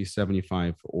 25, 50,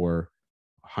 75, or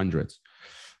hundreds.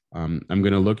 I'm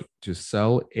going to look to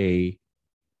sell a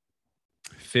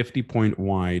 50-point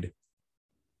wide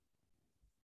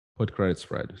put credit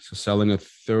spread. So selling a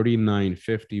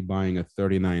 39.50, buying a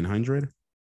 3900. All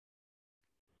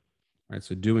right,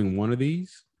 so doing one of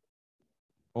these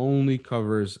only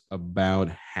covers about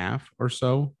half or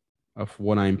so of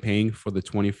what I'm paying for the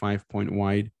 25-point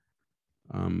wide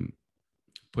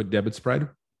put debit spread.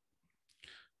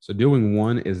 So doing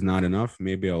one is not enough.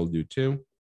 Maybe I'll do two.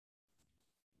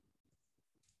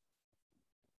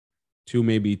 Two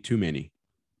may be too many,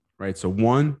 right? So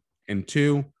one and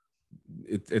two,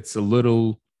 it's a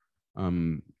little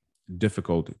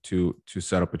difficult to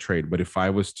set up a trade. But if I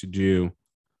was to do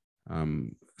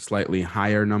slightly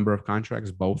higher number of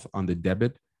contracts, both on the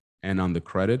debit and on the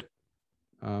credit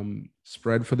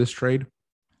spread for this trade,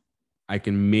 I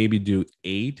can maybe do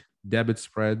 8 debit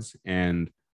spreads and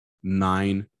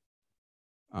 9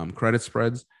 credit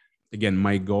spreads. Again,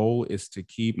 my goal is to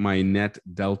keep my net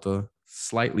delta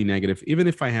slightly negative, even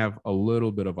if I have a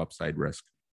little bit of upside risk.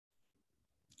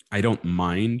 I don't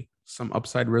mind some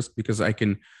upside risk because I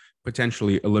can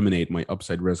potentially eliminate my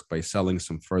upside risk by selling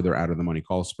some further out of the money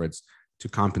call spreads to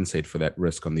compensate for that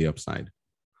risk on the upside.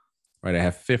 Right? I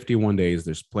have 51 days.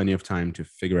 There's plenty of time to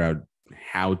figure out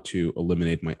how to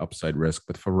eliminate my upside risk.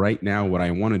 But for right now, what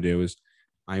I want to do is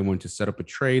I want to set up a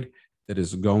trade that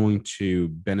is going to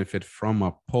benefit from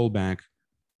a pullback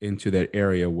into that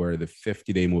area where the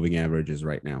 50-day moving average is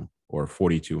right now, or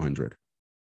 4,200,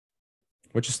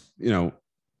 which is,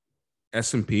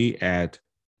 S&P at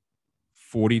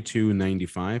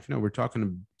 42.95. We're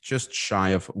talking just shy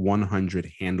of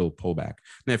 100 handle pullback.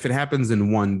 Now, if it happens in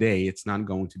one day, it's not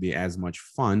going to be as much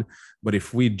fun. But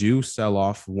if we do sell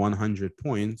off 100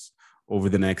 points over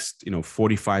the next,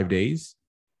 45 days,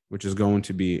 which is going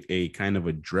to be a kind of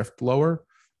a drift lower,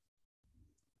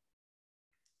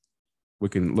 we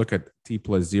can look at T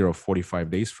plus 0 45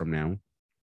 days from now,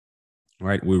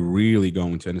 right? We're really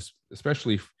going to, and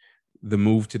especially if the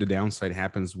move to the downside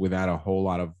happens without a whole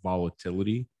lot of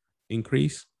volatility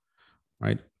increase,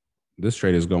 right? This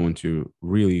trade is going to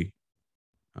really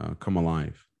come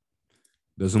alive.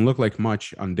 Doesn't look like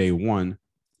much on day one,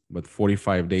 but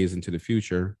 45 days into the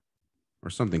future or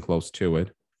something close to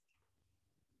it,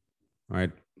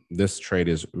 right? This trade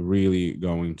is really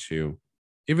going to,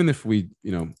 even if we,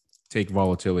 take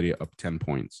volatility up 10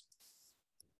 points,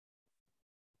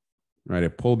 right? A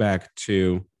pullback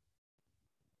to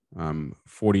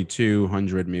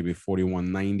 4,200, maybe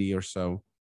 4,190 or so.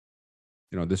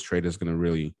 This trade is going to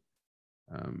really,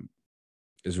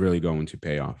 is really going to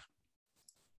pay off.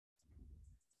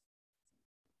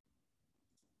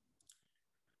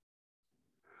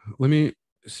 Let me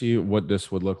see what this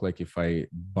would look like if I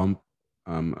bump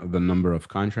the number of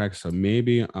contracts. So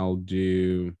maybe I'll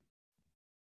do,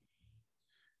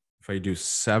 if I do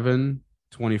 7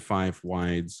 25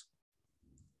 wides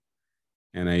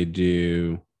and I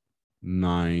do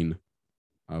 9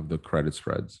 of the credit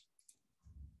spreads.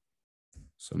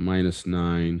 So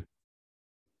 -9.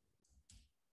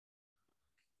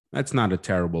 That's not a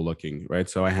terrible looking, right?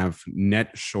 So I have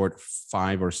net short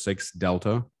 5 or 6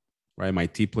 delta, right? My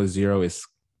T plus 0 is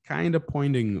kind of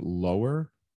pointing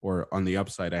lower, or on the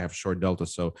upside, I have short delta.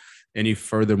 So any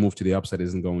further move to the upside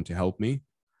isn't going to help me.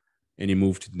 Any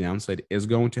move to the downside is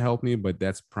going to help me, but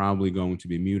that's probably going to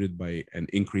be muted by an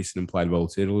increase in implied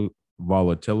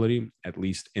volatility, at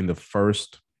least in the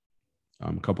first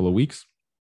couple of weeks.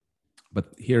 But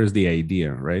here's the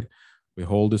idea, right? We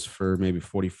hold this for maybe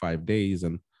 45 days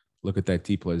and look at that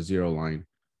T plus 0 line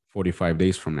 45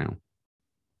 days from now.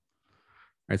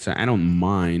 Right, so I don't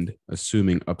mind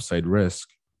assuming upside risk.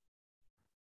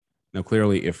 Now,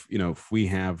 clearly, if we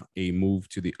have a move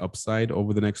to the upside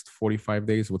over the next 45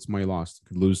 days, what's my loss? I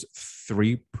could lose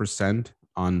 3%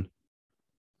 on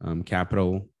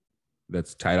capital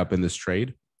that's tied up in this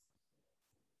trade.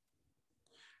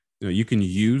 You can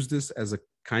use this as a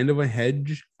kind of a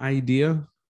hedge idea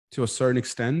to a certain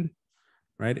extent,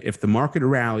 right? If the market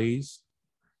rallies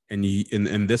and you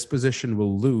in this position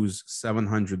will lose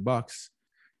 $700,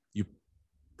 you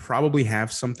probably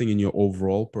have something in your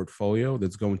overall portfolio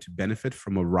that's going to benefit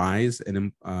from a rise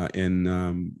in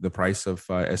the price of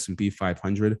S&P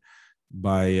 500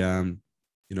 by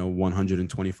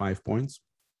 125 points,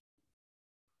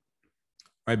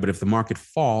 right? But if the market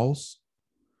falls,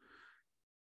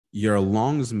 your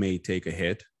longs may take a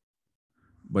hit,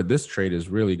 but this trade is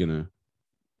really gonna,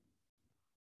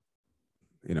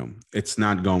 it's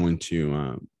not going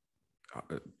to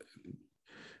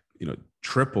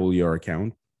triple your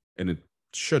account, and it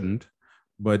shouldn't,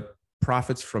 but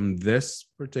profits from this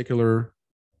particular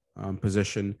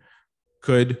position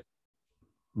could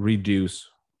reduce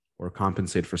or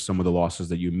compensate for some of the losses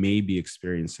that you may be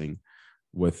experiencing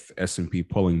with S&P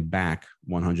pulling back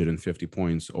 150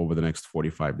 points over the next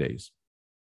 45 days.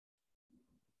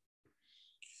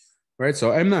 Right.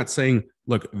 So I'm not saying,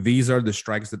 look, these are the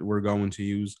strikes that we're going to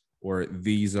use, or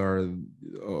these are,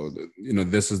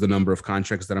 this is the number of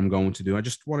contracts that I'm going to do. I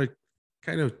just want to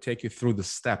kind of take you through the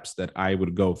steps that I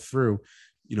would go through,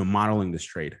 modeling this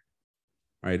trade.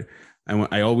 Right. And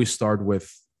I always start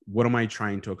with, what am I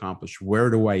trying to accomplish?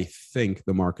 Where do I think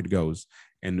the market goes?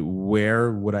 And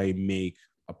where would I make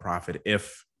a profit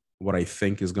if what I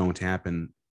think is going to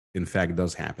happen, in fact,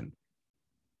 does happen?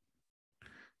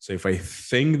 So if I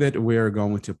think that we're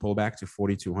going to pull back to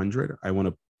 4,200, I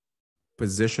want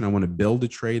to build a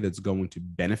trade that's going to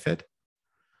benefit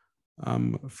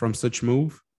from such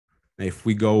move. And if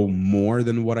we go more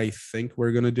than what I think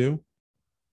we're going to do,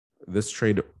 this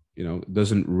trade,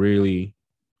 doesn't really,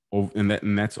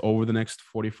 and that's over the next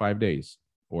 45 days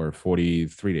or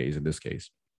 43 days in this case,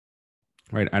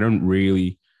 right? I don't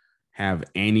really have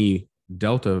any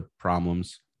delta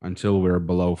problems until we're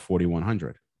below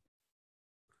 4,100.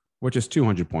 Which is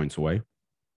 200 points away,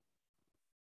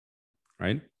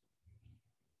 right?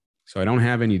 So I don't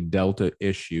have any delta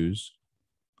issues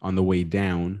on the way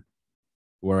down.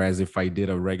 Whereas if I did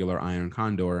a regular iron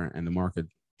condor and the market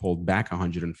pulled back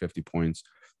 150 points,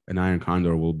 an iron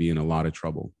condor will be in a lot of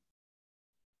trouble.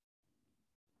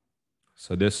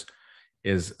 So this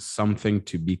is something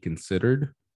to be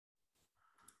considered.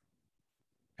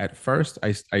 At first,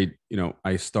 I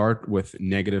start with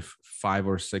 -5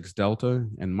 or 6 delta,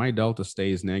 and my delta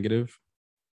stays negative,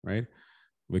 right?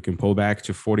 We can pull back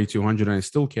to 4,200, and I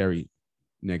still carry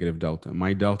negative delta.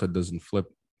 My delta doesn't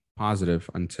flip positive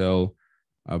until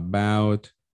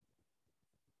about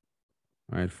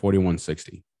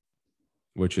 4,160,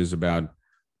 which is about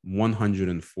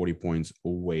 140 points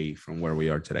away from where we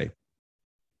are today.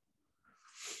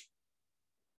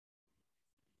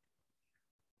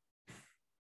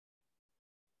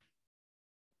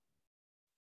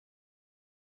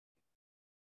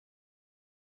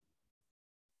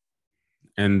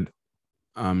 And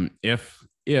if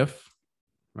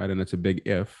right, and it's a big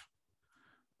if,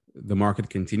 the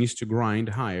market continues to grind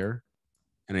higher,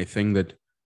 and I think that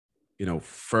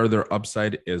further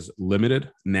upside is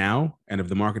limited now, and if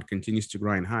the market continues to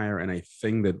grind higher, and I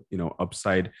think that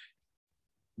upside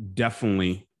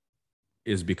definitely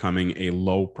is becoming a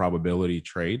low probability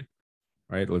trade,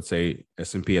 right? Let's say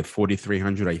S&P at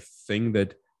 4,300, I think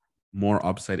that more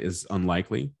upside is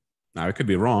unlikely. Now, I could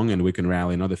be wrong, and we can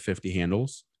rally another 50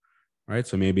 handles, right?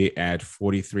 So maybe at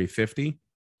 4,350,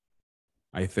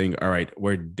 I think, all right,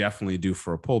 we're definitely due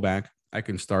for a pullback. I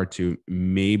can start to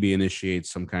maybe initiate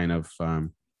some kind of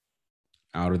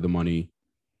out of the money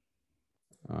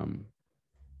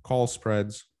call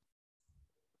spreads,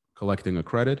 collecting a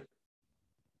credit.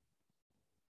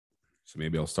 So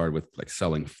maybe I'll start with like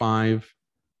selling 5,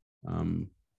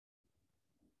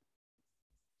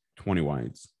 20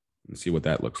 wides and see what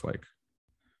that looks like.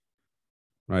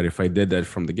 Right. If I did that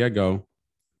from the get-go,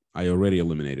 I already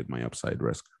eliminated my upside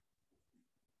risk.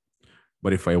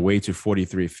 But if I wait to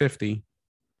 4,350,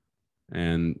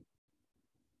 and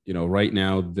right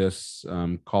now this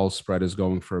call spread is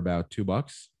going for about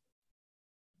 $2,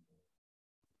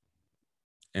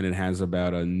 and it has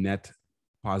about a net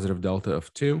positive delta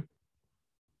of 2.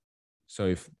 So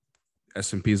if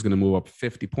S&P is going to move up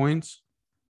 50 points,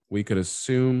 we could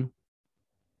assume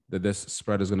that this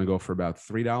spread is going to go for about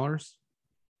 $3.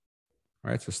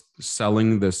 Right. So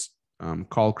selling this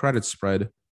call credit spread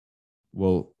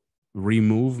will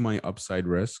remove my upside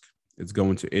risk. It's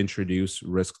going to introduce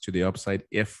risk to the upside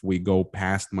if we go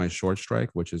past my short strike,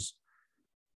 which is,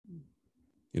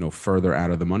 further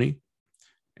out of the money.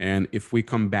 And if we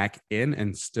come back in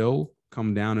and still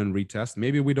come down and retest,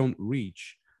 maybe we don't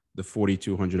reach the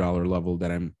 $4,200 level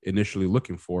that I'm initially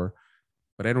looking for,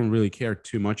 but I don't really care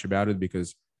too much about it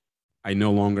because I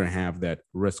no longer have that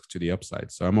risk to the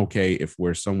upside. So I'm okay if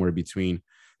we're somewhere between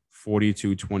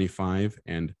 4,225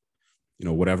 and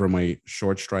whatever my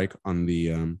short strike on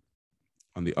the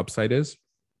upside is.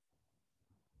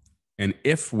 And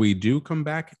if we do come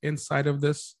back inside of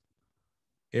this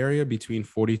area between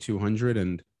 4,200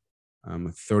 and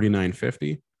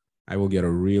 3,950, I will get a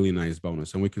really nice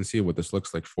bonus. And we can see what this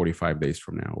looks like 45 days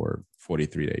from now or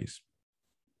 43 days.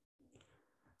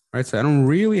 All right, so I don't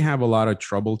really have a lot of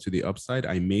trouble to the upside.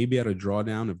 I may be at a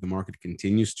drawdown if the market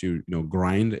continues to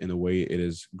grind in the way it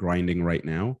is grinding right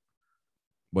now.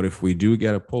 But if we do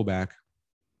get a pullback,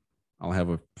 I'll have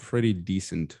a pretty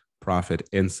decent profit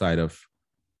inside of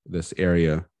this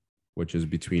area, which is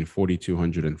between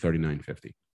 4,200 and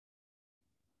 3,950.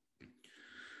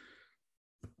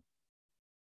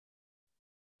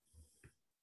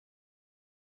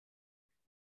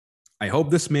 I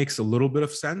hope this makes a little bit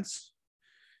of sense.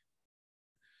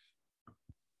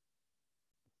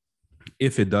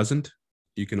 If it doesn't,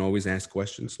 you can always ask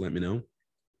questions. Let me know.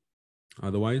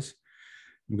 Otherwise,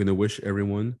 I'm going to wish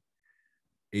everyone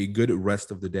a good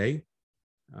rest of the day.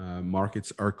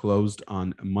 Markets are closed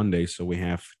on Monday, so we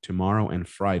have tomorrow and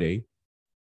Friday.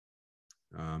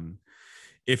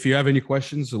 If you have any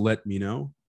questions, let me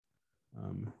know.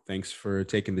 Thanks for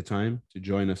taking the time to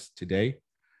join us today.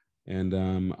 And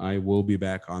I will be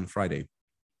back on Friday.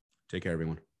 Take care,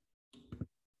 everyone.